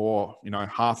drink for,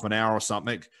 half an hour or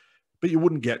something, but you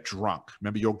wouldn't get drunk.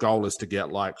 Remember, your goal is to get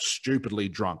stupidly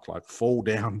drunk, fall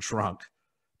down drunk.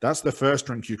 That's the first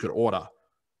drink you could order.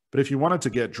 But if you wanted to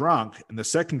get drunk and the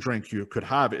second drink you could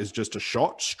have is just a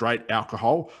shot, straight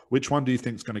alcohol, which one do you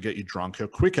think is going to get you drunker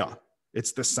quicker?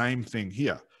 It's the same thing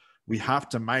here. We have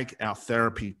to make our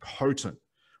therapy potent.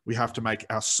 We have to make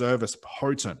our service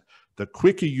potent. The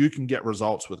quicker you can get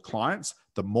results with clients,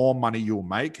 the more money you'll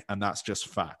make, and that's just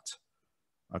fact.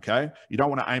 Okay? You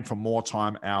don't want to aim for more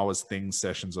time, hours, things,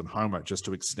 sessions, and homework just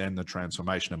to extend the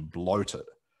transformation and bloat it.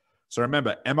 So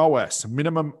remember, MOS,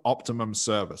 minimum optimum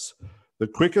service. The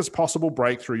quickest possible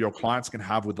breakthrough your clients can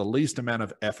have with the least amount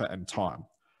of effort and time.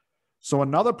 So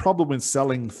another problem with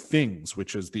selling things,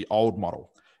 which is the old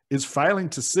model, is failing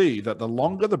to see that the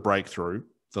longer the breakthrough,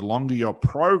 the longer your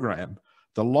program,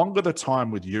 the longer the time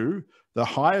with you, the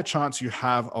higher chance you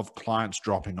have of clients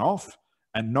dropping off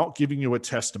and not giving you a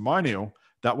testimonial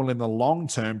that will in the long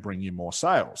term bring you more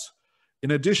sales.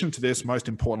 In addition to this, most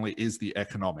importantly, is the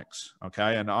economics,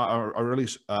 okay? And I really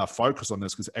focus on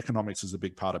this because economics is a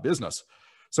big part of business.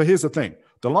 So here's the thing.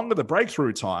 The longer the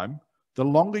breakthrough time, the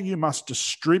longer you must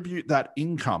distribute that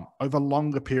income over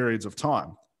longer periods of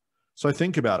time. So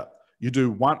think about it. You do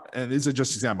one, and these are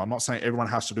just examples. I'm not saying everyone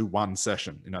has to do one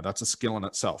session. That's a skill in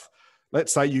itself.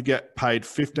 Let's say you get paid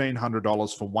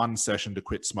 $1,500 for one session to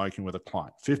quit smoking with a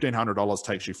client. $1,500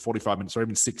 takes you 45 minutes or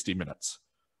even 60 minutes.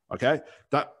 Okay,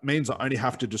 that means I only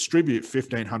have to distribute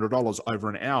 $1,500 over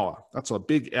an hour. That's a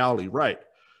big hourly rate.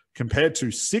 Compared to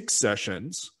 6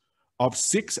 sessions of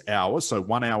 6 hours, so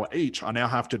 1 hour each, I now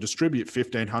have to distribute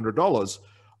 $1,500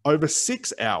 over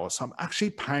 6 hours. So I'm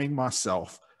actually paying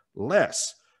myself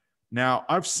less. Now,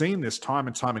 I've seen this time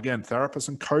and time again, therapists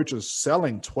and coaches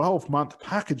selling 12-month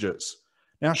packages.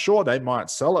 Now, sure, they might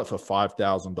sell it for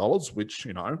 $5,000, which,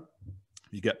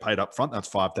 you get paid up front, that's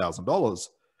 $5,000.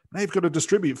 Now you've got to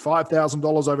distribute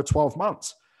 $5,000 over 12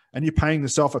 months and you're paying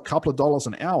yourself a couple of dollars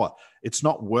an hour. It's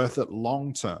not worth it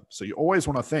long term. So you always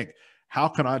want to think, how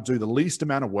can I do the least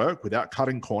amount of work without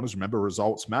cutting corners? Remember,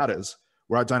 results matters,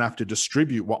 where I don't have to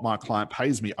distribute what my client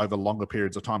pays me over longer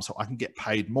periods of time so I can get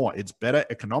paid more. It's better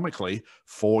economically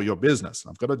for your business.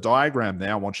 I've got a diagram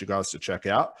there I want you guys to check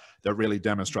out that really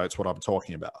demonstrates what I'm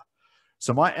talking about.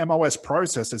 So my MOS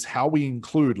process is how we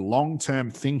include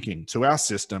long-term thinking to our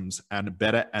systems and a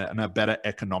better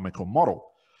economical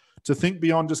model to think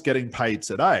beyond just getting paid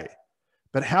today,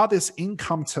 but how this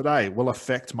income today will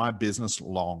affect my business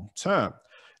long-term.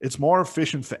 It's more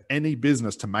efficient for any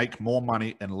business to make more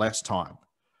money in less time.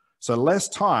 So less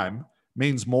time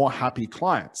means more happy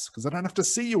clients because they don't have to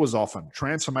see you as often.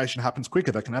 Transformation happens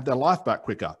quicker. They can have their life back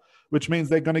quicker, which means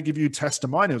they're going to give you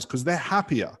testimonials because they're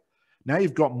happier. Now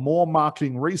you've got more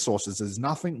marketing resources. There's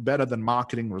nothing better than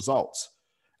marketing results.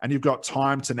 And you've got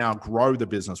time to now grow the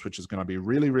business, which is going to be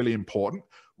really, really important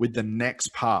with the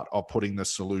next part of putting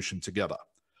this solution together.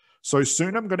 So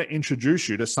soon I'm going to introduce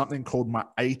you to something called my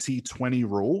 80-20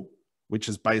 rule, which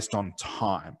is based on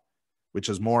time. which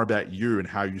is more about you and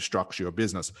how you structure your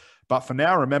business. But for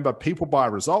now, remember, people buy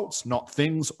results, not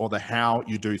things, or the how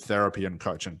you do therapy and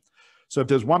coaching. So if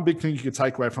there's one big thing you could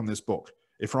take away from this book,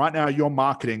 if right now you're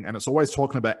marketing and it's always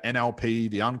talking about NLP,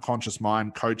 the unconscious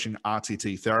mind, coaching,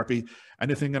 RTT therapy, and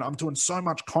you're thinking, I'm doing so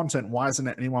much content, why isn't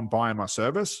anyone buying my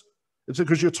service? It's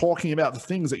because you're talking about the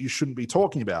things that you shouldn't be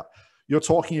talking about. You're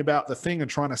talking about the thing and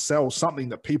trying to sell something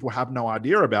that people have no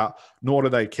idea about, nor do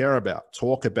they care about.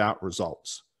 Talk about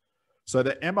results. So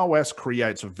the MOS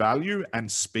creates value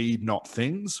and speed, not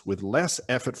things, with less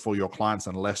effort for your clients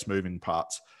and less moving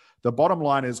parts. The bottom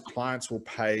line is clients will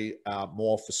pay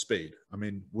more for speed. I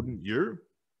mean, wouldn't you?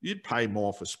 You'd pay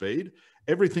more for speed.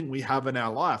 Everything we have in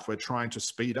our life, we're trying to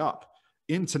speed up.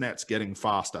 Internet's getting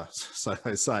faster. So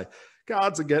they say,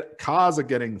 cars are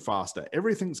getting faster.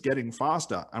 Everything's getting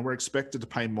faster, and we're expected to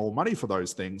pay more money for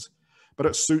those things. But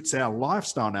it suits our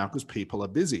lifestyle now because people are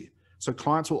busy. So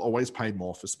clients will always pay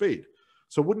more for speed.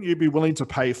 So wouldn't you be willing to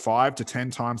pay 5 to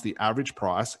 10 times the average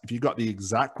price if you got the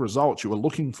exact results you were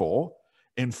looking for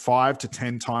in 5 to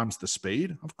 10 times the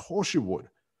speed? Of course you would.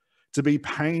 To be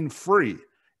pain-free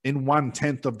in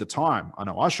 1/10 of the time, I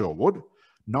know I sure would.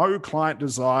 No client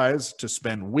desires to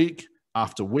spend week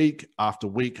after week after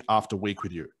week after week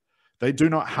with you. They do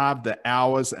not have the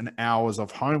hours and hours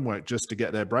of homework just to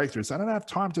get their breakthroughs. They don't have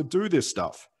time to do this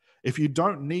stuff. If you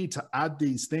don't need to add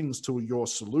these things to your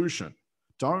solution,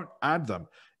 don't add them.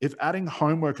 If adding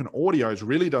homework and audios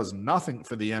really does nothing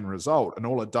for the end result, and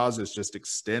all it does is just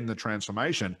extend the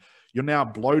transformation, you're now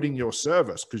bloating your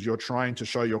service because you're trying to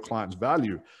show your clients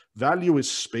value. Value is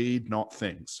speed, not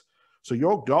things. So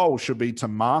your goal should be to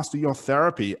master your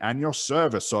therapy and your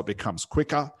service so it becomes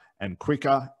quicker and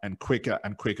quicker and quicker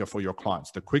and quicker for your clients.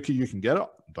 The quicker you can get it,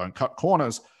 don't cut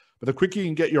corners, but the quicker you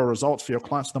can get your results for your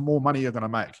clients, the more money you're going to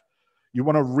make. You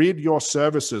want to rid your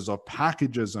services of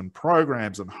packages and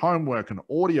programs and homework and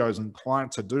audios and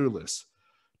client to-do lists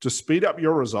to speed up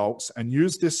your results and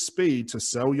use this speed to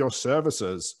sell your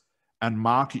services and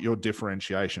market your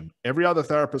differentiation. Every other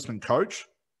therapist and coach,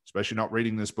 especially not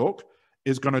reading this book,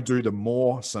 is going to do the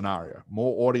more scenario,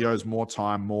 more audios, more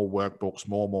time, more workbooks,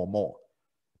 more.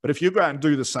 But if you go out and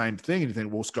do the same thing and you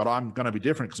think, well, Scott, I'm going to be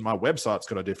different because my website's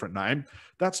got a different name,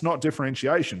 that's not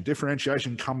differentiation.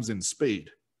 Differentiation comes in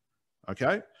speed.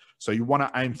 Okay, so you want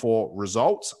to aim for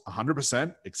results,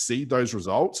 100%, exceed those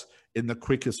results in the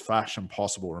quickest fashion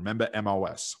possible. Remember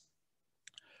MOS.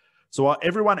 So while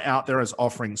everyone out there is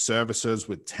offering services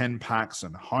with 10 packs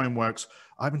and homeworks,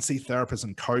 I even see therapists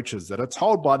and coaches that are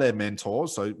told by their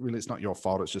mentors, so really it's not your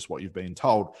fault, it's just what you've been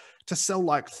told, to sell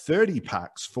like 30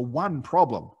 packs for one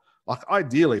problem. Like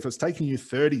ideally, if it's taking you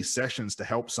 30 sessions to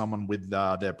help someone with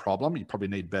their problem, you probably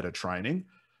need better training.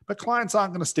 But clients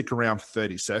aren't going to stick around for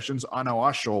 30 sessions. I know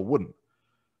I sure wouldn't.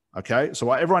 Okay, so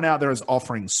while everyone out there is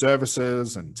offering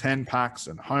services and 10 packs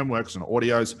and homeworks and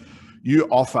audios, you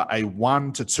offer a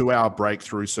 1 to 2 hour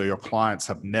breakthrough so your clients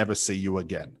have never see you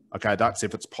again. Okay, that's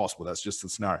if it's possible. That's just the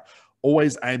scenario.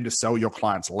 Always aim to sell your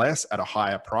clients less at a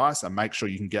higher price and make sure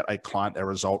you can get a client their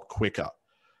result quicker.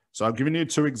 So I've given you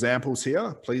 2 examples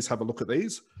here. Please have a look at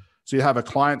these. So you have a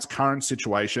client's current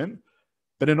situation,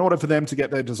 but in order for them to get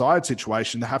their desired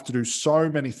situation, they have to do so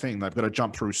many things. They've got to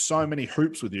jump through so many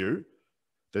hoops with you.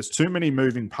 There's too many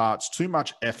moving parts, too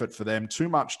much effort for them, too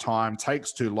much time,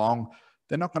 takes too long.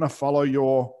 They're not going to follow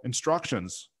your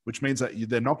instructions, which means that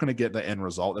they're not going to get the end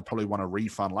result. They probably want a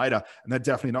refund later, and they're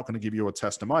definitely not going to give you a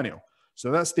testimonial.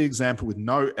 So that's the example with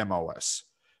no MOS.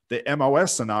 The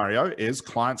MOS scenario is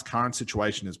client's current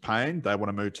situation is pain. They want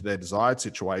to move to their desired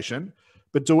situation,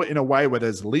 but do it in a way where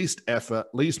there's least effort,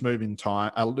 least moving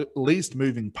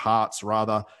parts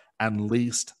rather, and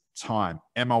least time.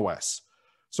 MOS.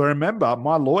 So remember,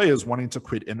 my lawyers wanting to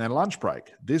quit in their lunch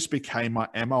break. This became my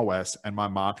MOS and my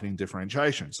marketing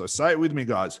differentiation. So say it with me,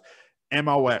 guys.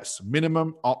 MOS,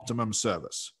 minimum optimum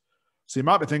service. So you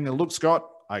might be thinking, look, Scott,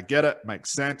 I get it,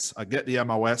 makes sense. I get the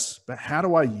MOS, but how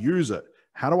do I use it?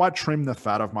 How do I trim the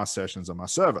fat of my sessions and my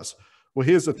service? Well,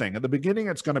 here's the thing. At the beginning,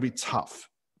 it's going to be tough,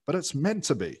 but it's meant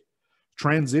to be.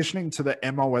 Transitioning to the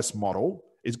MOS model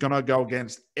is going to go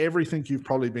against everything you've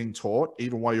probably been taught,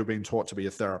 even while you're being taught to be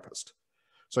a therapist.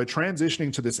 So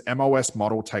transitioning to this MOS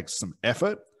model takes some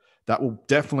effort that will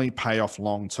definitely pay off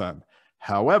long term.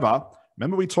 However,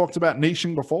 remember we talked about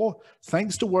niching before?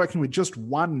 Thanks to working with just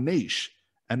one niche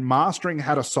and mastering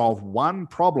how to solve one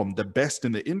problem, the best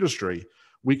in the industry,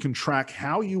 we can track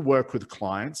how you work with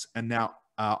clients and now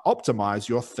optimize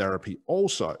your therapy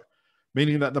also.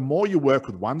 Meaning that the more you work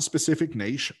with one specific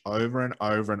niche over and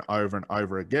over and over and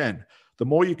over again, the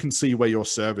more you can see where your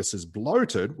service is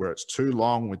bloated, where it's too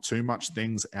long with too much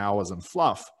things, hours, and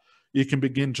fluff. You can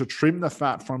begin to trim the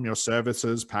fat from your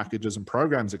services, packages, and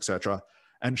programs, etc.,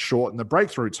 and shorten the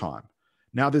breakthrough time.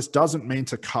 Now, this doesn't mean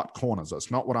to cut corners.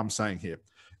 That's not what I'm saying here.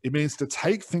 It means to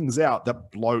take things out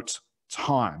that bloat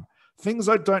time, things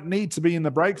that don't need to be in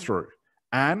the breakthrough,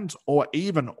 and or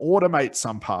even automate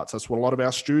some parts. That's what a lot of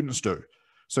our students do.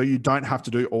 So you don't have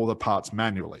to do all the parts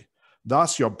manually.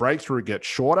 Thus, your breakthrough gets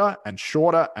shorter and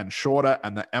shorter and shorter,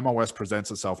 and the MOS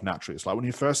presents itself naturally. It's like when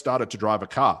you first started to drive a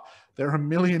car, there are a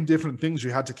million different things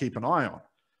you had to keep an eye on.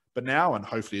 But now, and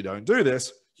hopefully you don't do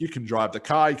this, you can drive the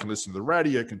car, you can listen to the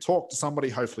radio, you can talk to somebody.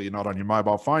 Hopefully you're not on your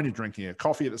mobile phone, you're drinking a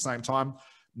coffee at the same time.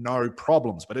 No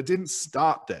problems. But it didn't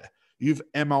start there. You've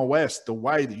MOS the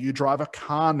way that you drive a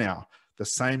car now. The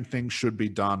same thing should be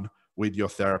done with your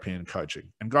therapy and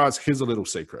coaching. And guys, here's a little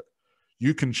secret.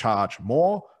 You can charge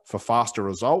more for faster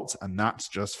results, and that's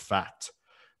just fact.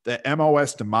 The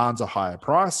MOS demands a higher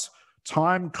price.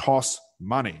 Time costs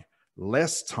money.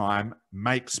 Less time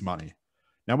makes money.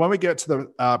 Now, when we get to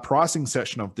the pricing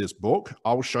section of this book,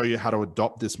 I will show you how to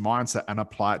adopt this mindset and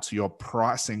apply it to your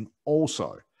pricing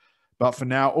also. But for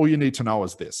now, all you need to know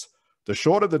is this. The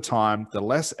shorter the time, the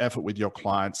less effort with your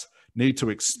clients need to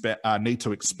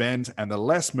expend, and the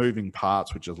less moving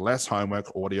parts, which is less homework,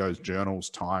 audios, journals,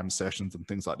 time, sessions, and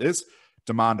things like this,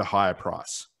 demand a higher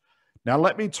price. Now,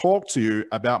 let me talk to you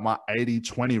about my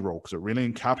 80-20 rule, because it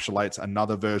really encapsulates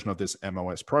another version of this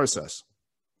MOS process.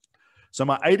 So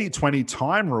my 80-20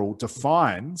 time rule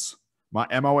defines my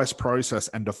MOS process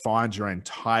and defines your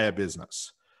entire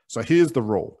business. So here's the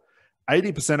rule.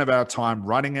 80% of our time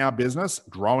running our business,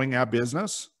 growing our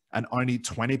business, and only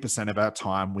 20% of our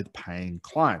time with paying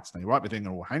clients. Now you might be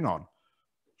thinking, well, hang on,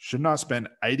 shouldn't I spend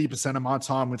 80% of my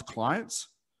time with clients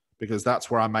because that's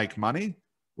where I make money?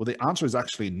 Well, the answer is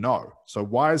actually no. So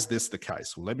why is this the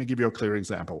case? Well, let me give you a clear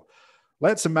example.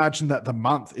 Let's imagine that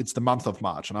it's the month of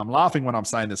March. And I'm laughing when I'm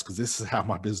saying this because this is how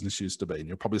my business used to be. And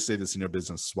you'll probably see this in your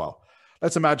business as well.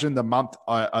 Let's imagine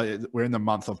we're in the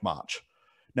month of March.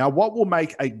 Now, what will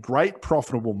make a great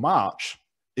profitable March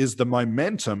is the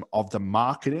momentum of the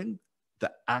marketing,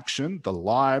 the action, the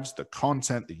lives, the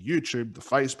content, the YouTube, the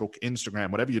Facebook, Instagram,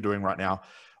 whatever you're doing right now,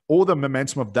 all the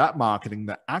momentum of that marketing,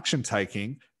 the action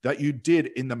taking that you did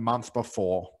in the month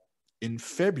before in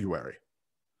February.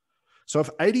 So if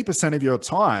 80% of your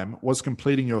time was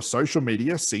completing your social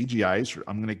media, CGAs,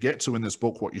 I'm going to get to in this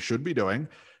book what you should be doing,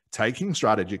 taking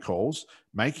strategy calls,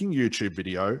 making YouTube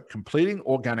video, completing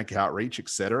organic outreach, et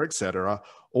cetera,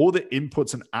 all the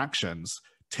inputs and actions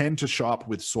tend to show up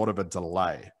with sort of a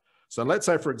delay. So let's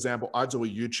say, for example, I do a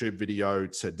YouTube video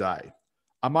today.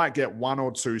 I might get 1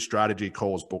 or 2 strategy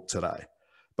calls booked today.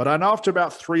 But I know after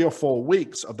about 3 or 4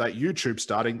 weeks of that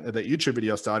YouTube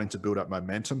video starting to build up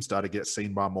momentum, start to get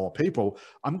seen by more people,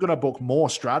 I'm going to book more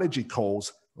strategy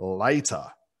calls later.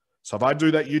 So if I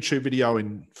do that YouTube video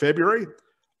in February,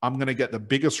 I'm going to get the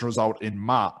biggest result in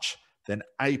March, then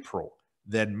April,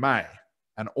 then May.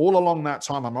 And all along that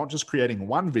time, I'm not just creating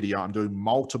one video, I'm doing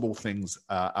multiple things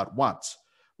at once.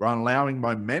 Where I'm allowing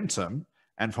momentum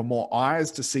and for more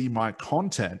eyes to see my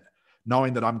content,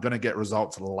 knowing that I'm going to get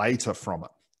results later from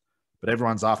it. But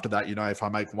everyone's after that, if I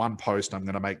make one post, I'm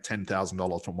going to make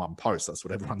 $10,000 from one post. That's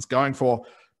what everyone's going for,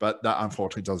 but that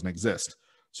unfortunately doesn't exist.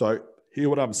 So hear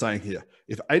what I'm saying here.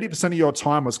 If 80% of your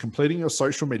time was completing your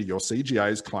social media, your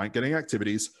CGAs, client getting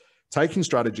activities, taking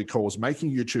strategy calls,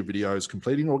 making YouTube videos,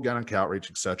 completing organic outreach,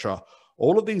 etc.,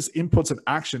 all of these inputs and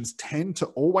actions tend to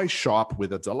always show up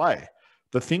with a delay.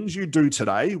 The things you do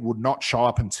today would not show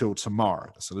up until tomorrow.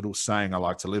 That's a little saying I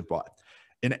like to live by.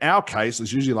 In our case,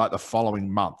 it's usually like the following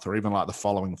month or even like the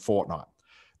following fortnight.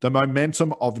 The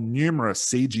momentum of numerous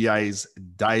CGAs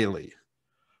daily.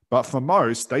 But for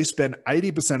most, they spend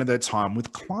 80% of their time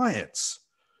with clients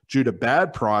due to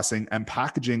bad pricing and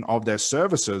packaging of their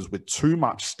services with too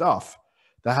much stuff.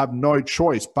 They have no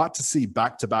choice but to see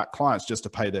back-to-back clients just to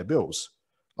pay their bills.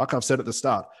 Like I've said at the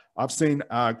start, I've seen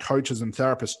coaches and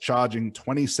therapists charging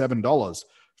 $27, $50,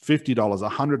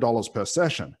 $100 per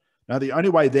session. Now, the only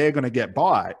way they're going to get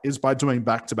by is by doing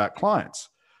back-to-back clients.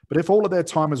 But if all of their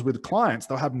time is with clients,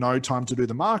 they'll have no time to do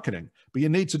the marketing. But you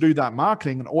need to do that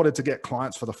marketing in order to get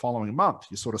clients for the following month.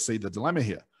 You sort of see the dilemma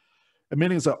here. It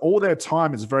means that all their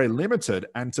time is very limited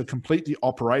and to complete the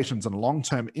operations and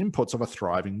long-term inputs of a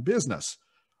thriving business.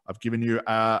 I've given you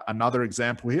another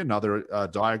example here, another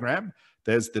diagram.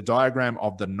 There's the diagram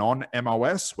of the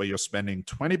non-MOS, where you're spending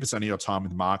 20% of your time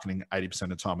with marketing, 80% of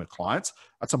the time with clients.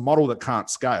 That's a model that can't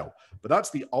scale. But that's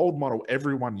the old model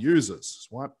everyone uses.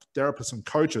 Why therapists and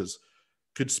coaches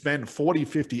could spend 40,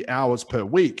 50 hours per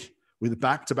week with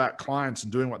back-to-back clients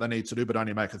and doing what they need to do, but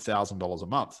only make $1,000 a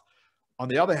month. On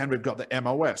the other hand, we've got the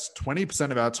MOS, 20%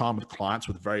 of our time with clients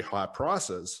with very high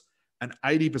prices and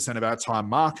 80% of our time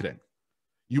marketing.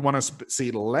 You want to see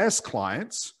less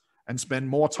clients and spend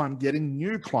more time getting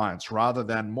new clients rather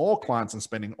than more clients and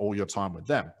spending all your time with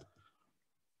them.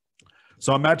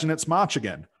 So imagine it's March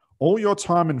again. All your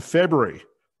time in February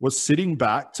was sitting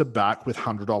back to back with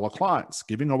 $100 clients,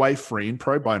 giving away free and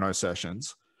pro bono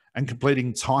sessions and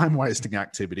completing time-wasting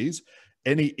activities.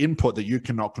 Any input that you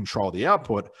cannot control the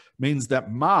output means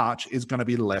that March is going to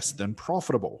be less than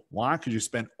profitable. Why? Because you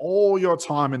spent all your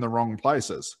time in the wrong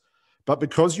places. But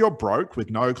because you're broke with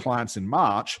no clients in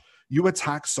March, you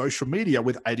attack social media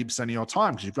with 80% of your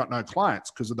time because you've got no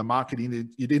clients because of the marketing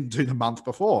you didn't do the month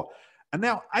before. And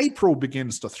now April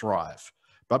begins to thrive.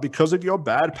 But because of your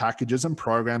bad packages and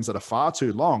programs that are far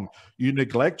too long, you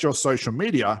neglect your social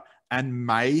media and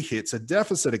May hits a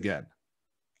deficit again.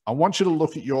 I want you to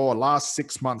look at your last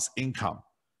 6 months' income.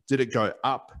 Did it go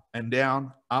up and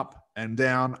down, up and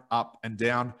down, up and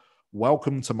down?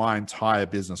 Welcome to my entire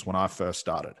business when I first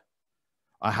started.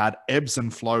 I had ebbs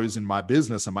and flows in my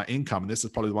business and my income. And this is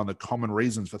probably one of the common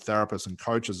reasons for therapists and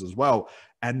coaches as well.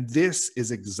 And this is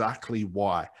exactly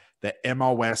why the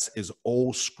MOS is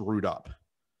all screwed up.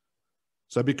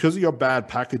 So because of your bad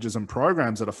packages and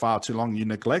programs that are far too long, you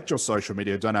neglect your social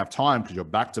media, don't have time because you're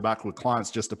back to back with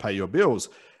clients just to pay your bills.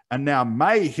 And now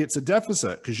May hits a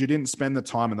deficit because you didn't spend the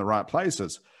time in the right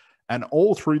places. And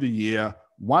all through the year,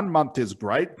 1 month is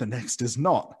great, the next is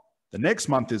not. The next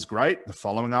month is great, the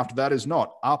following after that is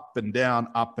not. Up and down,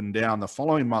 up and down. The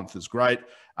following month is great,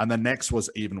 and the next was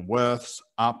even worse,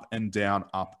 up and down,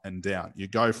 up and down. You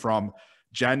go from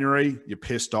January, you're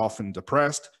pissed off and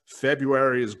depressed.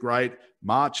 February is great.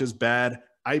 March is bad.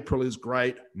 April is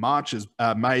great.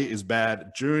 May is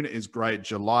bad. June is great.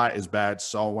 July is bad,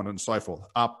 so on and so forth.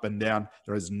 Up and down.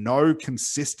 There is no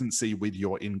consistency with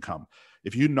your income.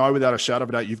 If you know without a shadow of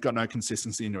a doubt you've got no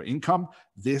consistency in your income,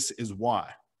 this is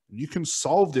why. You can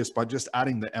solve this by just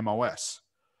adding the MOS.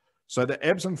 So the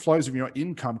ebbs and flows of your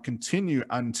income continue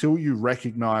until you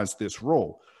recognize this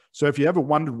rule. So if you ever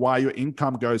wondered why your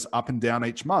income goes up and down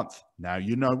each month, now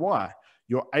you know why.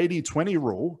 Your 80-20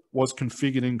 rule was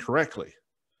configured incorrectly.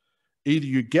 Either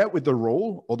you get with the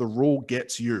rule or the rule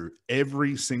gets you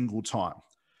every single time.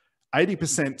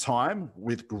 80% time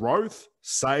with growth,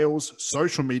 sales,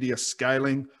 social media,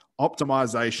 scaling,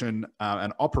 optimization,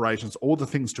 and operations, all the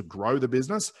things to grow the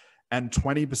business, and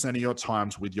 20% of your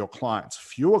times with your clients.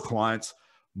 Fewer clients,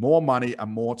 more money,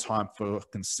 and more time for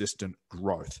consistent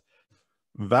growth.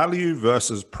 Value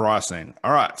versus pricing.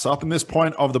 All right, so up in this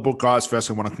point of the book, guys, first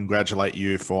I want to congratulate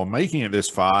you for making it this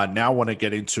far. Now I want to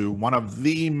get into one of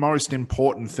the most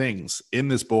important things in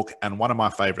this book, and one of my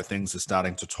favorite things is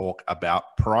starting to talk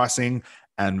about pricing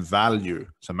and value.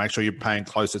 So make sure you're paying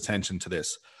close attention to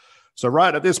this. So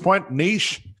right at this point,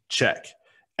 niche, check.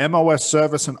 MOS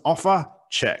service and offer,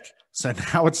 check. So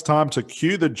now it's time to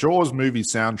cue the Jaws movie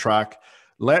soundtrack.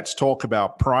 Let's talk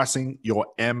about pricing your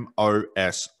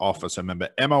MOS offer. So remember,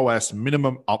 MOS,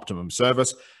 minimum optimum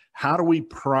service. How do we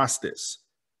price this?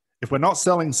 If we're not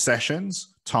selling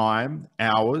sessions, time,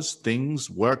 hours, things,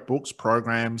 workbooks,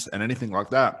 programs, and anything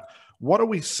like that, what are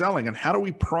we selling and how do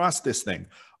we price this thing?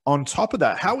 On top of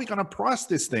that, how are we going to price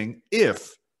this thing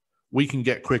if we can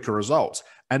get quicker results?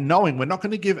 And knowing we're not going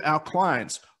to give our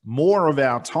clients more of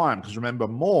our time, because remember,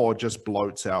 more just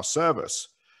bloats our service.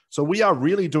 So we are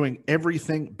really doing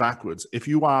everything backwards. If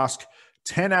you ask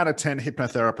 10 out of 10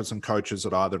 hypnotherapists and coaches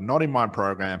that are either not in my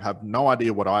program, have no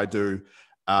idea what I do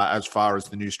as far as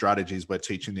the new strategies we're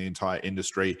teaching the entire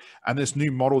industry, and this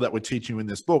new model that we're teaching you in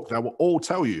this book, they will all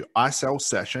tell you, I sell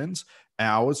sessions,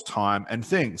 hours, time, and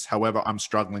things. However, I'm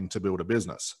struggling to build a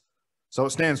business. So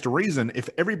it stands to reason, if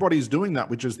everybody's doing that,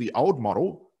 which is the old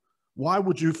model, why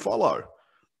would you follow?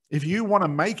 If you want to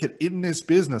make it in this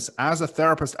business as a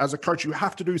therapist, as a coach, you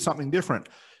have to do something different.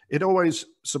 It always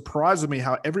surprises me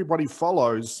how everybody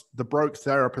follows the broke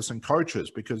therapists and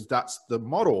coaches, because that's the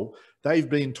model they've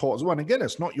been taught as well. And again,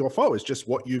 it's not your fault. It's just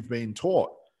what you've been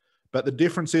taught. But the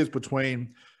difference is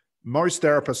between most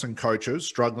therapists and coaches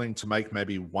struggling to make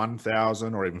maybe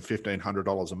 $1,000 or even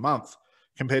 $1,500 a month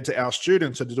compared to our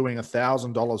students that are doing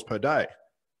 $1,000 per day.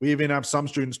 We even have some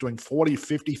students doing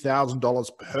 $40,000,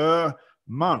 $50,000 per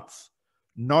month.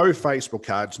 No Facebook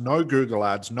ads, no Google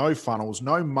ads, no funnels,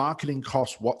 no marketing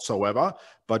costs whatsoever,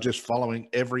 but just following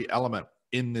every element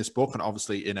in this book and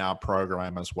obviously in our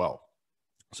program as well.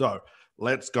 So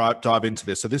let's dive into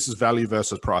this. So this is value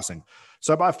versus pricing.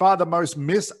 So by far the most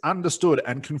misunderstood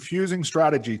and confusing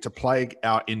strategy to plague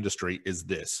our industry is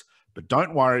this. But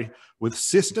don't worry, with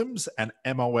systems and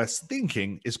MOS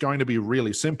thinking, it's going to be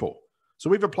really simple. So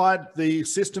we've applied the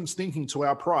systems thinking to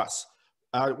our price.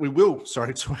 We will,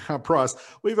 sorry, to our price.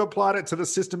 We've applied it to the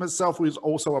system itself. We've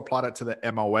also applied it to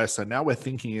the MOS. So now we're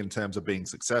thinking in terms of being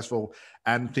successful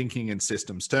and thinking in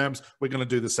systems terms. We're going to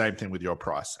do the same thing with your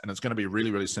price. And it's going to be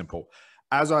really, really simple.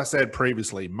 As I said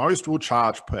previously, most will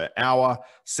charge per hour,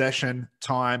 session,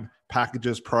 time,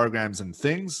 packages, programs, and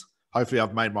things. Hopefully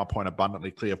I've made my point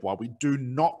abundantly clear of why we do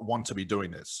not want to be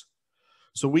doing this.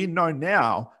 So we know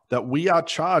now that we are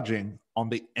charging on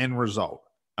the end result.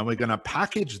 And we're going to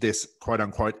package this quote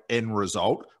unquote end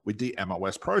result with the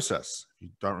MOS process. If you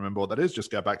don't remember what that is, just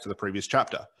go back to the previous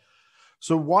chapter.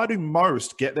 So why do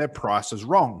most get their prices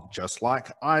wrong, just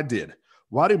like I did?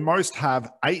 Why do most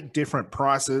have 8 different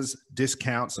prices,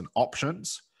 discounts, and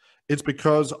options? It's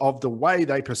because of the way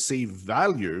they perceive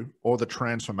value or the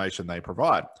transformation they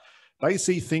provide. They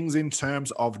see things in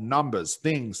terms of numbers,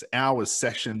 things, hours,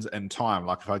 sessions, and time.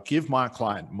 Like if I give my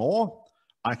client more,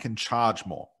 I can charge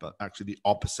more, but actually the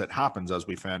opposite happens, as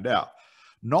we found out.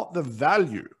 Not the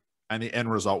value and the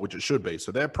end result, which it should be.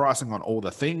 So they're pricing on all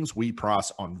the things, we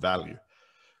price on value.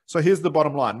 So here's the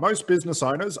bottom line. Most business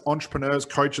owners, entrepreneurs,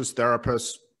 coaches,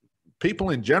 therapists, people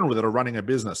in general that are running a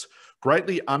business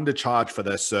greatly undercharge for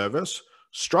their service,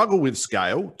 struggle with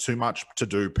scale, too much to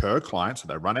do per client, so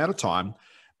they run out of time,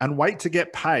 and wait to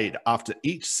get paid after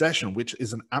each session, which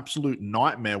is an absolute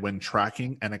nightmare when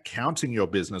tracking and accounting your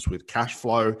business with cash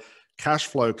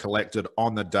flow collected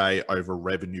on the day over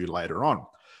revenue later on.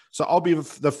 So I'll be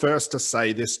the first to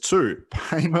say this too.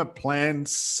 Payment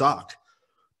plans suck.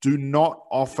 Do not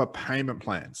offer payment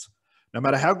plans. No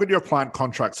matter how good your client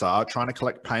contracts are, trying to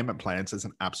collect payment plans is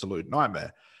an absolute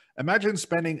nightmare. Imagine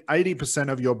spending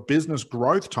 80% of your business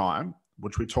growth time,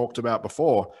 which we talked about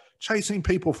before, chasing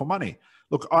people for money.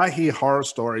 Look, I hear horror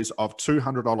stories of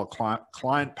 $200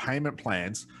 client payment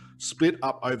plans split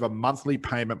up over monthly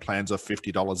payment plans of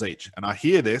 $50 each. And I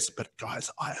hear this, but guys,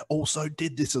 I also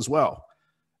did this as well.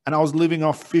 And I was living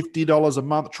off $50 a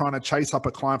month trying to chase up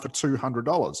a client for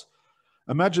 $200.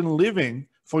 Imagine living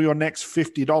for your next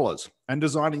 $50 and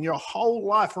designing your whole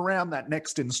life around that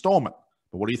next installment.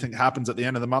 But what do you think happens at the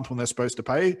end of the month when they're supposed to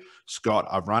pay you? Scott,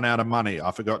 I've run out of money.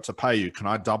 I forgot to pay you. Can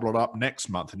I double it up next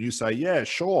month? And you say, yeah,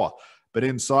 sure. But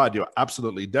inside, you're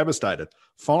absolutely devastated.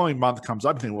 Following month comes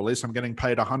up, you think, well, at least I'm getting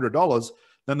paid $100.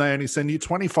 Then they only send you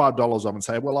 $25 off and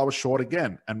say, well, I was short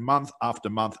again. And month after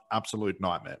month, absolute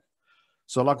nightmare.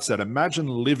 So like I said, imagine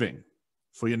living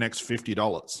for your next $50.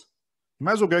 You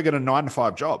might as well go get a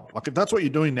 9-to-5 job. Like if that's what you're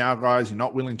doing now, guys, you're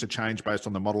not willing to change based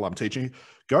on the model I'm teaching you,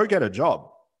 go get a job.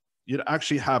 You'd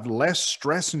actually have less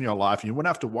stress in your life. You wouldn't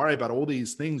have to worry about all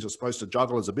these things you're supposed to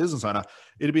juggle as a business owner.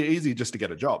 It'd be easy just to get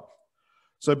a job.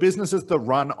 So businesses that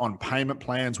run on payment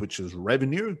plans, which is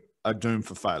revenue, are doomed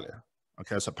for failure.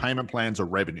 Okay, so payment plans are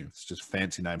revenue. It's just a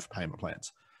fancy name for payment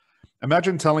plans.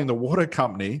 Imagine telling the water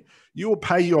company, you will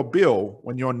pay your bill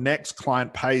when your next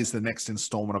client pays the next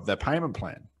installment of their payment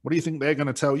plan. What do you think they're going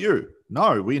to tell you?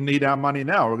 No, we need our money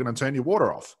now. We're going to turn your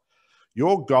water off.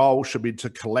 Your goal should be to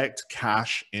collect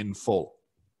cash in full.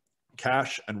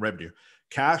 Cash and revenue.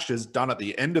 Cash is done at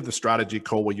the end of the strategy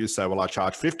call where you say, well, I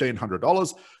charge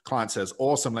 $1,500. Client says,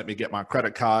 awesome, let me get my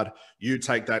credit card. You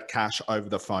take that cash over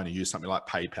the phone. You use something like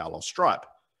PayPal or Stripe.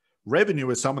 Revenue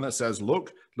is someone that says, look,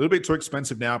 a little bit too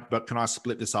expensive now, but can I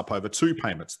split this up over 2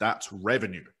 payments? That's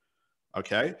revenue.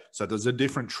 Okay, so there's a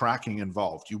different tracking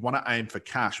involved. You want to aim for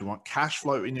cash. You want cash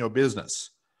flow in your business.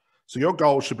 So your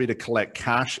goal should be to collect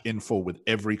cash in full with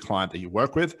every client that you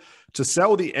work with to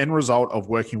sell the end result of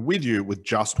working with you with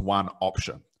just one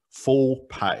option, full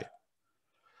pay.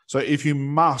 So if you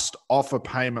must offer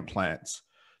payment plans,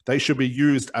 they should be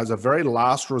used as a very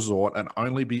last resort and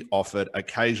only be offered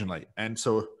occasionally. And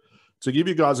so to give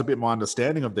you guys a bit more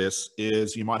understanding of this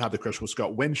is you might have the question, well,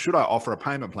 Scott, when should I offer a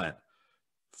payment plan?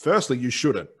 Firstly, you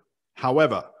shouldn't.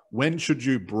 However, when should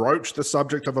you broach the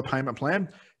subject of a payment plan?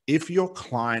 If your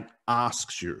client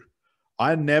asks you.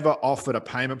 I never offered a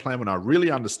payment plan when I really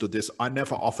understood this. I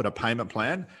never offered a payment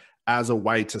plan as a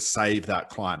way to save that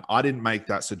client. I didn't make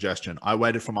that suggestion. I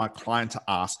waited for my client to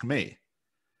ask me.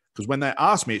 Because when they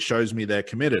ask me, it shows me they're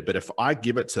committed. But if I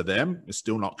give it to them, it's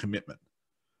still not commitment.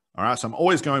 All right. So I'm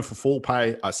always going for full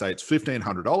pay. I say it's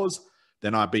 $1,500.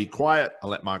 Then I be quiet. I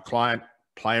let my client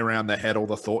play around their head all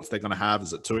the thoughts they're going to have.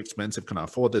 Is it too expensive? Can I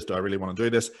afford this? Do I really want to do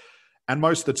this? And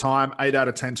most of the time, 8 out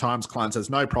of 10 times, client says,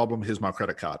 no problem, here's my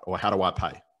credit card. Or how do I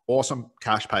pay? Awesome,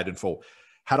 cash paid in full.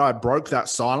 Had I broke that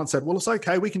silence, said, well, it's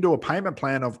okay, we can do a payment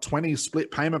plan of 20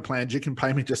 split payment plans. You can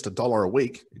pay me just $1 a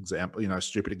week. Example,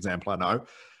 stupid example, I know.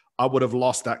 I would have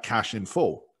lost that cash in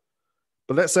full.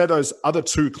 But let's say those other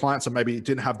 2 clients that maybe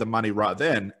didn't have the money right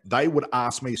then, they would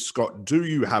ask me, Scott, do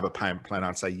you have a payment plan?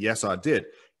 I'd say, yes, I did.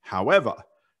 However,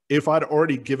 If I'd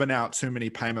already given out too many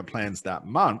payment plans that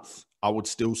month, I would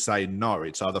still say no.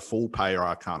 It's either full pay or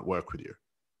I can't work with you.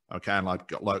 Okay, and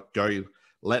go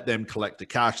let them collect the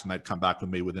cash, and they'd come back with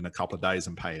me within a couple of days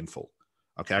and pay in full.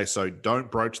 Okay, so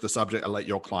don't broach the subject and let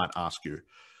your client ask you.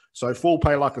 So full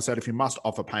pay, like I said, if you must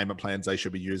offer payment plans, they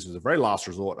should be used as a very last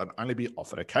resort and only be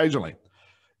offered occasionally.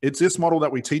 It's this model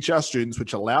that we teach our students,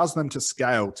 which allows them to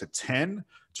scale to $10,000,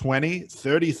 $20,000,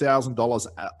 $30,000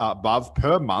 above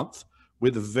per month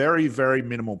with very, very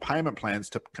minimal payment plans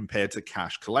compared to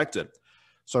cash collected.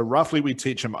 So roughly we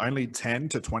teach them only 10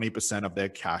 to 20% of their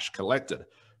cash collected.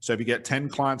 So if you get 10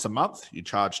 clients a month, you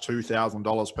charge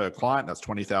 $2,000 per client. That's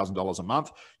 $20,000 a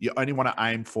month. You only want to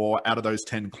aim for, out of those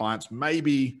 10 clients,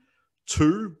 maybe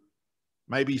 2,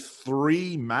 maybe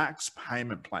 3 max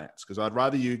payment plans. Because I'd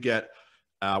rather you get,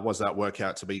 what does that work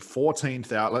out to be?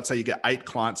 14,000. Let's say you get 8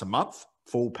 clients a month,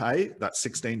 full pay. That's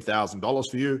 $16,000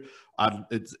 for you.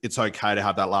 It's okay to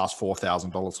have that last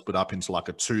 $4,000 split up into like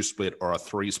a 2 split or a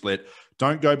 3 split.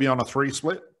 Don't go beyond a 3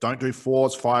 split. Don't do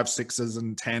 4s, 5s, 6s,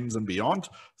 and 10s and beyond.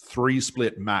 3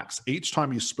 split max. Each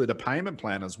time you split a payment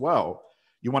plan as well,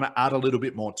 you want to add a little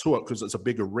bit more to it because it's a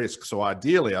bigger risk. So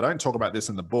ideally, I don't talk about this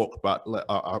in the book, but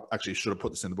I actually should have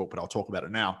put this in the book, but I'll talk about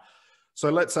it now. So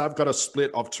let's say I've got a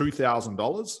split of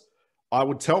 $2,000. I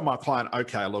would tell my client,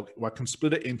 okay, look, I can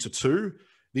split it into 2.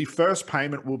 The first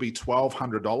payment will be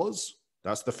 $1,200.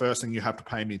 That's the first thing you have to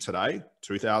pay me today,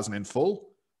 $2,000 in full,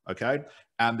 okay?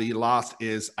 And the last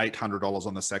is $800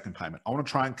 on the second payment. I want to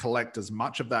try and collect as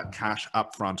much of that cash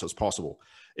up front as possible.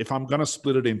 If I'm going to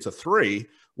split it into 3,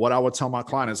 what I would tell my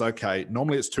client is, okay,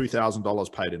 normally it's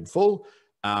 $2,000 paid in full,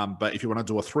 but if you want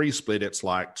to do a 3 split, it's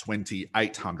like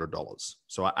 $2,800.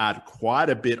 So I add quite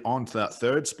a bit onto that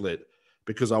third split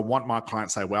because I want my client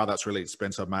to say, wow, that's really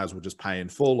expensive. I may as well just pay in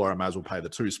full, or I may as well pay the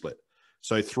 2 split.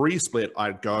 So 3 split,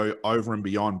 I'd go over and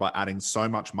beyond by adding so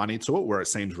much money to it where it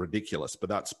seems ridiculous, but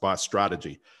that's by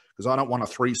strategy because I don't want a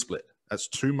 3 split. That's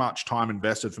too much time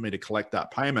invested for me to collect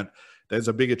that payment. There's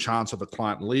a bigger chance of the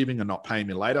client leaving and not paying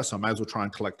me later. So I may as well try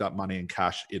and collect that money in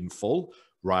cash in full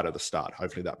right at the start.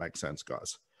 Hopefully that makes sense,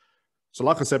 guys. So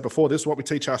like I said before, this is what we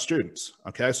teach our students.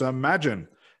 Okay, so imagine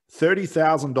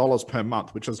 $30,000 per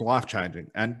month, which is life-changing.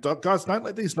 And guys, don't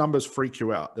let these numbers freak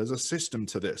you out. There's a system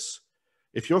to this.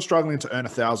 If you're struggling to earn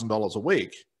 $1,000 a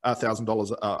week,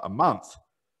 $1,000 a month,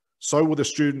 so will the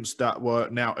students that were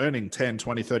now earning 10,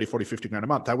 20, 30, 40, 50 grand a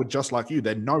month. They were just like you.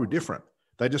 They're no different.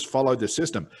 They just followed the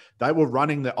system. They were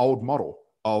running the old model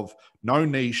of no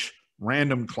niche,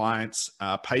 random clients,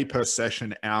 pay per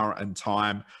session, hour and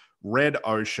time, red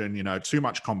ocean, too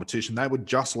much competition. They were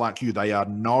just like you. They are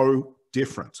no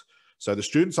different. So the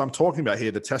students I'm talking about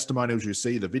here, the testimonials you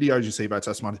see, the videos you see about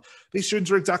testimonials, these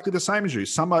students are exactly the same as you.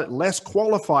 Some are less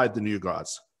qualified than you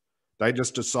guys. They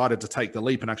just decided to take the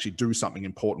leap and actually do something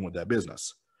important with their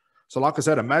business. So like I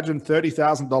said, imagine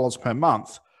 $30,000 per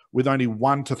month with only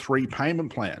 1 to 3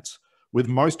 payment plans, with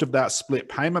most of that split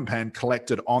payment plan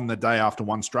collected on the day after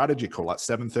one strategy call, at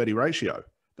 7:30 ratio.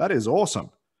 That is awesome.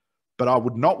 But I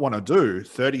would not want to do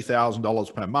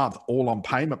 $30,000 per month all on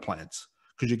payment plans,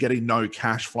 because you're getting no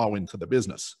cash flow into the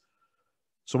business.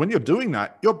 So when you're doing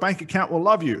that, your bank account will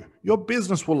love you. Your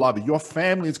business will love you. Your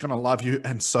family is going to love you,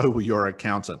 and so will your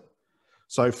accountant.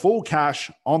 So full cash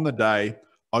on the day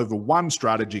over one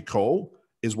strategy call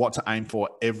is what to aim for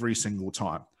every single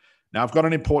time. Now, I've got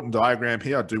an important diagram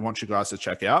here I do want you guys to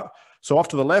check out. So off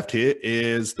to the left here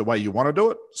is the way you want to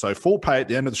do it. So full pay at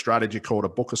the end of the strategy call to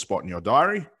book a spot in your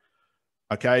diary.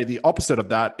 Okay, the opposite of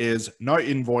that is no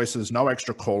invoices, no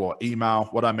extra call or email.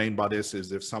 What I mean by this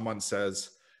is if someone says,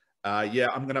 yeah,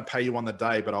 I'm going to pay you on the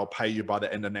day, but I'll pay you by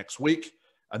the end of next week.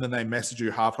 And then they message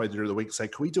you halfway through the week and say,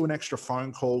 can we do an extra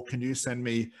phone call? Can you send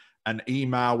me an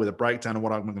email with a breakdown of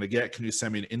what I'm going to get? Can you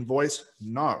send me an invoice?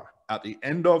 No. At the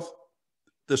end of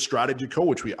the strategy call,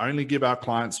 which we only give our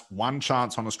clients one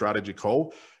chance on a strategy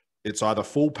call, it's either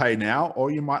full pay now,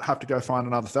 or you might have to go find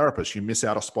another therapist. You miss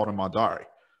out a spot in my diary.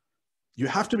 You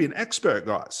have to be an expert,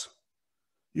 guys.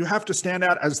 You have to stand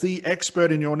out as the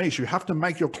expert in your niche. You have to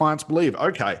make your clients believe,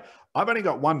 okay, I've only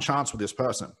got one chance with this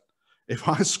person. If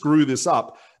I screw this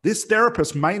up, this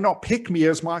therapist may not pick me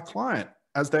as my client,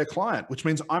 as their client, which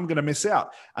means I'm going to miss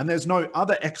out. And there's no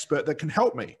other expert that can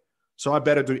help me. So I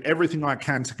better do everything I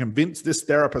can to convince this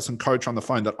therapist and coach on the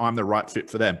phone that I'm the right fit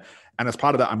for them. And as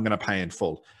part of that, I'm going to pay in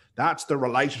full. That's the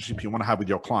relationship you want to have with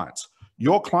your clients.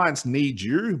 Your clients need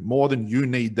you more than you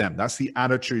need them. That's the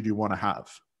attitude you want to have.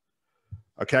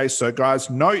 Okay, so guys,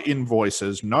 no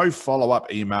invoices, no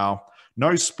follow-up email,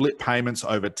 no split payments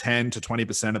over 10 to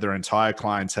 20% of their entire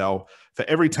clientele. For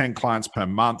every 10 clients per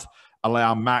month,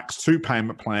 allow max 2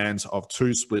 payment plans of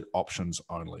 2 split options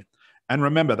only. And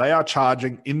remember, they are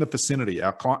charging in the vicinity.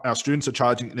 Our students are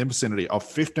charging in the vicinity of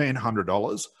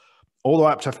 $1,500 all the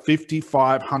way up to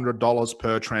 $5,500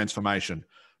 per transformation,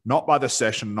 not by the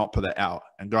session, not per the hour.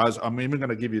 And guys, I'm even going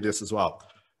to give you this as well.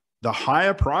 The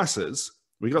higher prices,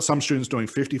 we got some students doing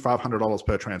 $5,500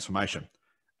 per transformation,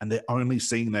 and they're only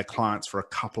seeing their clients for a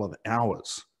couple of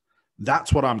hours.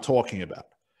 That's what I'm talking about.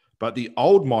 But the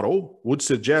old model would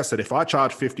suggest that if I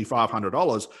charge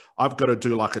 $5,500, I've got to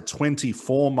do like a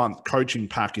 24-month coaching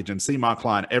package and see my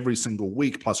client every single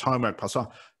week, plus homework, plus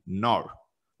no.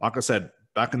 Like I said,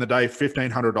 back in the day,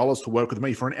 $1,500 to work with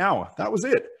me for an hour. That was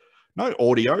it. No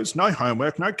audios, no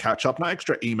homework, no catch-up, no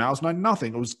extra emails, no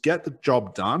nothing. It was get the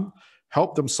job done,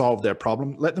 help them solve their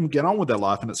problem, let them get on with their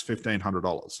life, and it's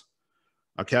 $1,500.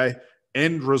 Okay?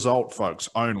 End result, folks,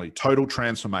 only. Total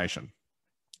transformation.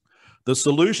 The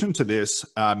solution to this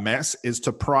mess is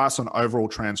to price on overall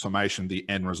transformation, the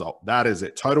end result. That is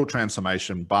it. Total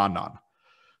transformation, bar none.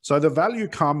 So the value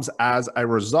comes as a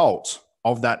result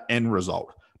of that end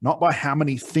result, not by how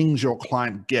many things your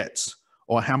client gets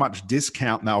or how much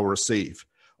discount they'll receive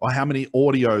or how many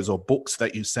audios or books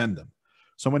that you send them.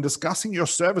 So when discussing your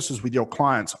services with your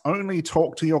clients, only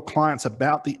talk to your clients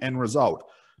about the end result.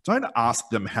 Don't ask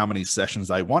them how many sessions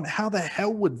they want. How the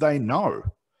hell would they know?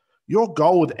 Your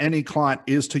goal with any client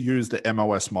is to use the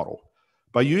MOS model.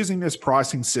 By using this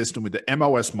pricing system with the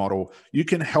MOS model, you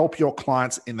can help your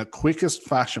clients in the quickest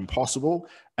fashion possible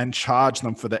and charge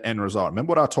them for the end result.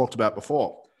 Remember what I talked about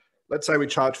before? Let's say we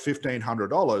charge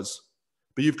 $1,500,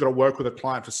 but you've got to work with a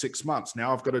client for 6 months.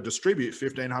 Now I've got to distribute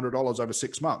 $1,500 over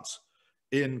 6 months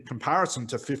in comparison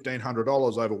to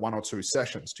 $1,500 over 1 or 2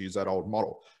 sessions, to use that old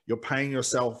model. You're paying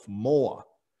yourself more.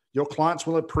 Your clients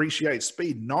will appreciate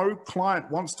speed. No client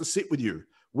wants to sit with you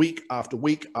week after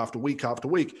week after week after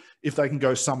week if they can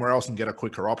go somewhere else and get a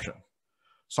quicker option.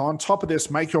 So on top of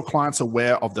this, make your clients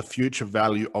aware of the future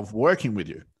value of working with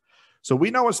you. So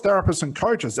we know as therapists and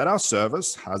coaches that our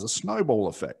service has a snowball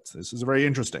effect. This is very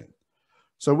interesting.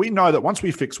 So we know that once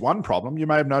we fix one problem, you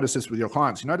may have noticed this with your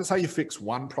clients. You notice how you fix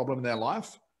one problem in their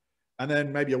life, and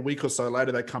then maybe a week or so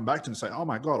later, they come back to you and say, oh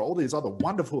my God, all these other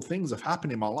wonderful things have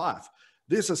happened in my life.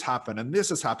 This has happened, and this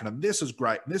has happened, and this is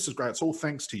great, and this is great. It's all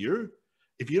thanks to you.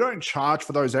 If you don't charge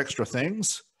for those extra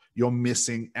things, you're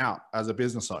missing out as a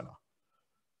business owner.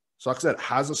 So like I said, it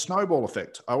has a snowball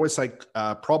effect. I always say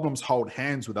problems hold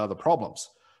hands with other problems.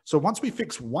 So once we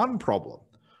fix one problem,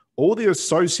 all the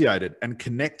associated and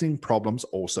connecting problems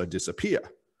also disappear.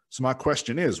 So my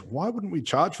question is, why wouldn't we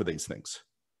charge for these things?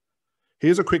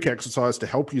 Here's a quick exercise to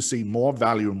help you see more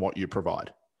value in what you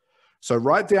provide. So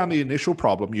write down the initial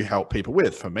problem you help people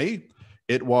with. For me,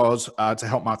 it was to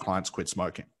help my clients quit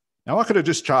smoking. Now, I could have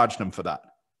just charged them for that.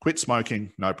 Quit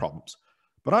smoking, no problems.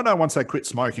 But I know once they quit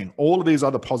smoking, all of these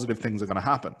other positive things are going to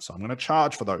happen. So I'm going to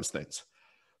charge for those things.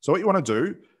 So what you want to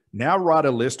do, now write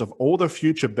a list of all the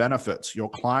future benefits your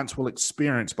clients will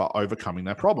experience by overcoming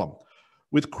their problem.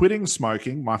 With quitting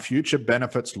smoking, my future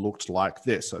benefits looked like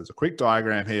this. So there's a quick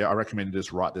diagram here. I recommend you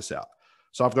just write this out.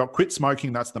 So I've got quit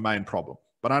smoking. That's the main problem.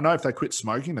 But I know if they quit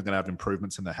smoking, they're going to have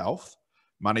improvements in their health.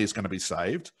 Money is going to be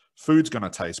saved. Food's going to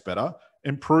taste better.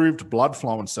 Improved blood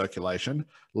flow and circulation.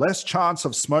 Less chance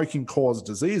of smoking-caused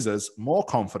diseases. More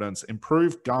confidence.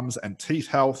 Improved gums and teeth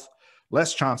health.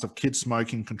 Less chance of kids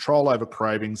smoking. Control over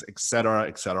cravings, etc.,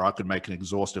 etc. I could make an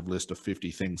exhaustive list of 50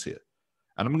 things here.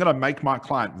 And I'm going to make my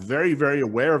client very, very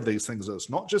aware of these things. It's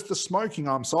not just the smoking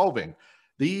I'm solving.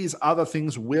 These other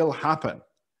things will happen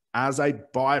as a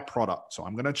byproduct. So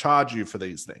I'm going to charge you for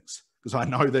these things because I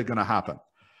know they're going to happen.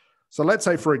 So let's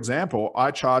say, for example,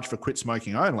 I charge for quit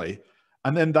smoking only,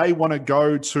 and then they want to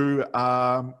go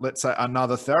to, let's say,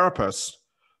 another therapist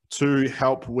to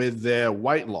help with their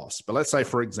weight loss. But let's say,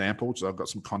 for example, so I've got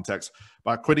some context,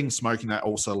 by quitting smoking, they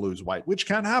also lose weight, which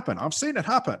can happen. I've seen it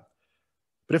happen.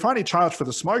 But if I only charge for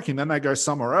the smoking, then they go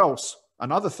somewhere else,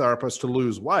 another therapist to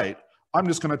lose weight, I'm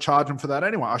just going to charge them for that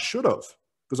anyway. I should have,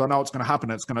 because I know it's going to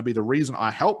happen. It's going to be the reason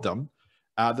I helped them.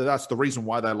 That's the reason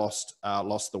why they lost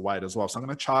the weight as well. So I'm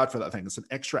going to charge for that thing. It's an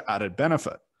extra added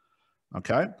benefit.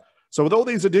 Okay. So with all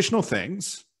these additional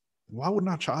things, why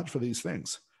wouldn't I charge for these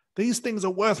things? These things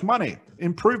are worth money.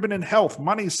 Improvement in health,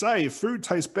 money saved, food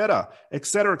tastes better, et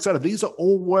cetera, et cetera. These are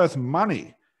all worth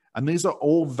money. And these are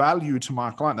all value to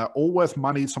my client. They're all worth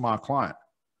money to my client.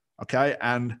 Okay.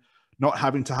 And not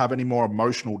having to have any more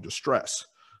emotional distress.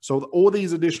 So with all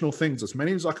these additional things, as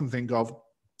many as I can think of,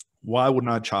 why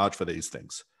wouldn't I charge for these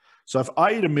things? So if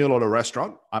I eat a meal at a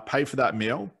restaurant, I pay for that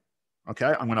meal.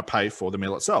 Okay. I'm going to pay for the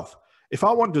meal itself. If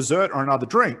I want dessert or another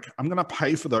drink, I'm going to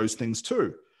pay for those things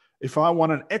too. If I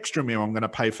want an extra meal, I'm going to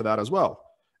pay for that as well.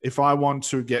 If I want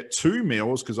to get 2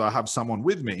 meals because I have someone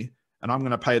with me and I'm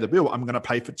going to pay the bill, I'm going to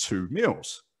pay for 2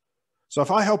 meals. So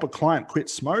if I help a client quit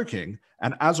smoking,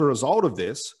 and as a result of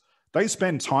this, they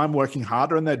spend time working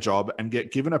harder in their job and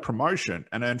get given a promotion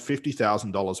and earn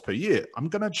 $50,000 per year, I'm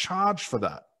going to charge for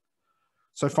that.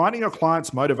 So finding your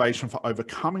client's motivation for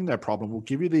overcoming their problem will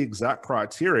give you the exact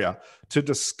criteria to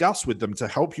discuss with them to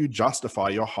help you justify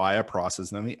your higher prices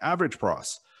than the average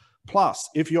price. Plus,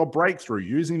 if your breakthrough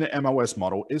using the MOS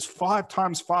model is 5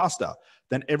 times faster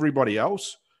than everybody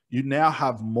else, you now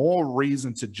have more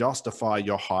reason to justify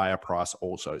your higher price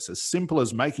also. It's as simple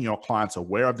as making your clients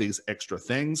aware of these extra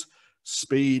things.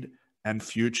 Speed and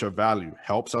future value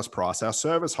helps us price our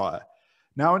service higher.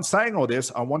 Now, in saying all this,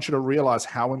 I want you to realize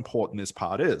how important this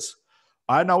part is.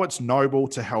 I know it's noble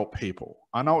to help people.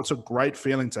 I know it's a great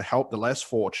feeling to help the less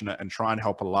fortunate and try and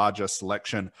help a larger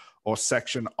selection or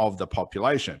section of the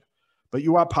population. But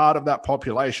you are part of that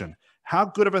population. How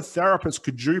good of a therapist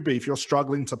could you be if you're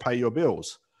struggling to pay your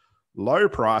bills? Low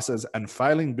prices and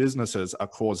failing businesses are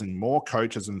causing more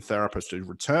coaches and therapists to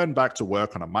return back to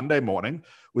work on a Monday morning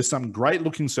with some great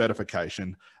looking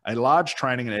certification, a large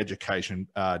training and education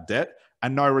debt,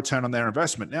 and no return on their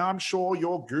investment. Now, I'm sure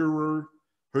your guru,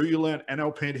 who you learn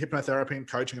NLP and hypnotherapy and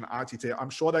coaching and RTT, I'm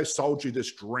sure they sold you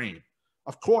this dream.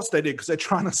 Of course they did, because they're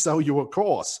trying to sell you a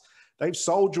course. They've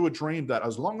sold you a dream that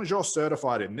as long as you're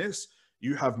certified in this,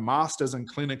 you have masters and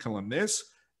clinical in this,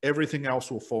 everything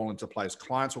else will fall into place.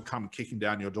 Clients will come kicking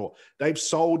down your door. They've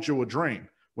sold you a dream.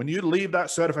 When you leave that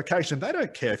certification, they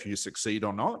don't care if you succeed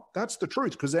or not. That's the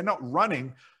truth, because they're not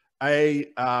running a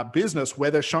business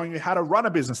where they're showing you how to run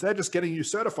a business. They're just getting you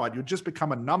certified. You just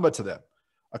become a number to them.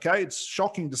 Okay, it's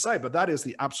shocking to say, but that is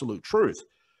the absolute truth.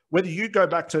 Whether you go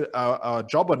back to a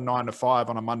job at 9 to 5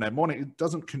 on a Monday morning, it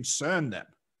doesn't concern them.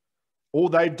 All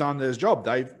they've done their job.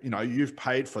 You've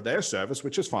paid for their service,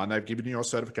 which is fine. They've given you your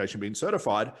certification, being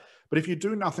certified. But if you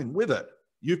do nothing with it,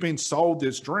 you've been sold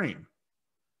this dream.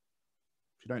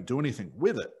 If you don't do anything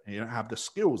with it, and you don't have the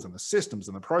skills and the systems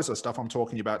and the process stuff I'm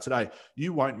talking about today,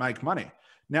 you won't make money.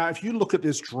 Now, if you look at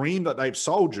this dream that they've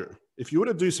sold you, if you were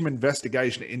to do some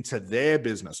investigation into their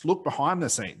business, look behind the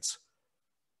scenes.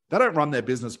 They don't run their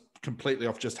business completely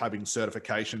off just having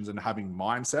certifications and having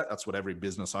mindset. That's what every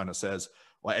business owner says.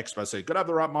 Or experts say, you've got to have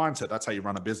the right mindset. That's how you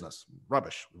run a business.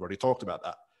 Rubbish. We've already talked about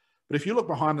that. But if you look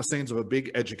behind the scenes of a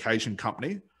big education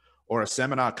company or a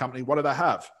seminar company, what do they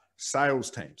have?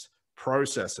 Sales teams,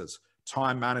 processes,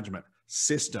 time management,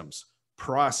 systems,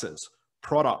 prices,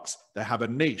 products. They have a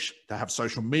niche. They have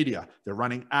social media. They're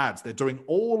running ads. They're doing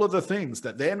all of the things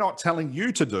that they're not telling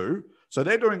you to do. So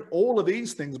they're doing all of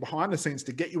these things behind the scenes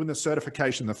to get you in the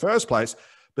certification in the first place.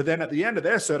 But then at the end of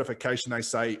their certification, they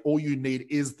say, all you need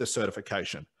is the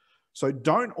certification. So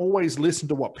don't always listen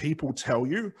to what people tell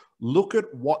you. Look at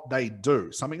what they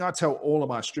do. Something I tell all of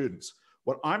my students.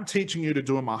 What I'm teaching you to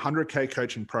do in my 100K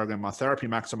coaching program, my Therapy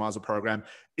Maximizer program,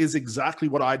 is exactly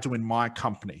what I do in my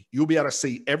company. You'll be able to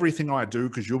see everything I do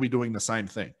because you'll be doing the same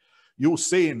thing. You'll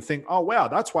see and think, oh, wow,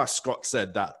 that's why Scott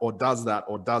said that or does that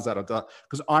or does that or does,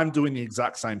 because I'm doing the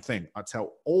exact same thing. I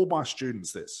tell all my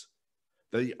students this.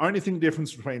 The only thing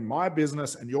difference between my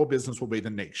business and your business will be the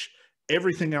niche.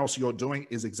 Everything else you're doing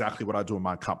is exactly what I do in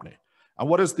my company. And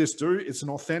what does this do? It's an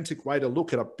authentic way to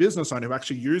look at a business owner who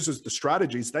actually uses the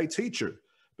strategies they teach you.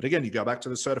 But again, you go back to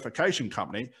the certification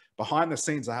company. Behind the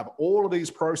scenes, they have all of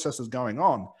these processes going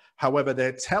on. However,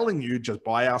 they're telling you just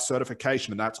buy our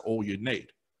certification and that's all you need.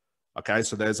 Okay,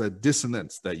 so there's a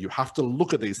dissonance there. You have to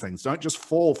look at these things. Don't just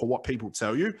fall for what people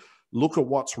tell you. Look at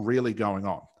what's really going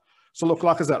on. So look,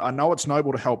 like I said, I know it's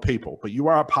noble to help people, but you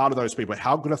are a part of those people.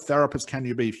 How good a therapist can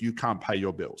you be if you can't pay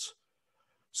your bills?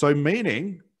 So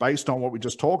meaning, based on what we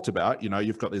just talked about,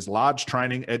 you've got these large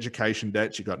training, education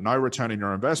debts, you've got no return in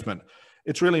your investment.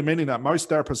 It's really meaning that most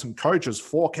therapists and coaches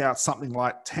fork out something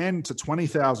like $10,000 to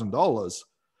 $20,000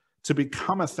 to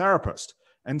become a therapist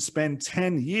and spend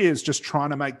 10 years just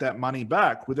trying to make that money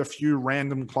back with a few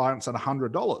random clients at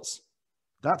 $100.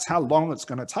 That's how long it's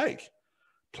going to take.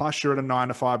 Plus you're at a 9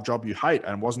 to 5 job you hate.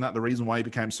 And wasn't that the reason why you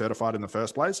became certified in the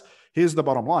first place? Here's the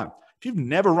bottom line. If you've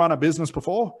never run a business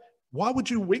before, why would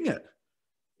you wing it?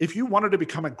 If you wanted to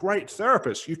become a great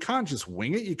therapist, you can't just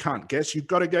wing it. You can't guess. You've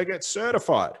got to go get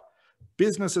certified.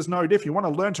 Business is no different. You want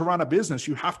to learn to run a business,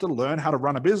 you have to learn how to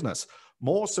run a business.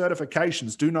 More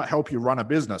certifications do not help you run a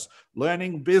business.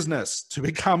 Learning business to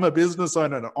become a business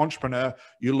owner and an entrepreneur,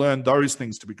 you learn those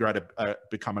things to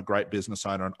become a great business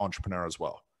owner and entrepreneur as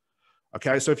well.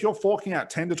 Okay, so if you're forking out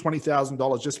 $10,000 to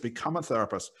 $20,000 just to become a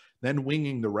therapist, then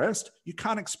winging the rest, you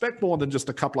can't expect more than just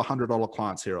a couple of $100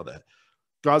 clients here or there.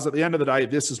 Guys, at the end of the day,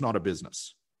 this is not a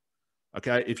business.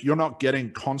 Okay. If you're not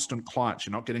getting constant clients,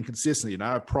 you're not getting consistency, you don't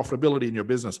have profitability in your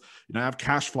business, you don't have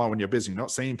cash flow in your business, you're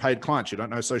not seeing paid clients, you don't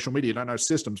know social media, you don't know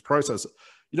systems, processes,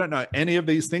 you don't know any of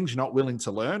these things, you're not willing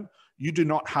to learn, you do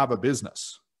not have a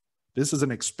business. This is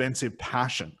an expensive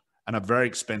passion and a very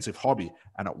expensive hobby.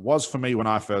 And it was for me when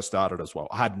I first started as well.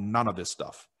 I had none of this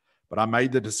stuff, but I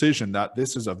made the decision that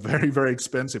this is a very, very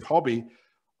expensive hobby.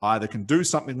 I either can do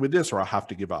something with this or I have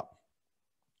to give up.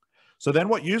 So then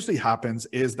what usually happens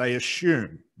is they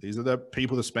assume, these are the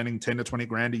people that are spending 10 to 20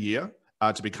 grand a year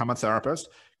to become a therapist,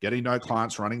 getting no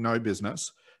clients, running no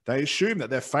business. They assume that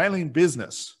their failing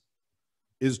business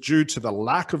is due to the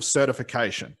lack of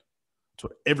certification. That's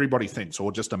what everybody thinks,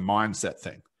 or just a mindset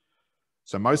thing.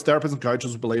 So most therapists and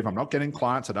coaches believe, I'm not getting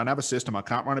clients, I don't have a system, I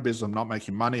can't run a business, I'm not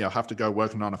making money, I have to go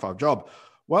work a 9-to-5 job.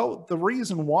 Well, the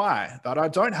reason why that I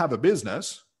don't have a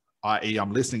business, i.e.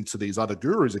 I'm listening to these other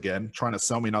gurus again, trying to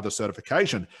sell me another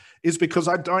certification, is because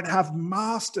I don't have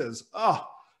masters. Oh,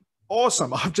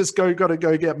 awesome. I've just got to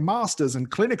go get masters in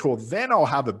clinical. Then I'll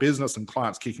have a business and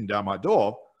clients kicking down my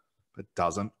door. But it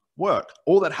doesn't work.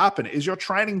 All that happened is your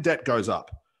training debt goes up.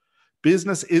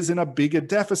 Business is in a bigger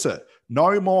deficit.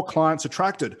 No more clients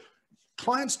attracted.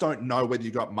 Clients don't know whether you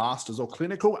got masters or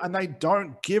clinical, and they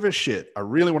don't give a shit. I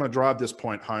really want to drive this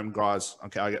point home, guys.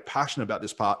 Okay, I get passionate about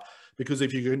this part. Because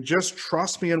if you can just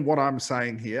trust me in what I'm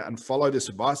saying here and follow this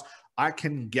advice, I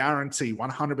can guarantee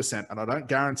 100%, and I don't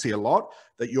guarantee a lot,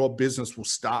 that your business will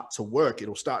start to work.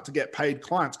 It'll start to get paid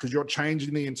clients because you're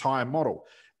changing the entire model.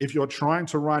 If you're trying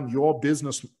to run your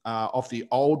business off the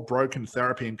old broken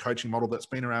therapy and coaching model that's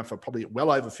been around for probably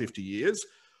well over 50 years,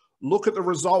 look at the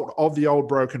result of the old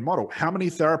broken model. How many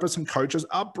therapists and coaches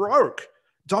are broke,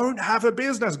 don't have a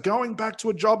business, going back to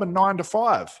a job in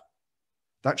 9-to-5?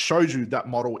 That shows you that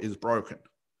model is broken.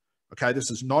 Okay, this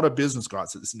is not a business,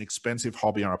 guys. It's an expensive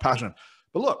hobby or a passion.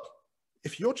 But look,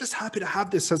 if you're just happy to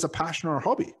have this as a passion or a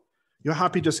hobby, you're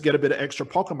happy just to get a bit of extra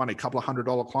pocket money, a couple of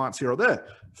 $100 clients here or there,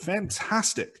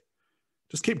 fantastic.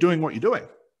 Just keep doing what you're doing.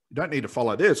 You don't need to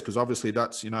follow this because obviously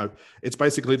that's, it's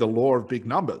basically the law of big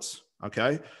numbers.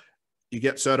 Okay, you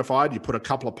get certified, you put a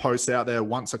couple of posts out there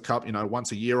once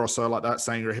a year or so like that,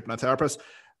 saying you're a hypnotherapist.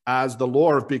 As the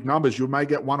law of big numbers, you may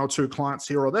get 1 or 2 clients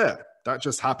here or there. That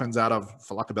just happens out of,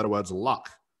 for lack of better words, luck.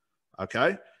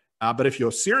 Okay. But if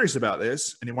you're serious about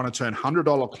this and you want to turn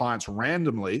 $100 clients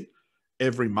randomly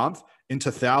every month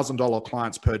into $1,000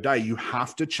 clients per day, you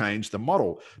have to change the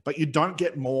model. But you don't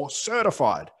get more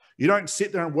certified. You don't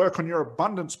sit there and work on your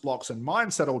abundance blocks and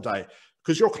mindset all day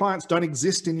because your clients don't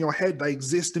exist in your head. They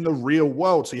exist in the real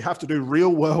world. So you have to do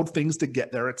real world things to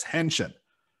get their attention.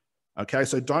 Okay,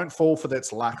 so don't fall for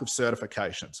that lack of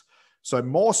certifications. So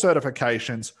more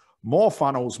certifications, more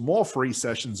funnels, more free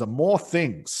sessions, and more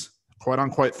things, quote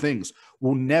unquote things,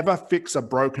 will never fix a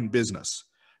broken business.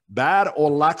 Bad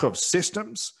or lack of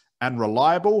systems and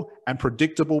reliable and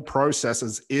predictable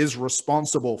processes is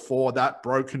responsible for that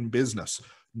broken business,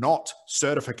 not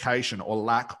certification or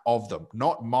lack of them,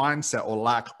 not mindset or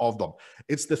lack of them.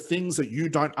 It's the things that you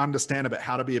don't understand about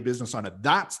how to be a business owner.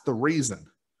 That's the reason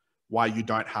why you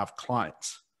don't have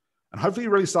clients. And hopefully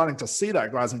you're really starting to see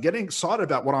that, guys, and getting excited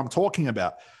about what I'm talking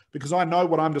about, because I know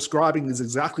what I'm describing is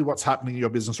exactly what's happening in your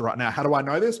business right now. How do I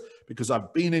know this? Because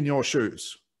I've been in your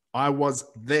shoes. I was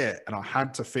there and I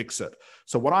had to fix it.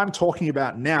 So what I'm talking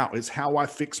about now is how I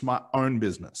fix my own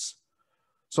business.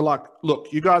 So look,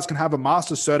 you guys can have a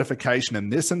master's certification in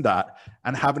this and that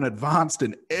and have an advanced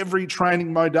in every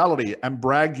training modality and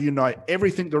brag you know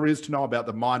everything there is to know about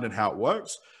the mind and how it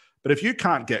works. But if you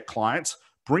can't get clients,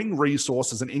 bring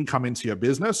resources and income into your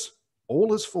business,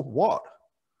 all is for what?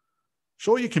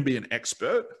 Sure, you can be an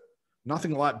expert.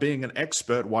 Nothing like being an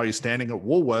expert while you're standing at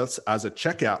Woolworths as a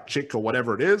checkout chick or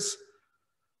whatever it is.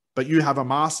 But you have a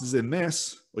master's in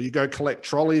this, or you go collect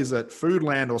trolleys at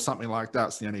Foodland or something like that.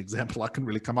 That's the only example I can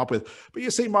really come up with. But you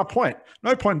see my point.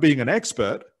 No point being an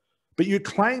expert, but you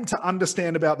claim to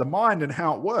understand about the mind and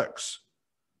how it works.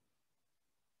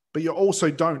 But you also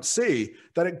don't see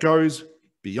that it goes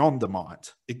beyond the mind.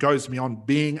 It goes beyond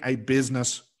being a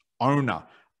business owner,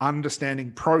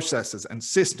 understanding processes and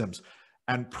systems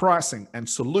and pricing and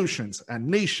solutions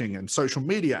and niching and social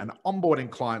media and onboarding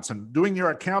clients and doing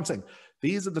your accounting.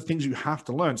 These are the things you have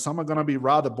to learn. Some are going to be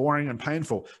rather boring and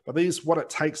painful, but these are what it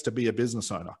takes to be a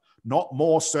business owner. Not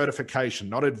more certification,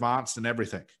 not advanced in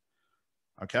everything.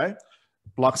 Okay?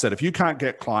 Like I said, if you can't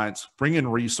get clients, bring in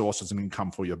resources and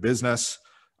income for your business.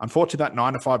 Unfortunately, that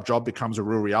 9-to-5 job becomes a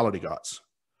real reality, guys.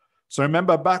 So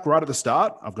remember back right at the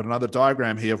start, I've got another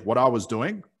diagram here of what I was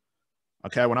doing.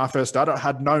 Okay, when I first started, I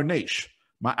had no niche.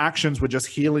 My actions were just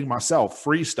healing myself,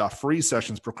 free stuff, free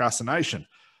sessions, procrastination.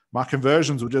 My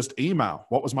conversions were just email.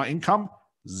 What was my income?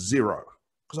 Zero.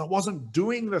 Because I wasn't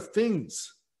doing the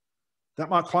things that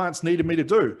my clients needed me to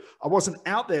do. I wasn't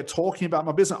out there talking about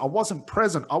my business. I wasn't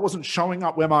present. I wasn't showing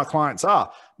up where my clients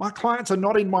are. My clients are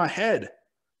not in my head.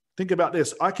 Think about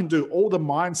this. I can do all the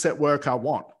mindset work I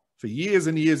want for years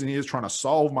and years and years trying to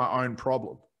solve my own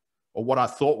problem, or what I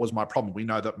thought was my problem. We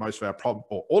know that most of our problem,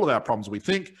 or all of our problems we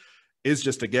think, is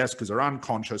just a guess because they're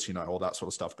unconscious, all that sort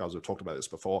of stuff, guys. We've talked about this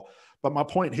before. But my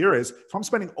point here is, if I'm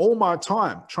spending all my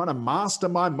time trying to master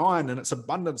my mind and its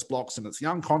abundance blocks and its the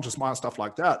unconscious mind, stuff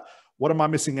like that, what am I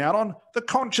missing out on? The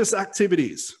conscious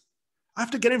activities. I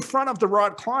have to get in front of the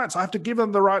right clients. I have to give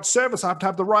them the right service. I have to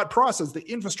have the right prices, the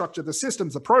infrastructure, the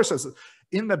systems, the processes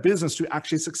in the business to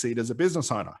actually succeed as a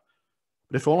business owner.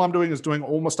 But if all I'm doing is doing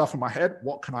all my stuff in my head,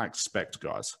 what can I expect,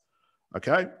 guys?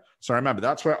 Okay. So remember,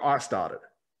 that's where I started.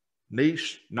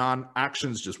 Niche, none.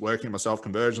 Actions, just working myself.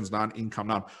 Conversions, none. Income,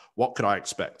 none. What could I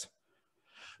expect?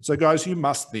 So guys, you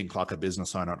must think like a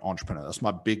business owner and entrepreneur. That's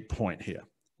my big point here.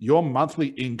 Your monthly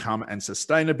income and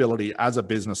sustainability as a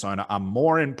business owner are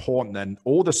more important than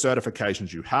all the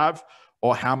certifications you have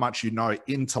or how much you know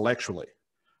intellectually.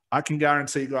 I can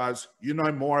guarantee, guys, you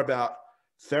know more about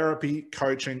therapy,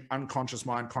 coaching, unconscious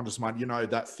mind, conscious mind. You know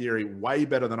that theory way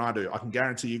better than I do. I can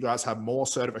guarantee you guys have more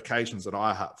certifications than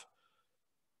I have.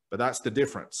 But that's the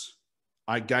difference.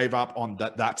 I gave up on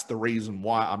that. That's the reason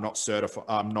why I'm not certified.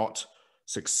 I'm not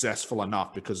successful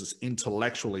enough, because it's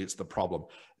intellectually, it's the problem.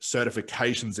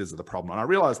 Certifications is the problem. And I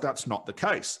realized that's not the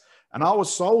case. And I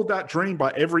was sold that dream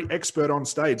by every expert on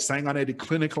stage saying I needed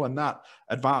clinical and that,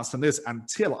 advanced and this,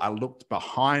 until I looked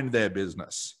behind their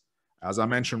business, as I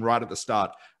mentioned right at the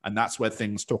start. And that's where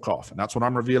things took off. And that's what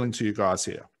I'm revealing to you guys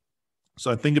here.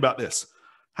 So think about this.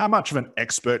 How much of an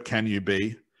expert can you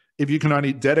be if you can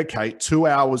only dedicate 2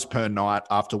 hours per night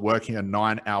after working a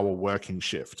 9-hour working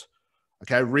shift?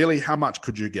 Okay, really, how much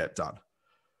could you get done?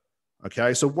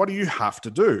 Okay, so what do you have to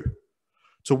do?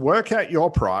 To work out your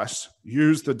price,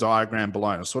 use the diagram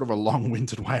below. It's sort of a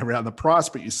long-winded way around the price,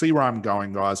 but you see where I'm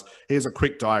going, guys. Here's a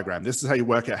quick diagram. This is how you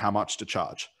work out how much to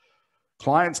charge.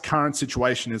 Client's current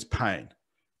situation is pain.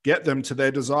 Get them to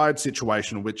their desired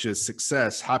situation, which is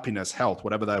success, happiness, health,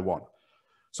 whatever they want.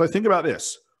 So think about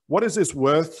this. What is this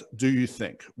worth, do you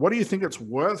think? What do you think it's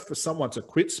worth for someone to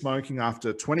quit smoking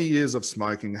after 20 years of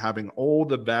smoking, having all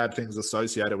the bad things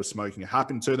associated with smoking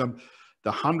happen to them,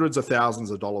 the hundreds of thousands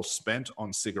of dollars spent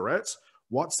on cigarettes?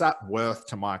 What's that worth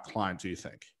to my client, do you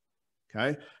think?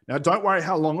 Okay. Now, don't worry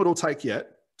how long it'll take yet.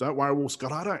 Don't worry, well,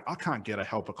 Scott, I can't get a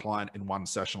help a client in one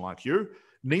session like you.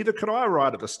 Neither could I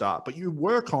right at the start, but you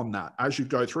work on that as you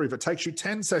go through. If it takes you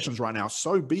 10 sessions right now,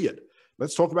 so be it.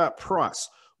 Let's talk about price.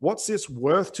 What's this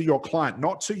worth to your client,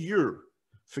 not to you?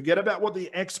 Forget about what the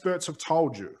experts have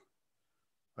told you.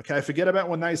 Okay, forget about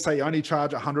when they say only charge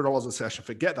 $100 a session.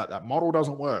 Forget that. That model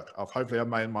doesn't work. Hopefully I've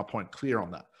made my point clear on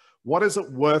that. What is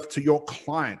it worth to your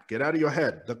client? Get out of your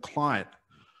head, the client.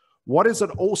 What is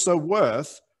it also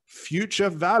worth? Future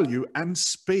value and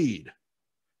speed.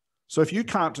 So if you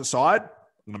can't decide, I'm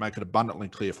going to make it abundantly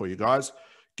clear for you guys.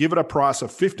 Give it a price of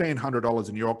 $1,500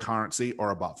 in your currency or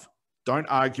above. Don't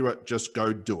argue it, just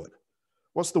go do it.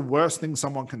 What's the worst thing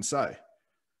someone can say?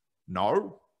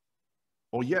 No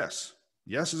or yes?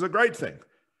 Yes is a great thing.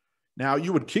 Now,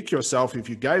 you would kick yourself if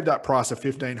you gave that price of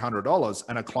 $1,500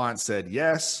 and a client said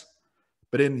yes,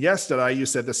 but in yesterday you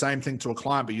said the same thing to a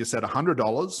client, but you said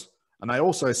 $100 and they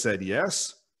also said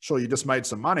yes. Sure, you just made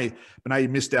some money, but now you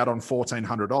missed out on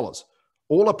 $1,400.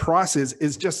 All a price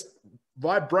is just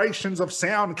vibrations of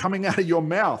sound coming out of your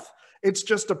mouth. It's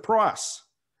just a price.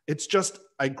 It's just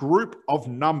a group of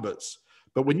numbers.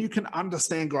 But when you can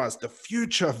understand, guys, the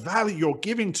future value you're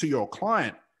giving to your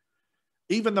client,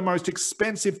 even the most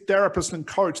expensive therapist and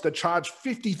coach that charge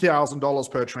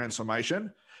 $50,000 per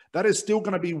transformation, that is still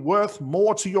going to be worth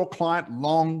more to your client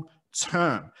long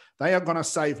term. They are going to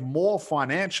save more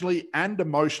financially and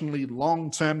emotionally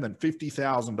long term than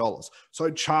 $50,000. So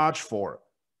charge for it.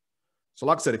 So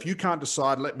like I said, if you can't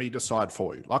decide, let me decide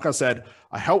for you. Like I said,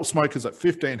 I help smokers at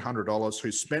 $1,500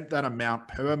 who spent that amount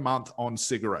per month on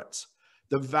cigarettes.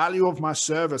 The value of my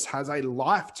service has a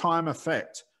lifetime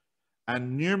effect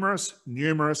and numerous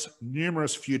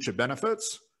future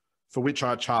benefits for which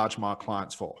I charge my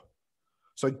clients for.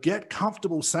 So get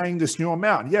comfortable saying this new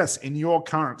amount. Yes, in your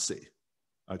currency.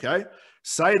 Okay?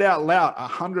 Say it out loud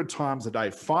 100 times a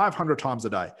day, 500 times a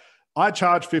day. I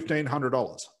charge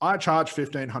 $1,500. I charge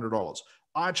 $1,500.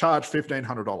 I charge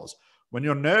 $1,500. When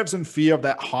your nerves and fear of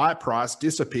that high price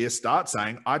disappear, start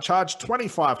saying, I charge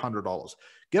 $2,500.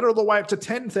 Get it all the way up to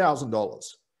 $10,000.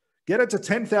 Get it to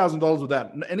 $10,000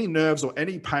 without any nerves or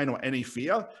any pain or any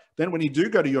fear. Then when you do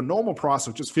go to your normal price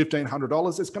of just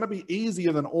 $1,500, it's going to be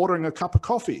easier than ordering a cup of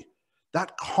coffee.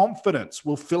 That confidence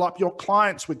will fill up your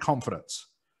clients with confidence.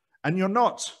 And you're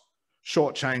not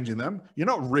shortchanging them. You're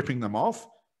not ripping them off.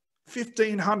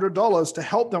 $1,500 to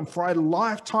help them for a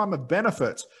lifetime of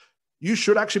benefits. You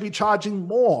should actually be charging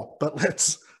more, but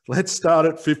let's start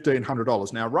at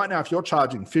 $1,500. Now, right now, if you're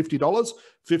charging $50,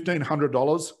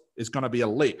 $1,500 is going to be a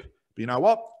leap. But you know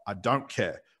what? I don't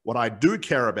care. What I do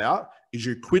care about is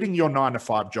you quitting your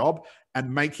 9-to-5 job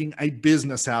and making a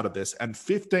business out of this. And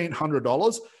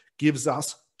 $1,500 gives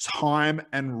us time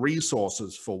and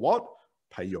resources for what?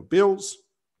 Pay your bills,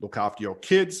 look after your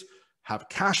kids, have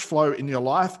cash flow in your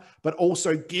life, but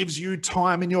also gives you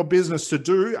time in your business to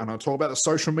do, and I'll talk about the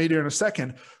social media in a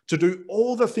second, to do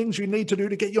all the things you need to do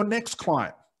to get your next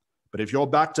client. But if you're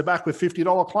back to back with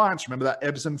 $50 clients, remember that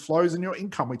ebbs and flows in your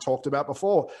income we talked about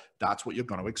before, that's what you're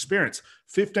going to experience.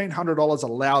 $1,500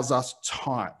 allows us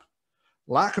time.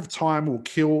 Lack of time will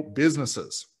kill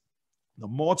businesses. The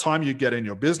more time you get in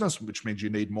your business, which means you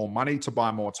need more money to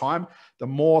buy more time, the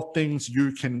more things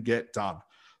you can get done.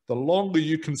 The longer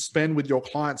you can spend with your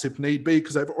clients if need be,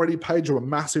 because they've already paid you a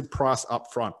massive price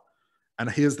up front. And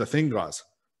here's the thing, guys,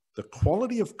 the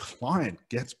quality of client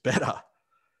gets better.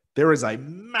 There is a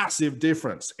massive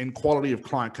difference in quality of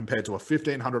client compared to a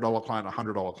 $1,500 client, a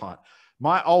 $100 client.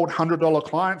 My old $100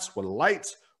 clients were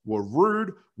late, were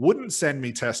rude, wouldn't send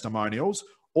me testimonials,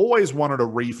 always wanted a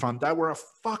refund. They were a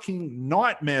fucking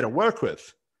nightmare to work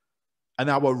with. And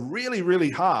they were really,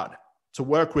 really hard to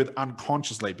work with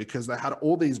unconsciously because they had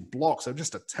all these blocks. They're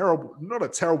just not a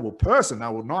terrible person. They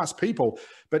were nice people,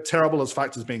 but terrible as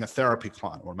fact as being a therapy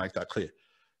client. I want to make that clear.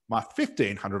 My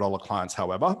 $1,500 clients,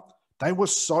 however, they were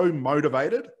so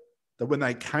motivated that when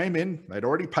they came in, they'd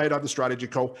already paid over the strategy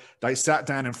call. They sat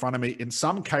down in front of me. In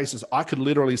some cases, I could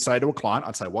literally say to a client,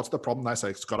 I'd say, what's the problem? They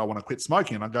say, Scott, I want to quit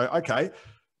smoking. And I'd go, okay,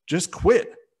 just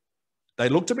quit. They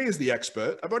looked at me as the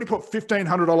expert. I've already put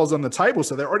 $1,500 on the table,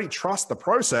 so they already trust the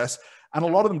process. And a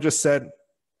lot of them just said,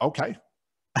 okay.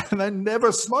 And they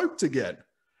never smoked again.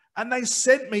 And they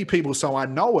sent me people, so I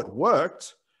know it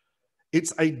worked.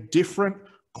 It's a different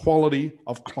quality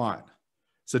of client.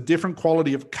 It's a different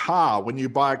quality of car when you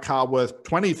buy a car worth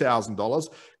 $20,000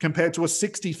 compared to a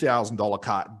 $60,000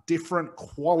 car. Different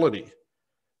quality.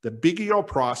 The bigger your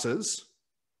prices,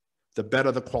 the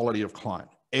better the quality of client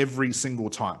every single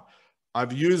time.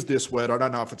 I've used this word. I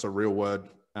don't know if it's a real word,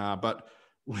 but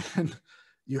when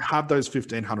you have those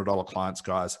 $1,500 clients,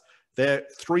 guys, they're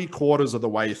 3/4 of the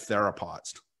way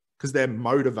therapized because they're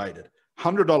motivated.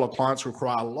 $100 clients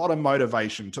require a lot of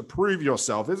motivation to prove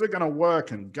yourself. Is it going to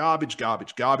work? And garbage.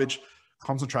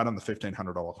 Concentrate on the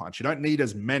 $1,500 clients. You don't need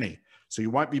as many, so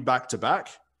you won't be back to back,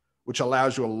 which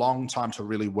allows you a long time to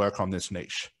really work on this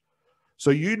niche. So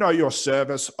you know your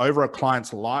service over a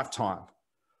client's lifetime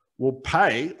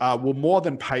will more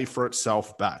than pay for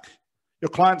itself back. Your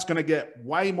client's going to get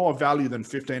way more value than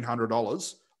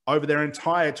 $1,500 over their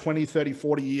entire 20, 30,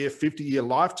 40 year, 50 year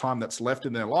lifetime that's left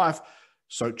in their life.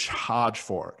 So charge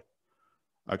for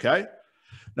it. Okay.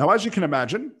 Now, as you can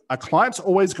imagine, a client's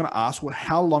always going to ask, well,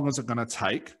 how long is it going to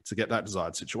take to get that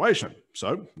desired situation? So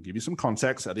I'll give you some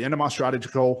context. At the end of my strategy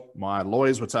call, my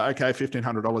lawyers would say, okay,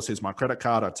 $1,500, here's my credit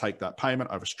card. I take that payment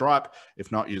over Stripe.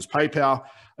 If not, use PayPal.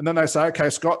 And then they say, okay,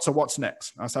 Scott, so what's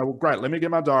next? And I say, well, great. Let me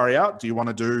get my diary out. Do you want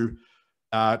to do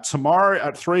tomorrow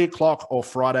at 3 o'clock or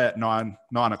Friday at 9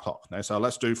 o'clock? They say,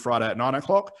 let's do Friday at 9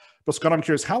 o'clock. But Scott, I'm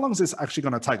curious, how long is this actually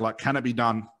going to take? Like, can it be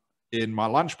done in my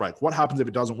lunch break? What happens if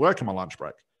it doesn't work in my lunch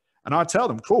break? And I tell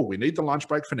them, cool, we need the lunch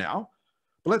break for now,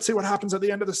 but let's see what happens at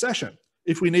the end of the session.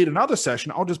 If we need another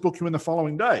session, I'll just book you in the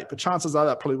following day. But chances are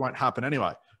that probably won't happen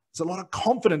anyway. There's a lot of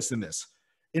confidence in this.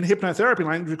 In hypnotherapy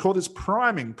language, we call this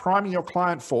priming your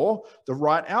client for the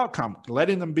right outcome,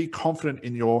 letting them be confident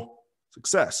in your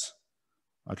success.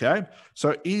 Okay?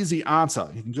 So easy answer.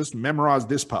 You can just memorize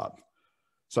this part.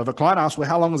 So if a client asks, well,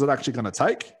 how long is it actually going to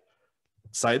take?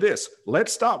 Say this,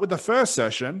 let's start with the first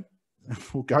session and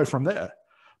we'll go from there.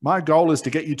 My goal is to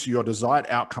get you to your desired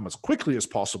outcome as quickly as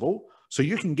possible so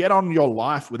you can get on your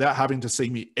life without having to see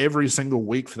me every single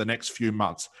week for the next few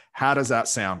months. How does that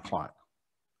sound, client?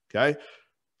 Okay.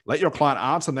 Let your client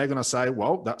answer and they're going to say,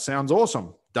 well, that sounds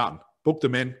awesome. Done. Book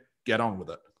them in, get on with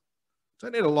it.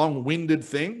 Don't need a long-winded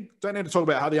thing. Don't need to talk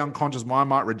about how the unconscious mind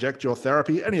might reject your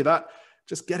therapy, any of that.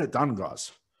 Just get it done,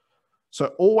 guys. So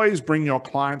always bring your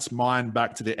client's mind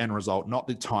back to the end result, not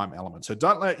the time element. So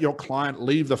don't let your client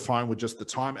leave the phone with just the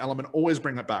time element. Always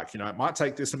bring it back. You know, it might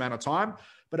take this amount of time,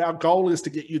 but our goal is to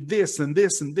get you this and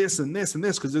this and this and this and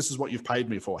this because this is what you've paid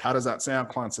me for. How does that sound?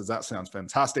 Client says, that sounds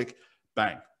fantastic.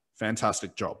 Bang.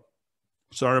 fantastic job.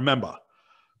 So remember,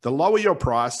 the lower your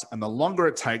price and the longer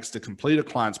it takes to complete a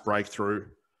client's breakthrough,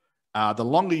 the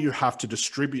longer you have to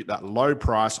distribute that low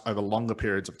price over longer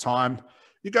periods of time.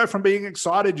 You go from being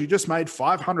excited, you just made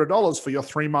 $500 for your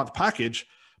 3-month package,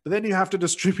 but then you have to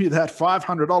distribute that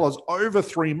 $500 over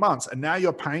 3 months. And now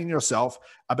you're paying yourself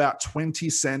about 20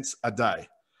 cents a day,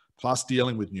 plus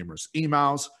dealing with numerous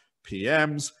emails,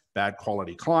 PMs, bad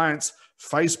quality clients,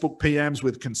 Facebook PMs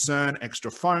with concern, extra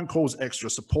phone calls, extra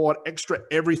support, extra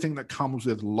everything that comes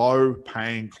with low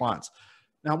paying clients.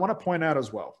 Now, I want to point out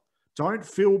as well, don't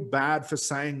feel bad for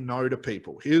saying no to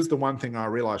people. Here's the one thing I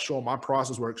realized, sure, my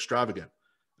prices were extravagant.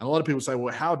 And a lot of people say,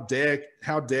 well, how dare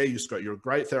you, Scott? You're a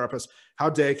great therapist. How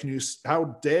dare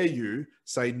you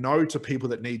say no to people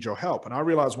that need your help? And I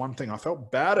realized one thing, I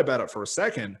felt bad about it for a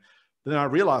second, but then I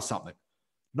realized something.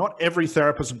 Not every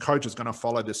therapist and coach is going to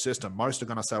follow this system. Most are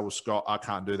going to say, well, Scott, I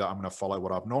can't do that. I'm going to follow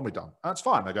what I've normally done. That's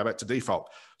fine. They go back to default.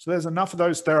 So there's enough of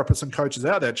those therapists and coaches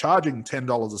out there charging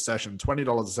 $10 a session,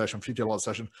 $20 a session, $50 a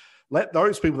session. Let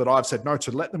those people that I've said no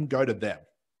to, let them go to them.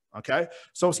 Okay.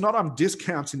 So it's not I'm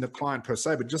discounting the client per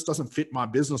se, but it just doesn't fit my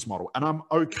business model. And I'm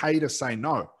okay to say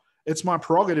no. It's my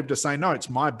prerogative to say no. It's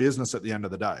my business at the end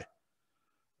of the day.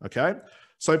 Okay.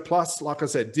 So plus, like I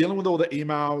said, dealing with all the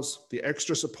emails, the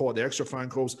extra support, the extra phone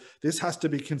calls, this has to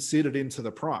be considered into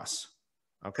the price.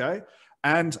 Okay.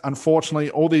 And unfortunately,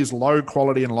 all these low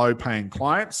quality and low paying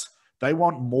clients, they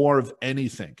want more of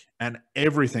anything and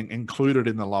everything included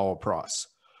in the lower price.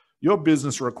 Your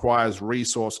business requires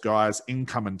resource, guys,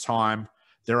 income and time.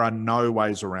 There are no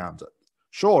ways around it.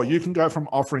 Sure, you can go from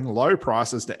offering low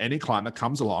prices to any client that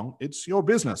comes along. It's your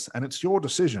business and it's your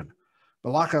decision.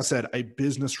 But like I said, a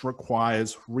business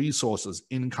requires resources,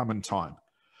 income and time.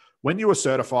 When you were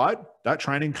certified, that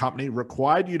training company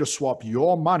required you to swap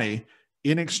your money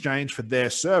in exchange for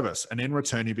their service. And in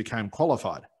return, you became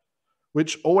qualified,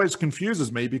 which always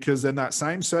confuses me because then that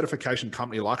same certification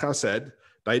company, like I said,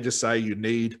 they just say you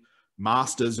need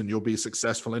masters and you'll be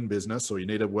successful in business, or you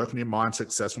need to work on your mind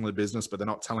successful in business, but they're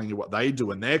not telling you what they do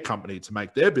in their company to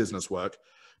make their business work.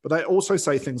 But they also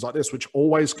say things like this, which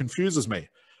always confuses me.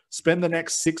 Spend the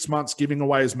next 6 months giving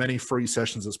away as many free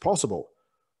sessions as possible.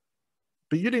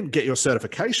 But you didn't get your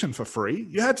certification for free.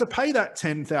 You had to pay that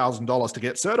 $10,000 to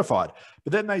get certified.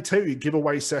 But then they tell you give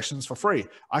away sessions for free.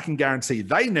 I can guarantee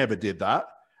they never did that.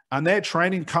 And their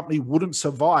training company wouldn't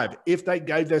survive if they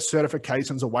gave their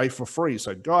certifications away for free.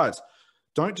 So guys,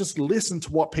 don't just listen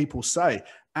to what people say.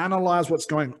 Analyze what's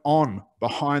going on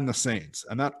behind the scenes.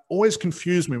 And that always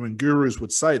confused me when gurus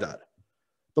would say that.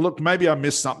 But look, maybe I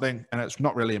missed something and it's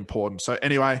not really important. So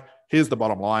anyway, here's the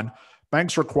bottom line.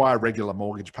 Banks require regular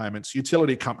mortgage payments.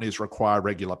 Utility companies require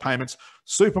regular payments.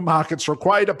 Supermarkets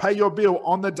require you to pay your bill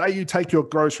on the day you take your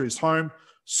groceries home.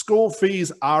 School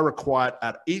fees are required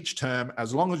at each term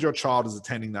as long as your child is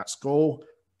attending that school.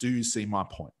 Do you see my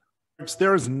point?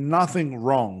 There is nothing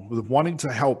wrong with wanting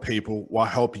to help people while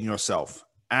helping yourself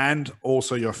and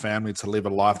also your family to live a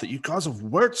life that you guys have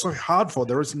worked so hard for.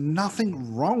 There is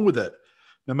nothing wrong with it.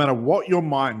 No matter what your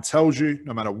mind tells you,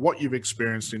 no matter what you've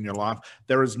experienced in your life,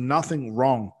 there is nothing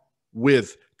wrong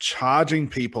with charging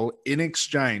people in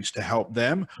exchange to help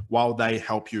them while they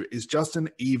help you. It's just an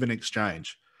even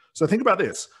exchange. So think about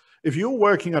this. If you're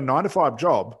working a 9-to-5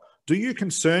 job, do you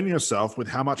concern yourself with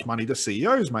how much money the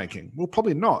CEO is making? Well,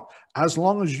 probably not, as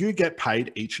long as you get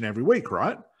paid each and every week,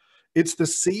 right? It's the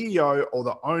CEO or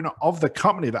the owner of the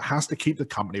company that has to keep the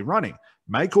company running,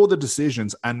 make all the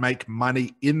decisions, and make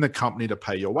money in the company to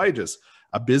pay your wages.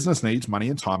 A business needs money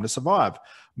and time to survive.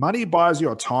 Money buys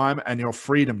your time and your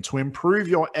freedom to improve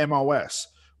your MOS,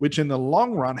 which in the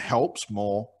long run helps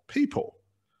more people.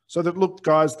 So that, look,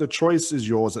 guys, the choice is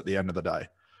yours at the end of the day.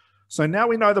 So now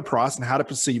we know the price and how to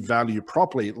perceive value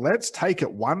properly. Let's take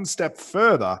it one step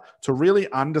further to really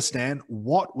understand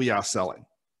what we are selling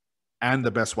and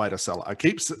the best way to sell it. I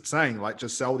keep saying, like,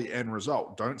 just sell the end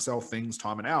result. Don't sell things,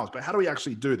 time, and hours. But how do we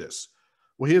actually do this?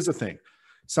 Well, here's the thing.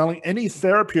 Selling any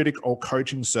therapeutic or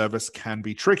coaching service can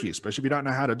be tricky, especially if you don't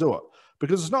know how to do it,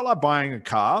 because it's not like buying a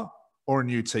car or a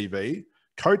new TV.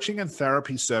 Coaching and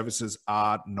therapy services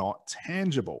are not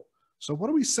tangible. So what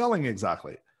are we selling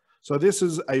exactly? So this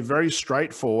is a very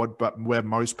straightforward, but where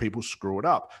most people screw it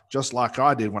up, just like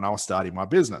I did when I was starting my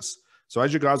business. So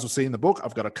as you guys will see in the book,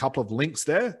 I've got a couple of links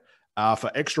there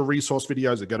for extra resource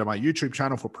videos that go to my YouTube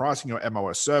channel for pricing your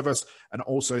MOS service and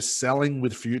also selling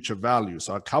with future value.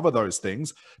 So I cover those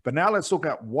things. But now let's look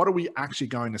at what are we actually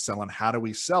going to sell and how do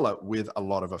we sell it with a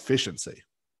lot of efficiency.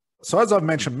 So as I've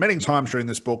mentioned many times during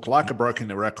this book, like a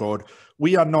broken record,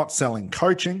 we are not selling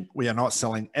coaching. We are not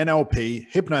selling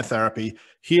NLP, hypnotherapy,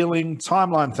 healing,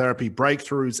 timeline therapy,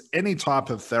 breakthroughs, any type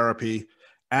of therapy.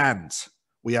 And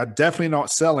we are definitely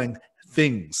not selling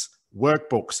things,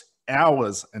 workbooks,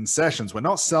 hours, and sessions. We're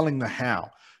not selling the how.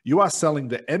 You are selling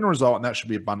the end result, and that should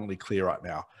be abundantly clear right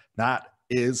now. That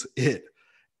is it.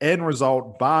 End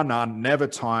result, bar none, never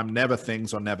time, never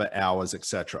things, or never hours,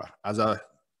 etc. As I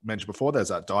mentioned before, there's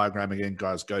that diagram again,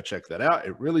 guys, go check that out.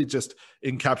 It really just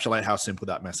encapsulates how simple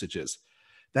that message is.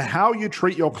 The how you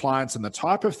treat your clients and the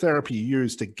type of therapy you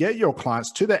use to get your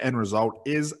clients to the end result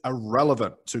is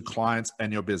irrelevant to clients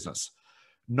and your business.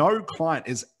 No client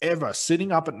is ever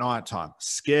sitting up at nighttime,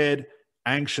 scared,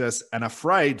 anxious, and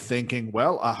afraid, thinking,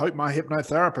 well, I hope my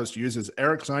hypnotherapist uses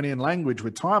Ericksonian language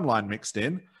with timeline mixed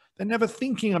in. They're never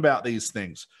thinking about these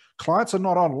things. Clients are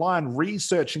not online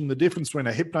researching the difference between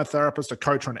a hypnotherapist, a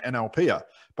coach, or an NLPer.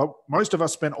 But most of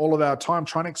us spend all of our time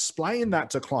trying to explain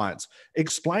that to clients.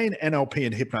 Explain NLP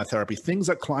and hypnotherapy, things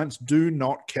that clients do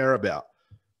not care about.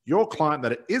 Your client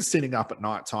that is sitting up at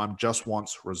nighttime just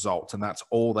wants results, and that's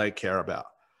all they care about.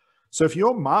 So if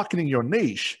you're marketing your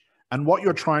niche and what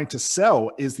you're trying to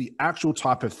sell is the actual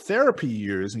type of therapy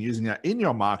you use and using that in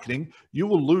your marketing, you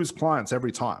will lose clients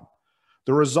every time.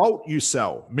 The result you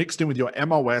sell mixed in with your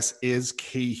MOS is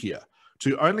key here.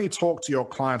 To only talk to your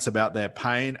clients about their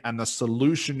pain and the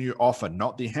solution you offer,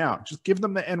 not the how. Just give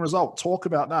them the end result. Talk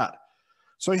about that.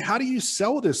 So how do you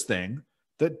sell this thing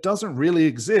that doesn't really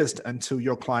exist until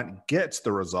your client gets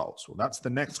the results? Well, that's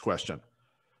the next question.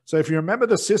 So if you remember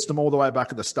the system all the way back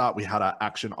at the start, we had our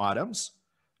action items.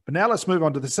 But now let's move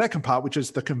on to the second part, which is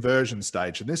the conversion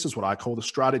stage. And this is what I call the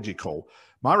strategy call.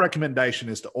 My recommendation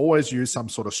is to always use some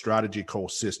sort of strategy call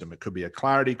system. It could be a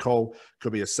clarity call, it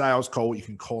could be a sales call. You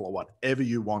can call it whatever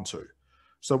you want to.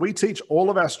 So we teach all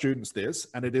of our students this,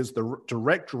 and it is the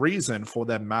direct reason for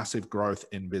their massive growth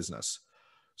in business.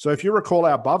 So if you recall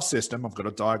our above system, I've got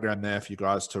a diagram there for you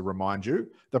guys to remind you.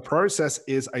 The process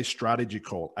is a strategy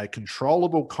call, a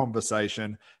controllable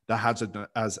conversation that has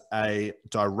a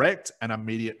direct and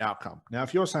immediate outcome. Now,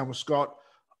 if you're saying, well, Scott,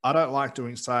 I don't like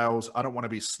doing sales. I don't want to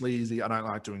be sleazy. I don't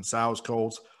like doing sales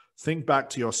calls. Think back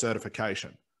to your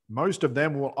certification. Most of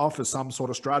them will offer some sort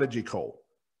of strategy call.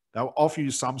 They'll offer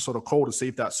you some sort of call to see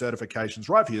if that certification is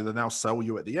right for you. Then they'll sell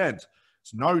you at the end.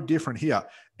 It's no different here.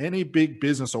 Any big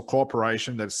business or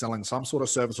corporation that's selling some sort of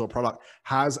service or product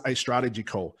has a strategy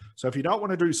call. So if you don't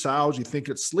want to do sales, you think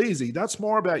it's sleazy, that's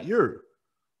more about you.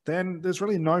 Then there's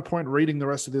really no point reading the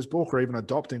rest of this book or even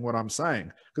adopting what I'm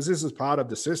saying, because this is part of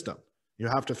the system. You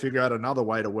have to figure out another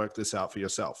way to work this out for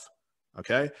yourself.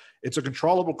 Okay? It's a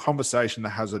controllable conversation that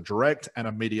has a direct and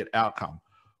immediate outcome.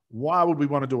 Why would we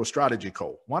want to do a strategy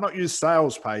call? Why not use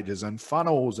sales pages and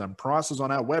funnels and prices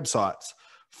on our websites,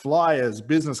 flyers,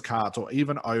 business cards, or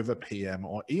even over PM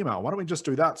or email? Why don't we just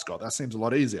do that, Scott? That seems a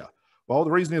lot easier. Well,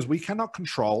 the reason is we cannot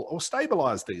control or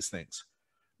stabilize these things,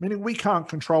 meaning we can't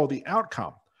control the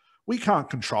outcome. We can't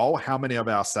control how many of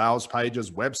our sales pages,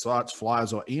 websites,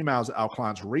 flyers, or emails our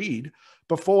clients read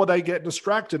before they get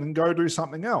distracted and go do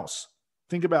something else.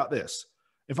 Think about this.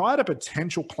 If I had a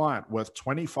potential client worth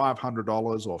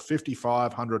 $2,500 or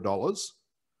 $5,500,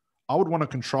 I would want to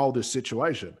control this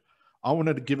situation. I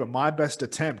wanted to give it my best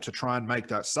attempt to try and make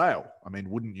that sale. I mean,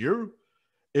 wouldn't you?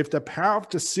 If the power of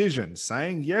decision,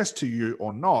 saying yes to you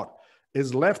or not,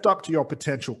 is left up to your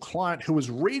potential client who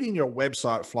is reading your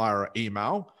website, flyer, or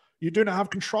email, you do not have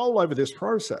control over this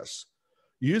process.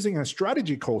 Using a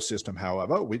strategy call system,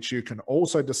 however, which you can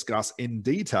also discuss in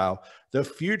detail, the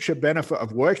future benefit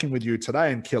of working with you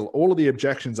today and kill all of the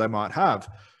objections they might have,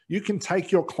 you can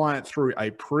take your client through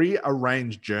a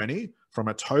pre-arranged journey from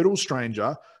a total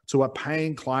stranger to a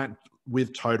paying client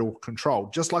with total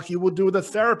control, just like you would do with a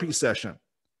therapy session.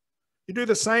 You do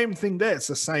the same thing there. It's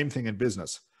the same thing in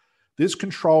business. This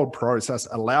controlled process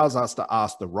allows us to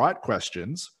ask the right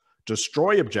questions,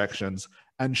 destroy objections,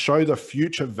 and show the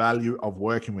future value of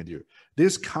working with you.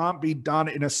 This can't be done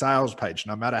in a sales page,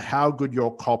 no matter how good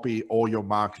your copy or your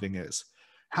marketing is.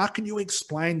 How can you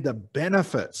explain the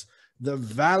benefits, the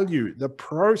value, the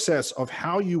process of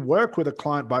how you work with a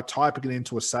client by typing it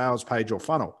into a sales page or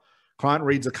funnel? Client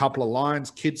reads a couple of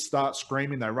lines, kids start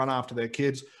screaming, they run after their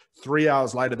kids. 3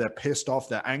 hours later, they're pissed off,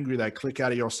 they're angry, they click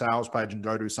out of your sales page and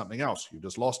go do something else. You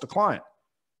just lost a client.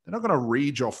 They're not going to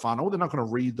read your funnel. They're not going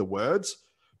to read the words,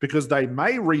 because they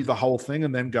may read the whole thing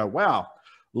and then go, wow,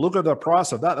 look at the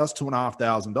price of that. That's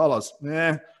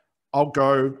 $2,500. I'll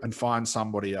go and find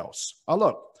somebody else. Oh,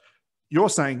 look, You're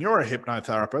saying you're a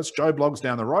hypnotherapist. Joe Bloggs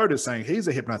down the road is saying he's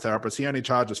a hypnotherapist. He only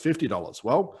charges $50.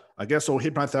 Well, I guess all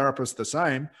hypnotherapists the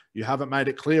same. You haven't made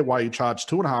it clear why you charge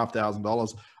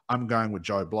 $2,500. I'm going with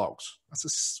Joe Bloggs. That's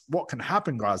just what can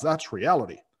happen, guys. That's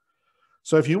reality.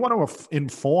 So if you want to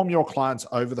inform your clients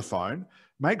over the phone,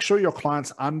 make sure your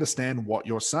clients understand what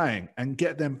you're saying and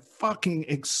get them fucking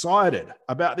excited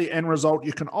about the end result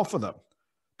you can offer them.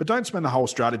 But don't spend the whole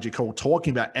strategy call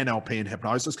talking about NLP and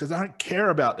hypnosis because they don't care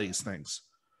about these things.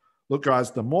 Look, guys,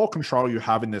 the more control you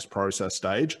have in this process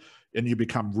stage and you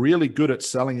become really good at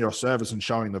selling your service and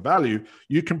showing the value,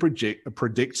 you can predict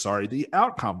the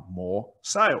outcome, more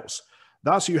sales.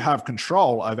 Thus, you have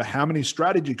control over how many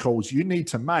strategy calls you need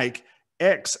to make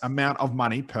X amount of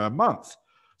money per month.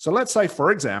 So let's say,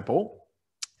 for example,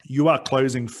 you are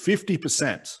closing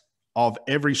 50% of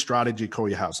every strategy call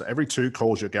you have. So every 2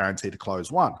 calls, you're guaranteed to close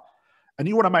 1. And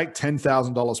you want to make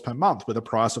 $10,000 per month with a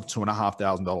price of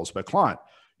 $2,500 per client.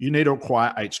 You need to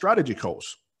acquire 8 strategy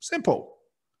calls. Simple.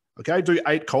 Okay, do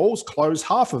 8 calls, close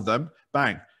half of them,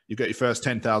 bang, you've got your first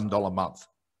 $10,000 month.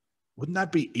 Wouldn't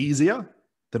that be easier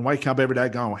than waking up every day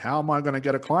going, how am I going to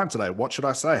get a client today? What should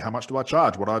I say? How much do I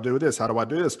charge? What do I do with this? How do I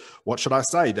do this? What should I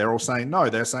say? They're all saying no.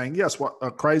 They're saying yes. What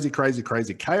a crazy, crazy,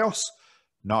 crazy chaos.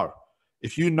 No.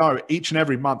 If you know each and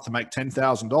every month to make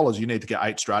 $10,000, you need to get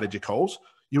 8 strategy calls,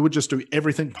 you would just do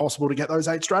everything possible to get those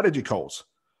 8 strategy calls.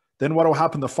 Then what will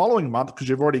happen the following month, because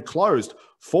you've already closed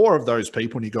 4 of those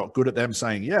people and you got good at them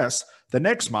saying yes, the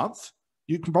next month,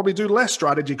 you can probably do less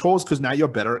strategy calls because now you're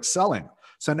better at selling.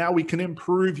 So now we can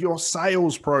improve your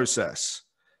sales process.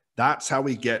 That's how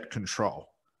we get control.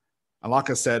 And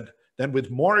like I said, then with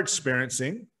more experience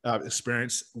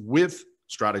with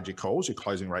strategy calls, your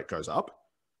closing rate goes up.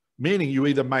 Meaning you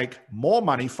either make more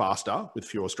money faster with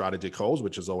fewer strategy calls,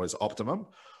 which is always optimum,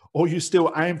 or you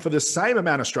still aim for the same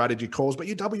amount of strategy calls, but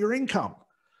you double your income.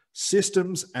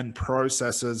 Systems and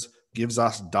processes gives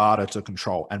us data to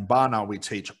control. And bar none, we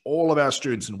teach all of our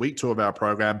students in week 2 of our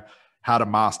program how to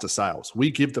master sales.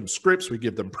 We give them scripts, we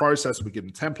give them process, we give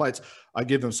them templates. I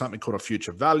give them something called a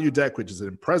future value deck, which is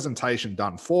a presentation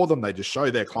done for them. They just show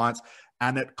their clients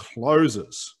and it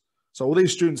closes. So all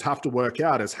these students have to work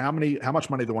out is how much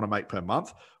money they want to make per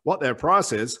month, what their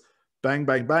price is, bang,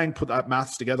 bang, bang, put that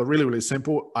maths together, really, really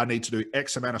simple. I need to do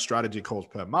X amount of strategy calls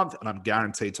per month, and I'm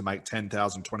guaranteed to make $10,000,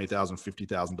 $20,000,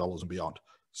 $50,000 and beyond.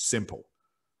 Simple.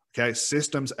 Okay,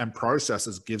 systems and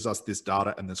processes gives us this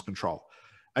data and this control.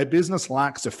 A business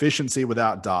lacks efficiency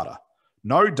without data.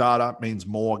 No data means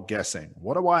more guessing.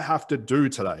 What do I have to do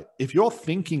today? If you're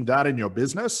thinking that in your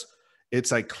business,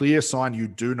 it's a clear sign you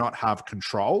do not have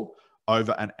control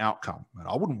over an outcome. And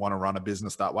I wouldn't want to run a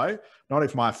business that way. Not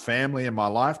if my family and my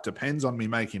life depends on me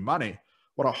making money.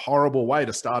 What a horrible way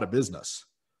to start a business.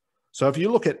 So if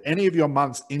you look at any of your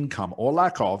month's income or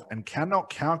lack of and cannot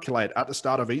calculate at the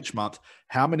start of each month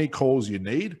how many calls you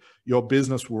need, your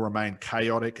business will remain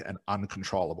chaotic and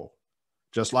uncontrollable.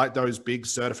 Just like those big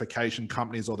certification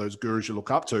companies or those gurus you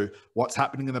look up to, what's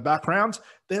happening in the background?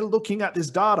 They're looking at this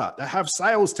data. They have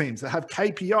sales teams, they have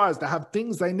KPIs, they have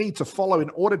things they need to follow in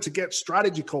order to get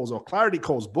strategy calls or clarity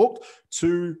calls booked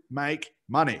to make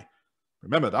money.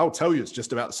 Remember, they'll tell you it's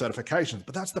just about the certifications,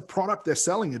 but that's the product they're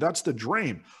selling you. That's the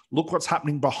dream. Look what's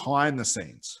happening behind the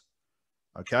scenes.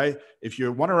 Okay? If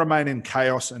you want to remain in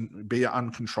chaos and be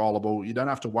uncontrollable, you don't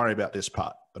have to worry about this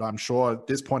part. But I'm sure at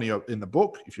this point in the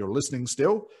book, if you're listening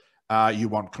still, you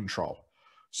want control.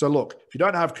 So look, if you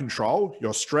don't have control,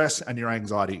 your stress and your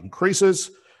anxiety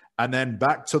increases. And then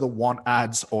back to the want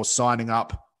ads or signing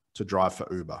up to drive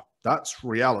for Uber. That's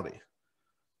reality.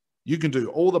 You can do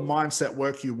all the mindset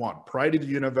work you want, pray to the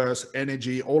universe,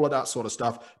 energy, all of that sort of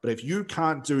stuff. But if you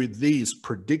can't do these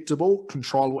predictable,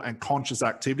 controllable, and conscious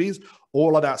activities,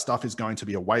 all of that stuff is going to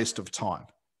be a waste of time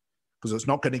because it's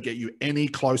not going to get you any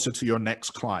closer to your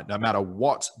next client, no matter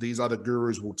what these other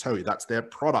gurus will tell you. That's their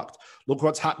product. Look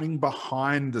what's happening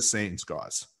behind the scenes,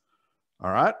 guys.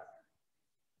 All right?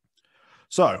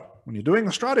 So when you're doing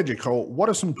a strategy call, what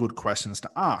are some good questions to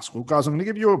ask? Well, guys, I'm going to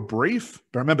give you a brief,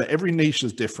 but remember, every niche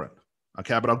is different.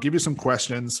 Okay, but I'll give you some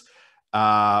questions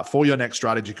for your next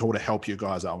strategy call to help you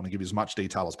guys out. I want to give you as much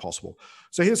detail as possible.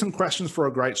 So here's some questions for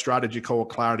a great strategy call,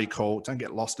 clarity call. Don't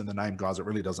get lost in the name, guys. It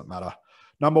really doesn't matter.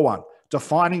 Number 1,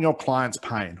 defining your client's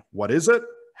pain. What is it?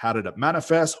 How did it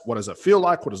manifest? What does it feel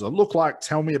like? What does it look like?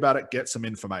 Tell me about it. Get some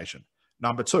information.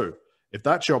 Number 2, if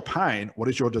that's your pain, what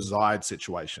is your desired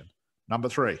situation? Number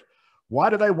 3, why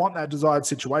do they want that desired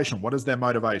situation? What is their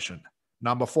motivation?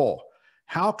 Number 4,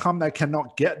 how come they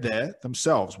cannot get there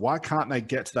themselves? Why can't they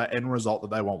get to that end result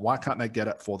that they want? Why can't they get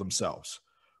it for themselves?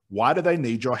 Why do they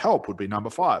need your help would be number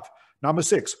 5. Number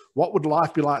 6, what would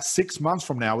life be like 6 months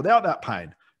from now without that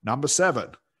pain? Number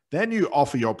 7, then you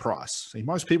offer your price. See,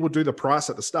 most people do the price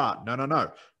at the start.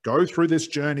 No. Go through this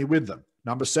journey with them.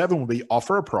 Number 7 will be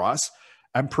offer a price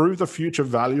and prove the future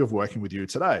value of working with you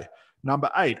today. Number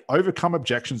 8, overcome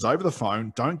objections over the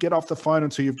phone. Don't get off the phone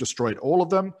until you've destroyed all of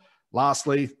them.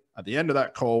 Lastly, at the end of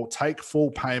that call, take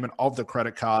full payment of the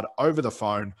credit card over the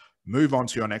phone. Move on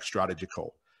to your next strategy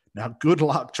call. Now, good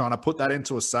luck trying to put that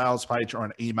into a sales page or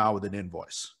an email with an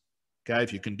invoice. Okay,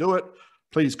 if you can do it,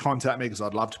 please contact me because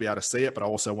I'd love to be able to see it, but I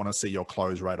also want to see your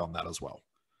close rate on that as well.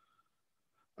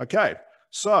 Okay,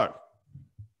 so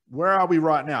where are we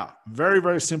right now? Very,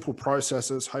 very simple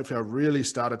processes. Hopefully I really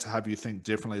started to have you think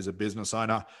differently as a business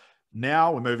owner.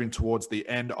 Now we're moving towards the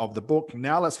end of the book.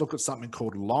 Now let's look at something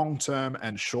called long-term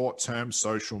and short-term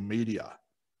social media.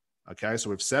 Okay, so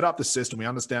we've set up the system, we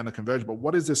understand the conversion, but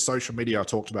what is this social media I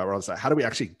talked about where I was like, how do we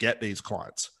actually get these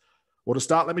clients? Well, to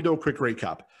start, let me do a quick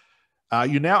recap.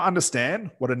 You now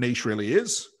understand what a niche really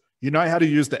is. You know how to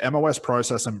use the MOS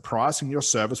process and pricing your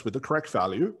service with the correct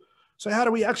value. So how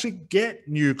do we actually get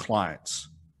new clients?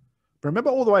 Remember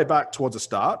all the way back towards the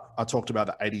start, I talked about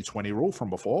the 80-20 rule from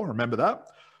before. Remember that?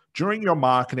 During your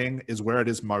marketing is where it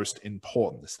is most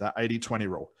important. It's that 80-20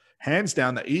 rule. Hands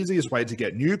down, the easiest way to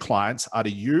get new clients are to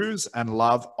use and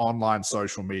love online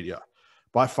social media.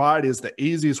 By far, it is the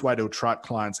easiest way to attract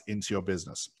clients into your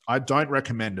business. I don't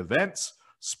recommend events,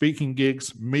 speaking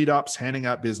gigs, meetups, handing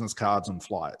out business cards and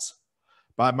flyers.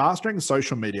 By mastering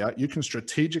social media, you can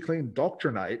strategically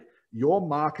indoctrinate your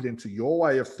market into your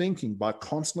way of thinking by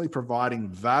constantly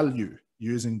providing value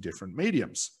using different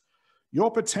mediums. Your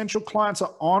potential clients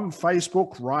are on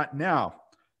Facebook right now.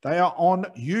 They are on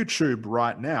YouTube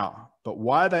right now. But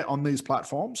why are they on these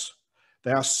platforms?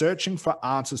 They are searching for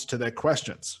answers to their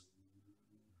questions.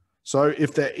 So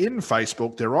if they're in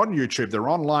Facebook, they're on YouTube, they're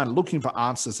online looking for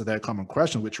answers to their common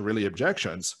questions, which are really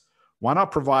objections. Why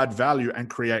not provide value and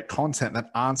create content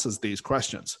that answers these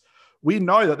questions? We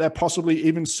know that they're possibly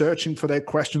even searching for their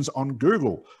questions on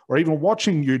Google or even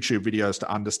watching YouTube videos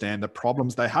to understand the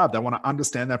problems they have. They want to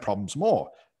understand their problems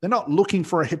more. They're not looking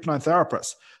for a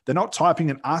hypnotherapist. They're not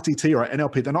typing an RTT or an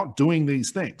NLP. They're not doing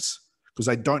these things because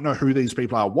they don't know who these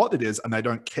people are, what it is, and they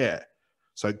don't care.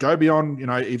 So go beyond,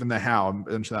 even the how. I've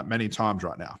mentioned that many times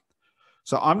right now.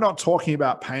 So I'm not talking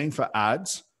about paying for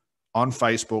ads on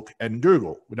Facebook and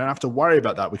Google. We don't have to worry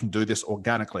about that. We can do this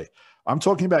organically. I'm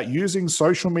talking about using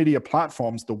social media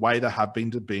platforms the way they have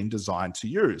been designed to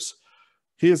use.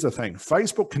 Here's the thing.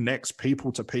 Facebook connects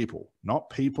people to people, not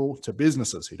people to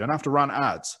businesses. You don't have to run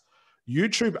ads.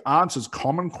 YouTube answers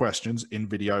common questions in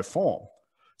video form.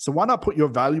 So why not put your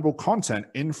valuable content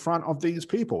in front of these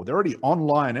people? They're already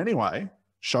online anyway.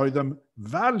 Show them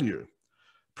value.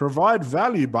 Provide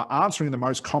value by answering the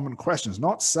most common questions,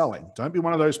 not selling. Don't be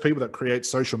one of those people that creates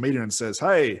social media and says,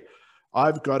 hey,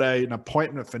 I've got an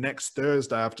appointment for next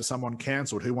Thursday after someone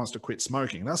canceled who wants to quit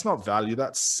smoking. That's not value,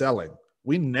 that's selling.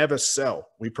 We never sell.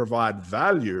 We provide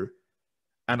value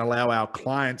and allow our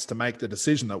clients to make the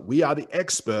decision that we are the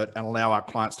expert and allow our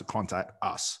clients to contact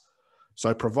us.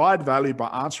 So provide value by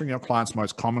answering your clients'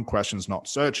 most common questions, not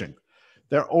searching.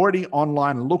 They're already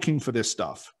online looking for this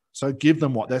stuff. So give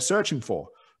them what they're searching for.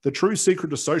 The true secret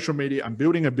to social media and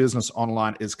building a business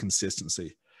online is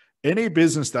consistency. Any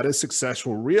business that is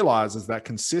successful realizes that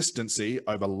consistency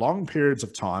over long periods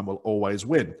of time will always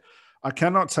win. I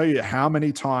cannot tell you how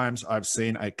many times I've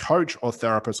seen a coach or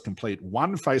therapist complete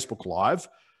one Facebook Live,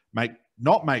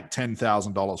 not make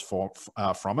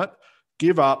 $10,000 from it,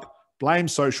 give up, blame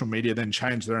social media, then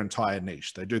change their entire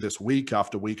niche. They do this week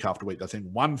after week after week. They think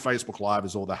one Facebook Live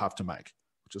is all they have to make,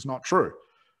 which is not true.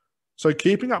 So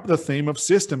keeping up the theme of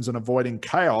systems and avoiding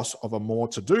chaos of a more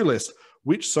to-do list,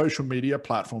 which social media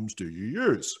platforms do you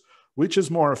use? Which is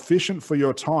more efficient for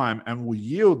your time and will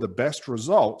yield the best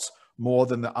results more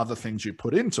than the other things you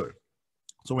put into?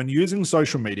 So when using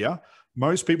social media,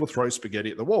 most people throw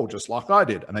spaghetti at the wall, just like I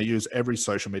did, and they use every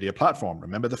social media platform.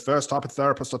 Remember the first type of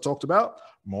therapist I talked about?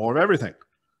 More of everything,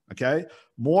 okay?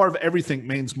 More of everything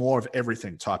means more of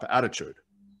everything type of attitude,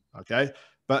 okay?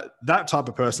 But that type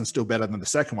of person is still better than the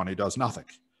second one who does nothing.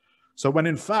 So when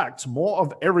in fact, more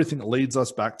of everything leads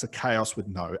us back to chaos with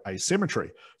no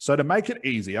asymmetry. So to make it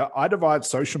easier, I divide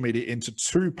social media into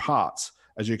two parts,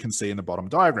 as you can see in the bottom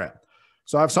diagram.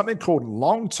 So I have something called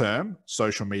long-term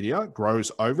social media,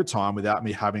 grows over time without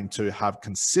me having to have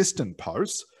consistent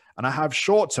posts. And I have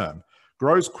short-term,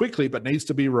 grows quickly but needs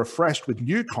to be refreshed with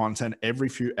new content every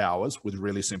few hours with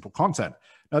really simple content.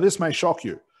 Now this may shock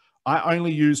you. I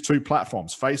only use two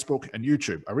platforms, Facebook and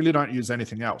YouTube. I really don't use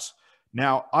anything else.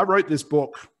 Now, I wrote this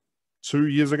book 2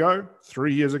 years ago,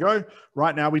 3 years ago.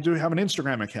 Right now, we do have an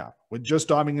Instagram account. We're just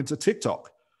diving into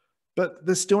TikTok. But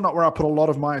they're still not where I put a lot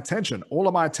of my attention. All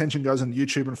of my attention goes on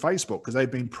YouTube and Facebook because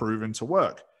they've been proven to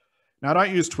work. Now, I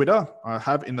don't use Twitter. I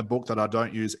have in the book that I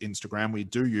don't use Instagram. We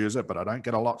do use it, but I don't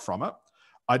get a lot from it.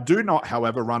 I do not,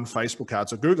 however, run Facebook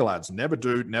ads or Google ads. Never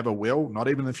do, never will, not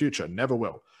even in the future, never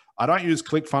will. I don't use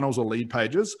ClickFunnels or lead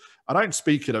pages. I don't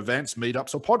speak at events,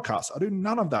 meetups, or podcasts. I do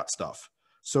none of that stuff.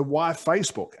 So why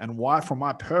Facebook, and why from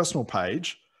my personal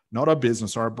page, not a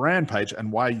business or a brand page,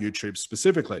 and why YouTube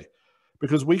specifically?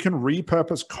 Because we can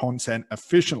repurpose content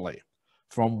efficiently.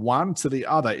 From one to the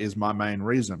other is my main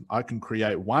reason. I can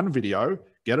create one video,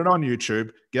 get it on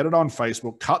YouTube, get it on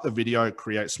Facebook, cut the video,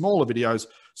 create smaller videos.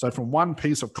 So from one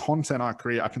piece of content I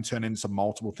create, I can turn it into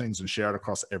multiple things and share it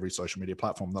across every social media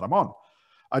platform that I'm on.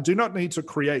 I do not need to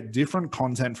create different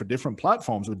content for different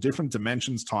platforms with different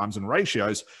dimensions, times, and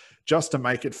ratios just to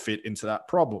make it fit into that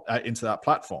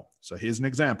platform. So here's an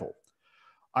example.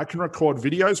 I can record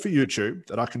videos for YouTube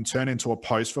that I can turn into a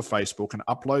post for Facebook and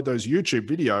upload those YouTube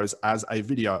videos as a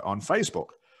video on Facebook.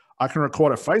 I can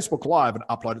record a Facebook Live and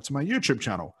upload it to my YouTube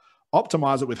channel,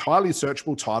 optimize it with highly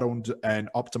searchable title and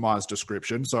optimized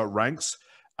description so it ranks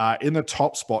in the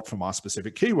top spot for my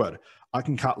specific keyword. I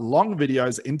can cut long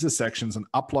videos into sections and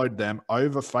upload them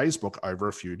over Facebook over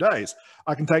a few days.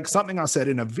 I can take something I said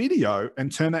in a video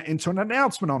and turn that into an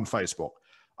announcement on Facebook.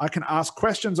 I can ask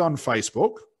questions on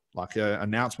Facebook, like an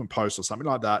announcement post or something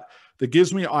like that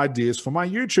gives me ideas for my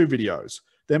YouTube videos,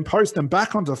 then post them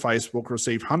back onto Facebook,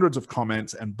 receive hundreds of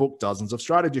comments, and book dozens of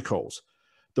strategy calls.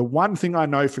 The one thing I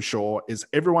know for sure is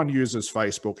everyone uses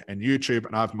Facebook and YouTube,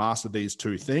 and I've mastered these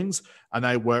two things, and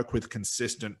they work with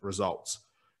consistent results.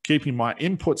 Keeping my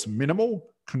inputs minimal,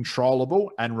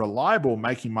 controllable, and reliable,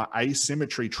 making my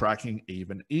asymmetry tracking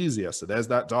even easier. So there's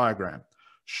that diagram.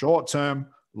 Short-term,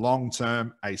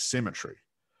 long-term asymmetry.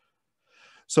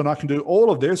 So I can do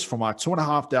all of this from my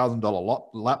 $2,500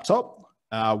 laptop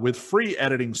with free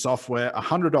editing software, a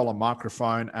 $100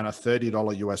 microphone, and a $30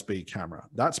 USB camera.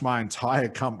 That's my entire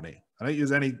company. I don't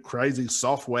use any crazy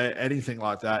software, anything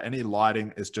like that, any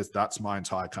lighting. It's just that's my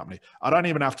entire company. I don't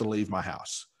even have to leave my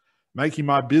house, making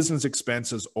my business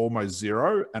expenses almost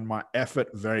zero and my effort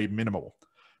very minimal.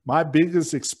 My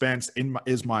biggest expense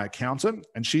is my accountant,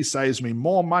 and she saves me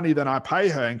more money than I pay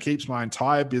her and keeps my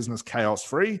entire business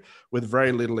chaos-free with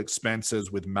very little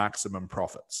expenses with maximum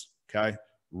profits, okay?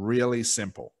 Really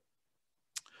simple.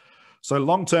 So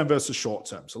long-term versus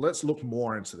short-term. So let's look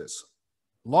more into this.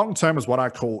 Long-term is what I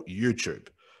call YouTube.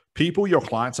 People, your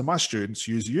clients, and my students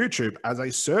use YouTube as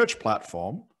a search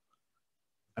platform,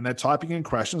 and they're typing in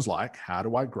questions like, how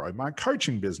do I grow my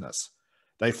coaching business?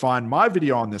 They find my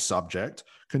video on this subject,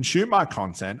 consume my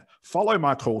content, follow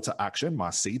my call to action, my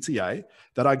CTA,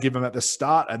 that I give them at the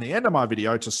start and the end of my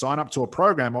video to sign up to a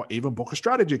program or even book a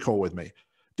strategy call with me.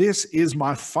 This is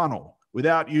my funnel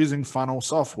without using funnel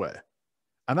software.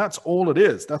 And that's all it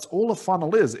is. That's all a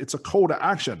funnel is. It's a call to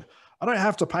action. I don't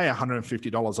have to pay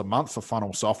 $150 a month for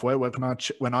funnel software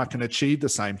when I can achieve the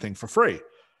same thing for free.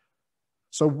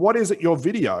 So what is it your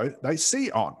video they see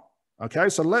on? Okay,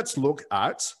 so let's look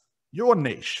at your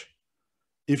niche.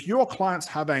 If your clients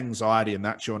have anxiety and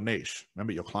that's your niche,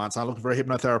 remember your clients aren't looking for a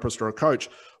hypnotherapist or a coach,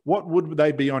 what would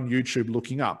they be on YouTube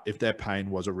looking up if their pain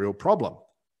was a real problem?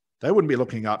 They wouldn't be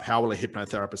looking up, how will a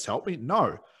hypnotherapist help me?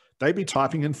 No, they'd be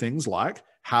typing in things like,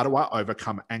 how do I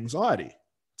overcome anxiety?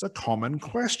 It's a common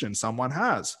question someone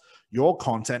has. Your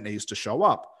content needs to show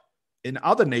up. In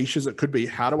other niches, it could be,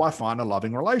 how do I find a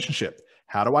loving relationship?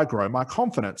 How do I grow my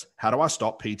confidence? How do I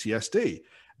stop PTSD?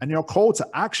 And your call to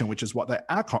action, which is what they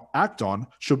act on,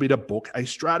 should be to book a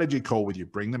strategy call with you,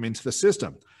 bring them into the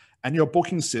system. And your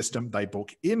booking system, they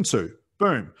book into.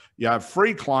 Boom. You have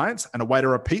free clients and a way to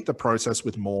repeat the process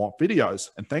with more videos.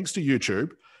 And thanks to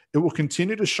YouTube, it will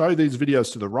continue to show these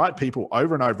videos to the right people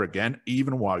over and over again,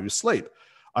 even while you sleep.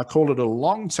 I call it a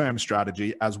long-term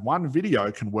strategy, as one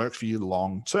video can work for you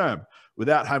long-term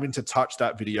without having to touch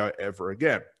that video ever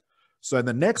again. So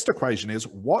the next equation is,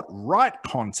 what right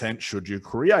content should you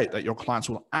create that your clients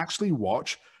will actually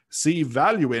watch, see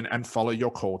value in, and follow your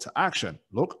call to action?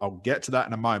 Look, I'll get to that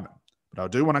in a moment, but I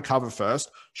do want to cover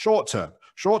first short term.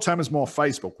 Short term is more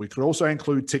Facebook. We could also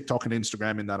include TikTok and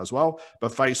Instagram in that as well,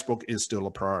 but Facebook is still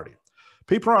a priority.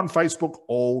 People are on Facebook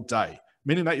all day,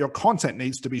 meaning that your content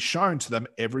needs to be shown to them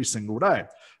every single day.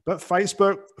 But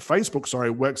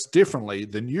Facebook works differently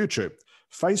than YouTube.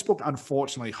 Facebook,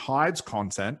 unfortunately, hides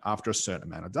content after a certain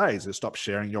amount of days. It stops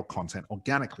sharing your content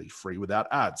organically, free without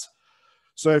ads.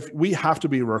 So if we have to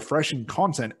be refreshing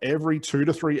content every 2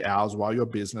 to 3 hours while your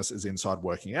business is inside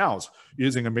working hours,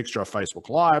 using a mixture of Facebook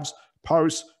Lives,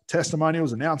 posts,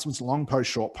 testimonials, announcements, long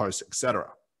posts, short posts, etc.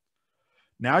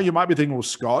 Now you might be thinking, well,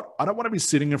 Scott, I don't want to be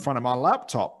sitting in front of my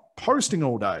laptop posting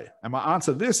all day. And my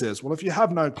answer to this is, well, if you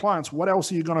have no clients, what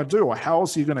else are you going to do? Or how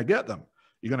else are you going to get them?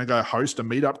 You're going to go host a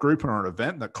meetup group or an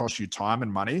event that costs you time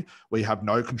and money where you have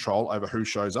no control over who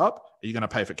shows up. Are you going to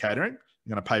pay for catering?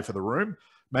 You're going to pay for the room,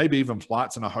 maybe even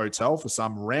flights in a hotel for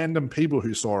some random people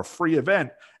who saw a free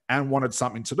event and wanted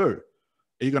something to do.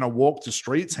 Are you going to walk the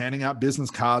streets handing out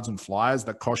business cards and flyers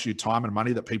that cost you time and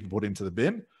money that people put into the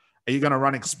bin? Are you going to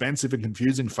run expensive and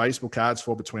confusing Facebook ads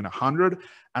for between $100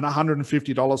 and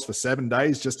 $150 for 7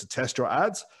 days just to test your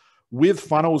ads, with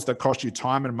funnels that cost you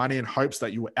time and money in hopes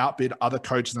that you will outbid other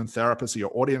coaches and therapists so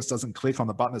your audience doesn't click on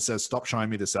the button that says, stop showing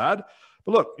me this ad?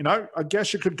 But look, I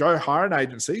guess you could go hire an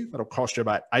agency that'll cost you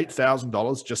about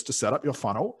 $8,000 just to set up your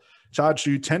funnel, charge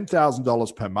you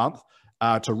 $10,000 per month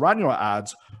to run your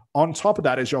ads. On top of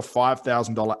that is your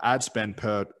 $5,000 ad spend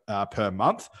per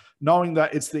month, knowing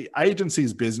that it's the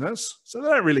agency's business, so they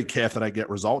don't really care if they get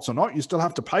results or not. You still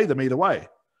have to pay them either way.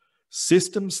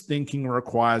 Systems thinking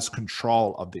requires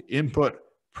control of the input,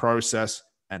 process,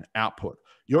 and output.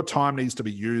 Your time needs to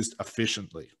be used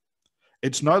efficiently.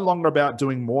 It's no longer about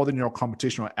doing more than your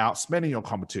competition or outspending your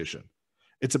competition.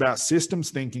 It's about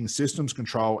systems thinking, systems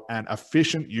control, and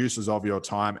efficient uses of your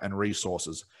time and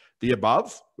resources. The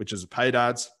above, which is paid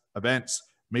ads, events,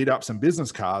 meetups, and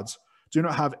business cards, do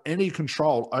not have any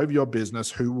control over your business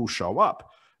who will show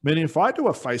up. Meaning if I do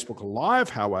a Facebook Live,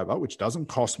 however, which doesn't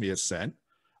cost me a cent,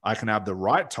 I can have the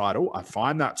right title. I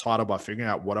find that title by figuring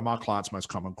out what are my clients' most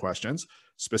common questions,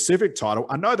 specific title.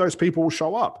 I know those people will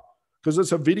show up because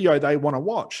it's a video they want to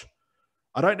watch.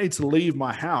 I don't need to leave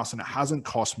my house and it hasn't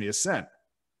cost me a cent.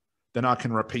 Then I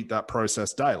can repeat that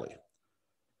process daily.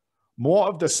 More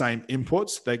of the same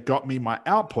inputs that got me my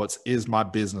outputs is my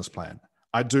business plan.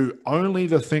 I do only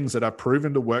the things that have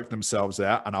proven to work themselves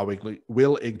out, and I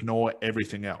will ignore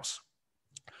everything else.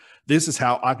 This is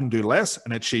how I can do less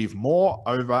and achieve more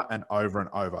over and over and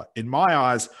over. In my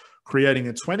eyes, creating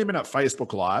a 20-minute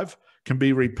Facebook Live can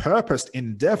be repurposed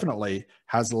indefinitely,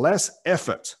 has less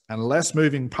effort and less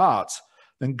moving parts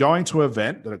than going to an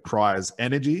event that requires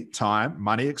energy, time,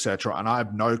 money, etc., and I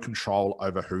have no control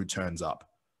over who turns up.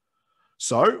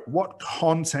 So what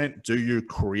content do you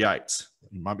create?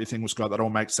 You might be thinking, well, Scott, that all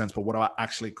makes sense, but what do I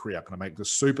actually create? I'm going to make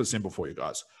this super simple for you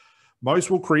guys. Most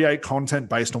will create content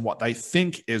based on what they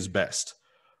think is best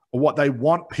or what they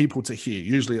want people to hear.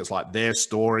 Usually it's like their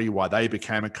story, why they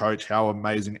became a coach, how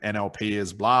amazing NLP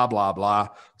is, blah, blah, blah.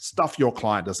 Stuff your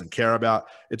client doesn't care about.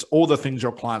 It's all the things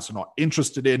your clients are not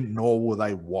interested in, nor will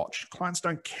they watch. Clients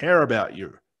don't care about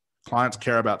you. Clients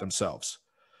care about themselves.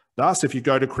 Thus, if you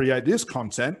go to create this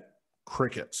content,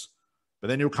 crickets. But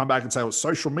then you'll come back and say, well, it's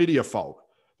social media fault.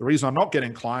 The reason I'm not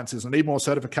getting clients is I need more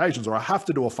certifications, or I have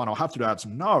to do a funnel, I have to do ads.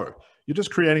 No, you're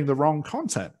just creating the wrong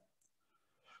content.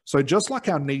 So just like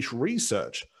our niche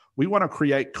research, we want to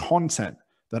create content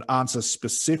that answers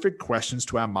specific questions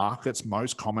to our market's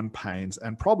most common pains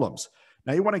and problems.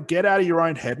 Now you want to get out of your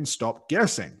own head and stop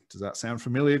guessing. Does that sound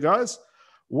familiar, guys?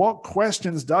 What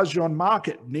questions does your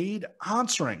market need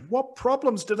answering? What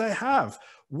problems do they have?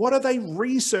 What are they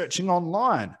researching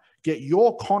online? Get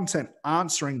your content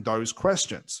answering those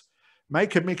questions.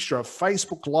 Make a mixture of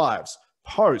Facebook Lives,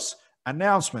 posts,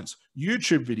 announcements,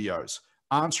 YouTube videos,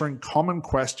 answering common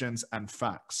questions and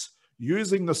facts,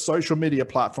 using the social media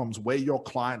platforms where your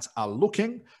clients are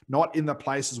looking, not in the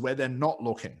places where they're not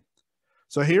looking.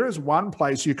 So here is one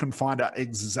place you can find out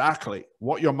exactly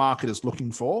what your market is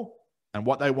looking for and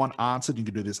what they want answered. You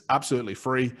can do this absolutely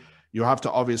free. You'll have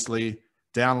to obviously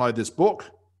download this book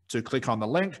to click on the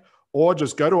link, or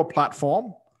just go to a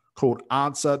platform called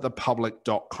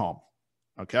answerthepublic.com.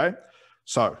 Okay.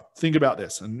 So think about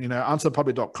this, and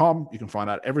answerthepublic.com, you can find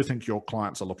out everything your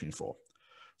clients are looking for.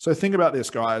 So think about this,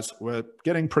 guys. We're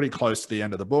getting pretty close to the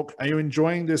end of the book. Are you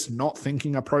enjoying this not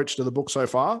thinking approach to the book so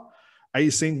far? Are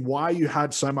you seeing why you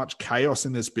had so much chaos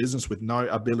in this business with no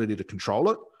ability to control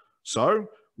it? So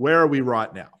where are we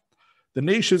right now? The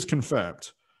niche is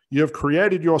confirmed. You have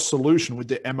created your solution with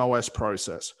the MOS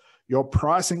process. Your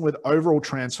pricing with overall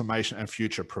transformation and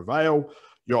future prevail.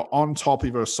 You're on top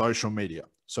of your social media.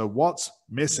 So what's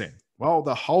missing? Well,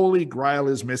 the holy grail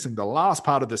is missing. The last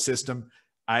part of the system,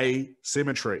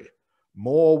 asymmetry.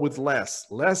 More with less.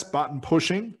 Less button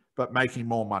pushing, but making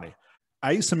more money.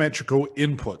 Asymmetrical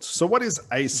inputs. So what is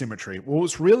asymmetry? Well,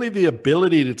 it's really the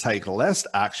ability to take less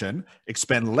action,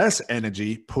 expend less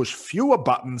energy, push fewer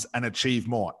buttons, and achieve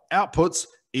more. Outputs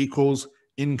equals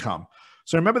income.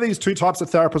 So remember these two types of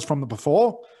therapists from the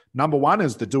before? Number one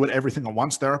is the do it everything at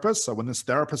once therapist. So when this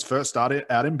therapist first started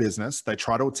out in business, they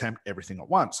try to attempt everything at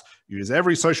once. Use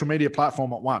every social media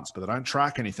platform at once, but they don't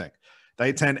track anything. They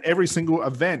attend every single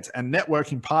event and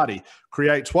networking party,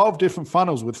 create 12 different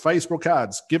funnels with Facebook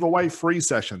ads, give away free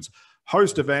sessions,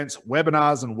 host events,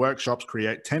 webinars, and workshops,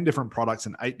 create 10 different products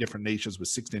in 8 different niches with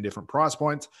 16 different price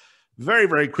points. Very,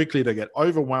 very quickly they get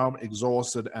overwhelmed,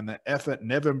 exhausted, and the effort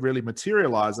never really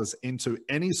materializes into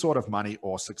any sort of money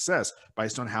or success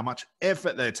based on how much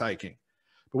effort they're taking.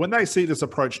 But when they see this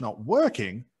approach not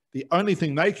working, the only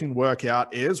thing they can work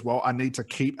out is, well, I need to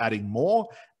keep adding more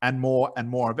and more and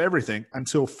more of everything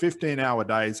until 15-hour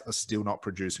days are still not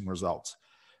producing results.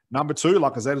 Number two,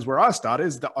 like I said, is where I started,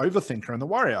 is the overthinker and the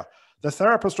worrier. The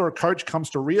therapist or a coach comes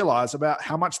to realize about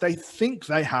how much they think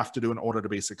they have to do in order to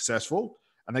be successful.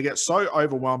 And they get so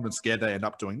overwhelmed and scared they end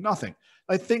up doing nothing.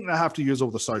 They think they have to use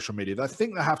all the social media. They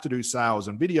think they have to do sales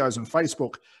and videos and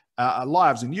Facebook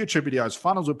lives and YouTube videos,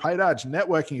 funnels with paid ads,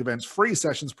 networking events, free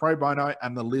sessions, pro bono,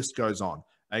 and the list goes on.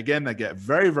 Again, they get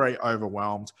very, very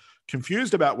overwhelmed,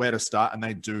 confused about where to start, and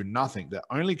they do nothing. Their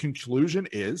only conclusion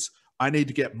is, I need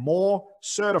to get more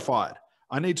certified.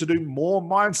 I need to do more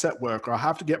mindset work, or I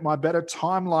have to get my better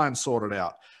timeline sorted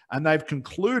out. And they've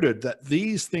concluded that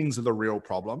these things are the real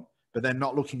problem, but they're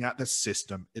not looking at the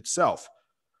system itself.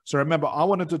 So remember, I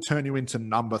wanted to turn you into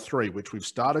number 3, which we've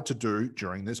started to do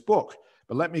during this book.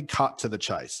 But let me cut to the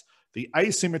chase. The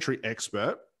asymmetry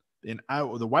expert,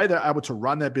 the way they're able to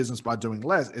run their business by doing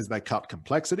less is they cut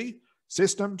complexity,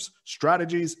 systems,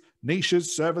 strategies,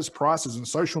 niches, service, prices, and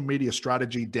social media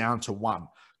strategy down to one,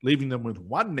 leaving them with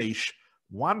one niche,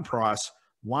 one price,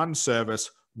 one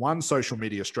service, one social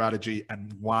media strategy,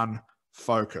 and one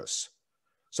focus.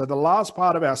 So the last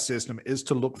part of our system is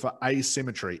to look for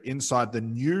asymmetry inside the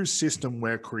new system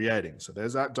we're creating. So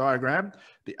there's that diagram.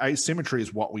 The asymmetry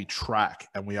is what we track,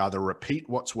 and we either repeat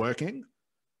what's working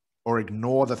or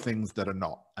ignore the things that are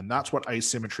not. And that's what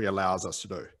asymmetry allows us to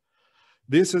do.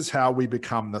 This is how we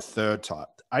become the third type.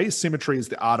 Asymmetry is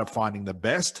the art of finding the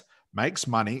best, makes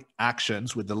money,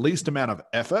 actions with the least amount of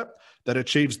effort that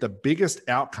achieves the biggest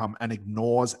outcome and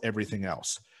ignores everything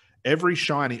else. Every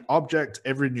shiny object,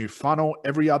 every new funnel,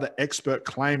 every other expert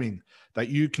claiming that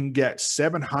you can get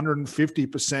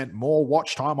 750% more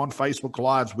watch time on Facebook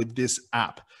Lives with this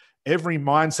app. Every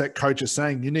mindset coach is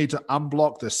saying you need to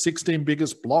unblock the 16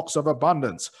 biggest blocks of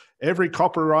abundance. Every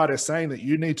copywriter is saying that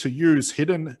you need to use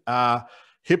hidden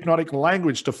hypnotic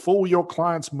language to fool your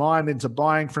client's mind into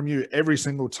buying from you every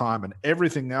single time, and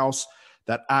everything else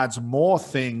that adds more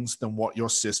things than what your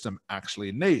system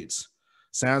actually needs.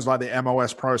 Sounds like the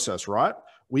MOS process, right?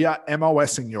 We are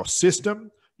MOSing your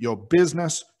system, your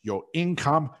business, your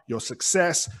income, your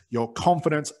success, your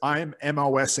confidence. I am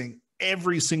MOSing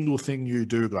every single thing you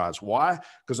do, guys. Why?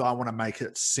 Because I want to make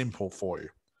it simple for you.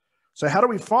 So how do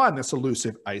we find this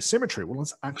elusive asymmetry? Well,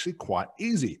 it's actually quite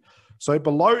easy. So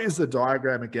below is the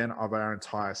diagram again of our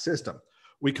entire system.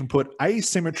 We can put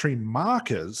asymmetry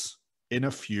markers in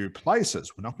a few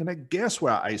places. We're not going to guess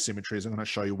where our asymmetry is. I'm going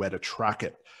to show you where to track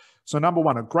it. So number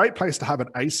one, a great place to have an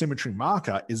asymmetry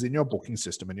marker is in your booking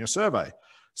system in your survey.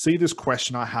 See this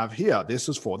question I have here. This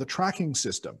is for the tracking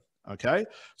system, okay?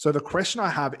 So the question I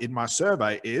have in my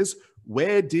survey is,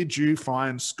 where did you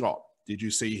find Scott? Did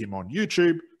you see him on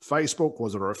YouTube, Facebook?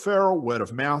 Was it a referral, word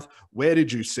of mouth? Where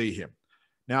did you see him?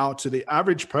 Now, to the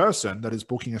average person that is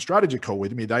booking a strategy call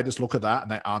with me, they just look at that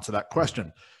and they answer that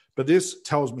question. But this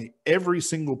tells me every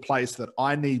single place that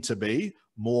I need to be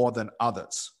more than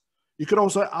others. You could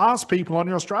also ask people on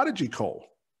your strategy call,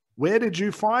 where did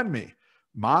you find me?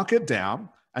 Mark it down.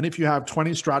 And if you have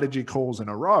 20 strategy calls in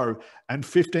a row and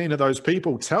 15 of those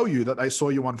people tell you that they saw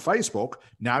you on Facebook,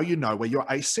 now you know where your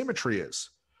asymmetry is.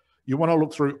 You want to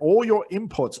look through all your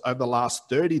inputs over the last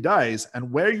 30 days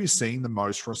and where are you seeing the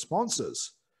most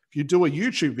responses? If you do a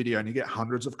YouTube video and you get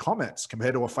hundreds of comments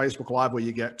compared to a Facebook Live where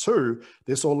you get 2,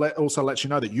 this also lets you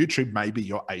know that YouTube may be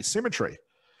your asymmetry.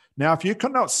 Now, if you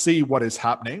cannot see what is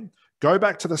happening, go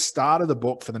back to the start of the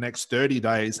book for the next 30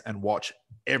 days and watch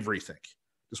everything.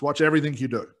 Just watch everything you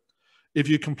do. If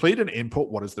you complete an input,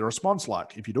 what is the response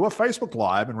like? If you do a Facebook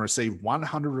Live and receive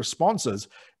 100 responses,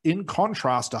 in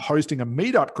contrast to hosting a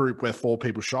meetup group where 4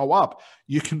 people show up,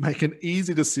 you can make an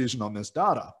easy decision on this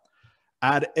data.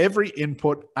 Add every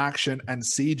input, action, and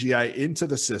CGA into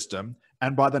the system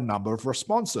and by the number of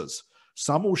responses.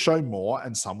 Some will show more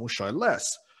and some will show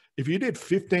less. If you did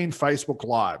 15 Facebook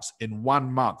Lives in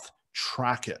 1 month,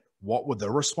 track it. What were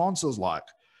the responses like?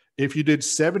 If you did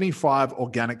 75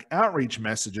 organic outreach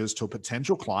messages to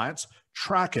potential clients,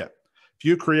 track it. If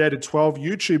you created 12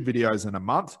 YouTube videos in a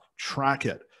month, track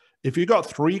it. If you got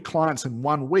 3 clients in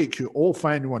 1 week who all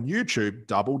found you on YouTube,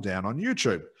 double down on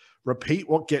YouTube. Repeat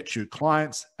what gets you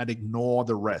clients and ignore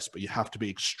the rest, but you have to be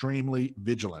extremely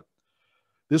vigilant.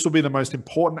 This will be the most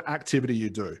important activity you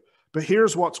do. But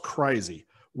here's what's crazy.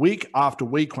 Week after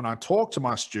week, when I talk to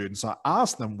my students, I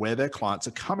ask them where their clients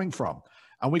are coming from.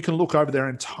 And we can look over their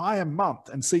entire month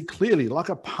and see clearly, like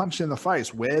a punch in the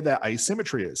face, where their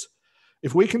asymmetry is.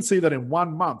 If we can see that in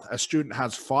 1 month, a student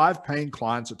has 5 paying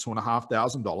clients at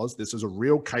 $2,500, this is a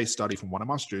real case study from one of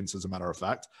my students, as a matter of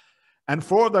fact, and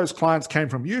 4 of those clients came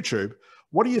from YouTube,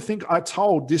 what do you think I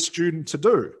told this student to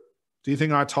do? Do you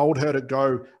think I told her to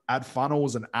go add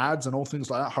funnels and ads and all things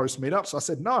like that, host meetups? I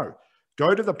said, no,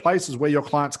 go to the places where your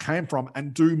clients came from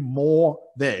and do more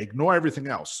there. Ignore everything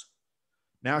else.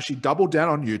 Now she doubled down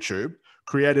on YouTube,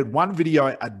 created 1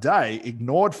 video a day,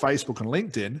 ignored Facebook and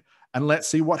LinkedIn, and let's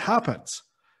see what happens.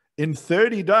 In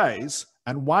 30 days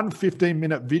and 1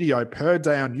 15-minute video per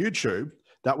day on YouTube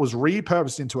that was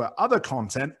repurposed into her other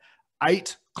content,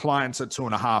 8 clients at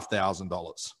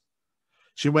 $2,500.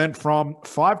 She went from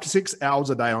 5 to 6 hours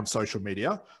a day on social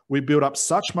media. We built up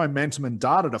such momentum and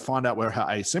data to find out where her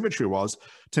asymmetry was,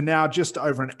 to now just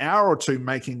over an hour or 2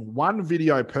 making 1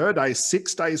 video per day,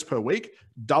 6 days per week,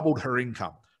 doubled her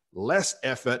income. Less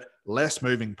effort, less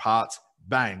moving parts,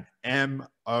 bang,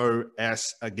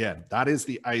 MOS again. That is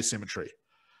the asymmetry.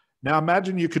 Now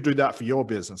imagine you could do that for your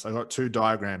business. I've got 2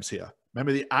 diagrams here.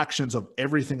 Remember the actions of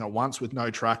everything at once with no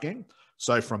tracking?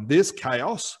 So from this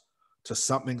chaos to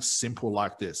something simple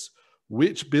like this,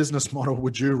 which business model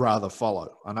would you rather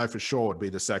follow? I know for sure would be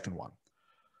the second one.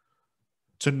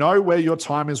 To know where your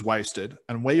time is wasted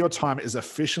and where your time is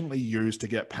efficiently used to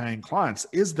get paying clients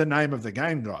is the name of the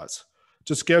game, guys.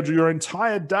 To schedule your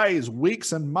entire days,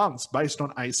 weeks, and months based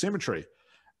on asymmetry.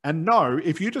 And know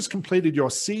if you just completed your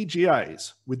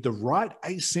CGAs with the right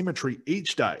asymmetry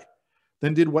each day,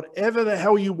 then did whatever the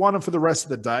hell you wanted for the rest of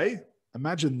the day,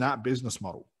 imagine that business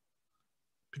model.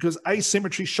 Because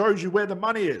asymmetry shows you where the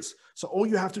money is. So all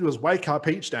you have to do is wake up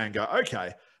each day and go,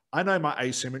 okay, I know my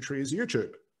asymmetry is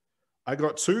YouTube. I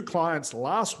got 2 clients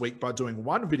last week by doing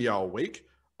 1 video a week.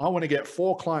 I want to get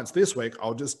 4 clients this week.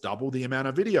 I'll just double the amount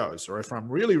of videos. Or if I'm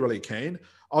really, really keen,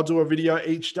 I'll do a video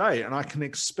each day and I can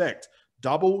expect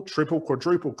double, triple,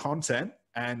 quadruple content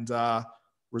and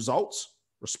results,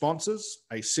 responses,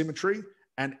 asymmetry,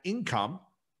 and income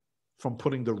from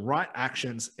putting the right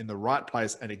actions in the right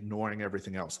place and ignoring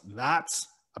everything else. That's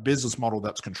a business model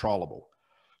that's controllable.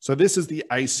 So this is the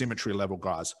asymmetry level,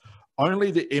 guys. Only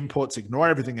the inputs, ignore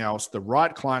everything else, the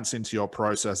right clients into your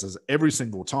processes every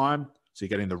single time. So you're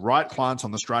getting the right clients on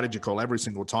the strategy call every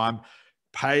single time,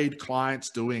 paid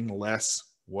clients doing less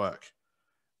work.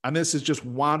 And this is just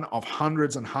one of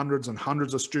hundreds and hundreds and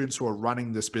hundreds of students who are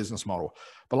running this business model.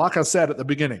 But like I said at the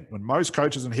beginning, when most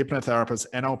coaches and hypnotherapists,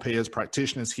 NLPers,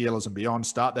 practitioners, healers, and beyond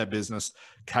start their business,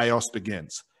 chaos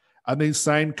begins. And these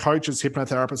same coaches,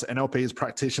 hypnotherapists, NLPs,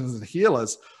 practitioners, and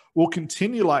healers will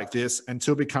continue like this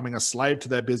until becoming a slave to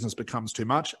their business becomes too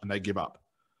much and they give up.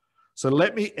 So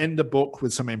let me end the book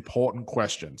with some important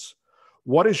questions.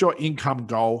 What is your income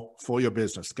goal for your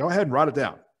business? Go ahead and write it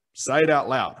down. Say it out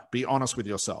loud. Be honest with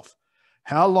yourself.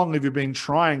 How long have you been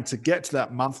trying to get to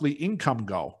that monthly income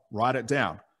goal? Write it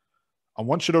down. I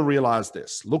want you to realize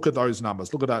this. Look at those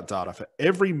numbers. Look at that data. For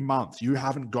every month you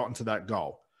haven't gotten to that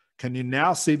goal, can you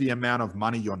now see the amount of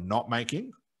money you're not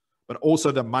making, but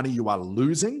also the money you are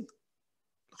losing?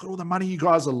 Look at all the money you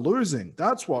guys are losing.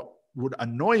 That's what would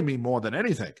annoy me more than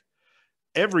anything.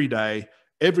 Every day,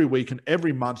 every week, and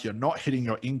every month you're not hitting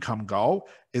your income goal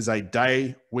is a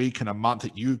day, week, and a month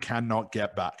that you cannot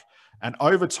get back. And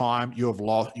over time, you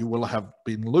will have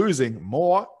been losing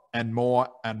more and more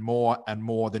and more and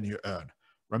more than you earn.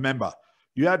 Remember,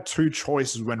 you had 2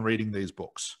 choices when reading these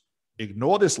books.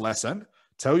 Ignore this lesson.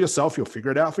 Tell yourself you'll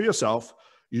figure it out for yourself.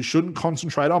 You shouldn't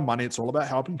concentrate on money. It's all about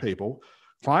helping people.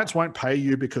 Clients won't pay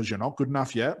you because you're not good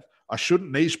enough yet. I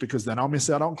shouldn't niche because then I'll miss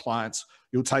out on clients.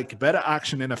 You'll take better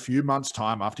action in a few months'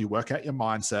 time after you work out your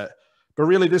mindset. But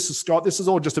really, this is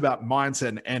all just about mindset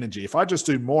and energy. If I just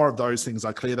do more of those things,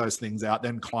 I clear those things out,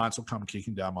 then clients will come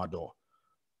kicking down my door.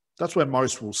 That's where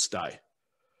most will stay.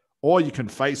 Or you can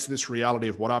face this reality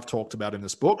of what I've talked about in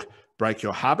this book, break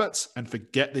your habits and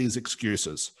forget these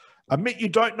excuses. Admit you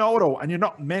don't know it all and you're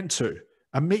not meant to.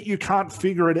 Admit you can't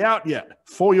figure it out yet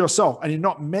for yourself and you're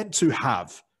not meant to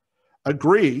have.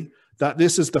 Agree that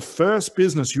this is the first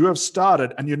business you have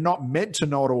started and you're not meant to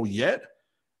know it all yet.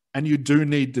 And you do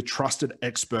need the trusted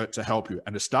expert to help you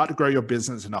and to start to grow your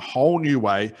business in a whole new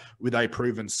way with a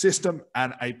proven system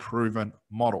and a proven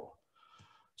model.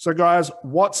 So guys,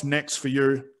 what's next for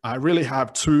you? I really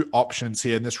have two options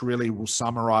here, and this really will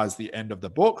summarize the end of the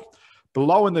book.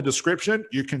 Below in the description,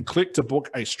 you can click to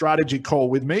book a strategy call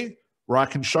with me where I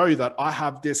can show you that I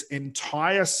have this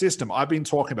entire system I've been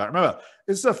talking about. Remember,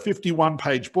 this is a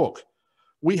 51-page book.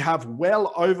 We have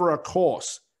well over a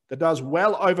course that does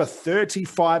well over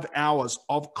 35 hours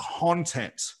of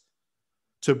content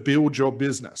to build your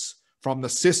business, from the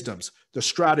systems, the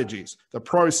strategies, the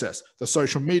process, the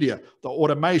social media, the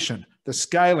automation, the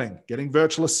scaling, getting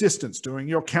virtual assistants, doing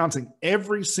your accounting,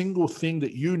 every single thing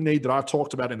that you need that I've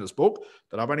talked about in this book,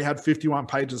 that I've only had 51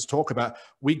 pages to talk about,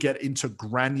 we get into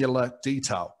granular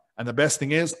detail. And the best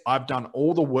thing is, I've done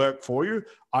all the work for you.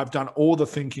 I've done all the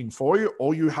thinking for you.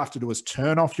 All you have to do is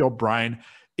turn off your brain,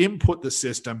 input the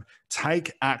system,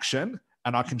 take action,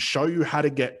 and I can show you how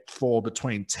to get for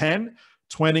between 10,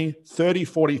 20, 30,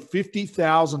 40,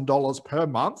 $50,000 per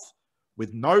month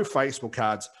with no Facebook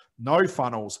ads, no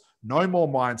funnels, no more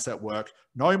mindset work,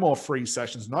 no more free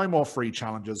sessions, no more free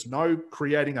challenges, no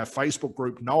creating a Facebook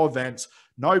group, no events,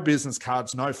 no business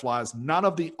cards, no flyers, none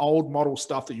of the old model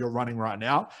stuff that you're running right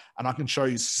now. And I can show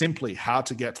you simply how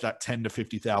to get to that $10,000 to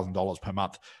 $50,000 per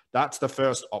month. That's the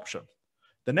first option.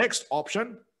 The next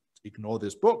option, ignore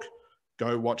this book.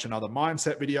 Go watch another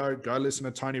mindset video, go listen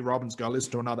to Tony Robbins, go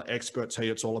listen to another expert tell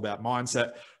you it's all about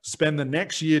mindset. Spend the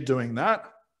next year doing that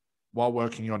while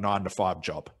working your 9-to-5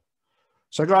 job.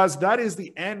 So guys, that is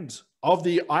the end of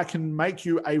the I Can Make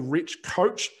You a Rich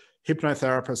Coach,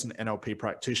 Hypnotherapist, and NLP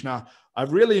Practitioner.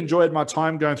 I've really enjoyed my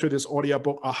time going through this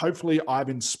audiobook. Hopefully I've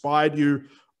inspired you,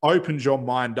 opened your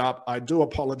mind up. I do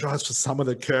apologize for some of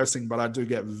the cursing, but I do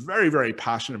get very, very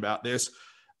passionate about this.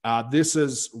 This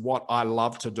is what I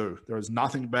love to do. There is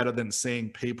nothing better than seeing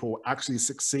people actually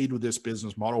succeed with this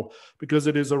business model, because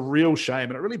it is a real shame.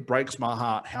 And it really breaks my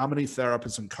heart how many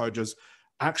therapists and coaches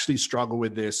actually struggle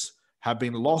with this, have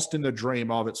been lost in the dream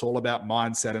of it's all about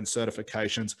mindset and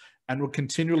certifications, and will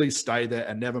continually stay there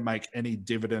and never make any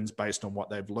dividends based on what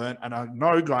they've learned. And I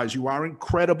know, guys, you are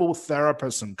incredible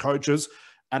therapists and coaches,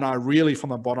 and I really, from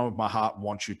the bottom of my heart,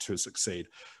 want you to succeed.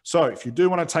 So if you do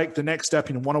want to take the next step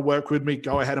and want to work with me,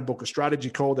 go ahead and book a strategy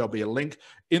call. There'll be a link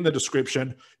in the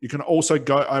description. You can also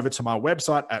go over to my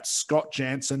website at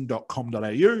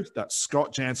scottjansen.com.au. That's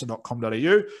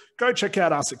scottjansen.com.au. Go check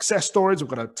out our success stories. We've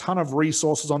got a ton of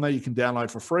resources on there you can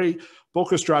download for free.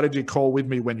 Book a strategy call with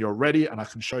me when you're ready, and I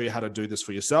can show you how to do this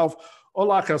for yourself. Or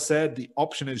like I said, the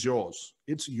option is yours.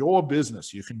 It's your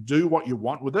business. You can do what you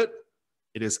want with it.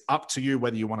 It is up to you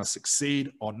whether you want to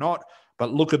succeed or not.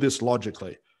 But look at this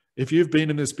logically. If you've been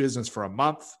in this business for a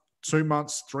month, 2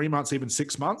 months, 3 months, even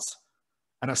 6 months,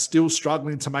 and are still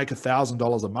struggling to make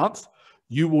 $1,000 a month,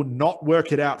 you will not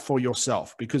work it out for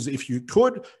yourself, because if you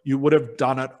could, you would have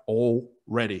done it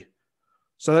already.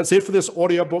 So that's it for this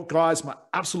audiobook, guys. My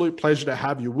absolute pleasure to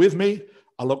have you with me.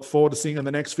 I look forward to seeing you in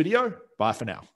the next video. Bye for now.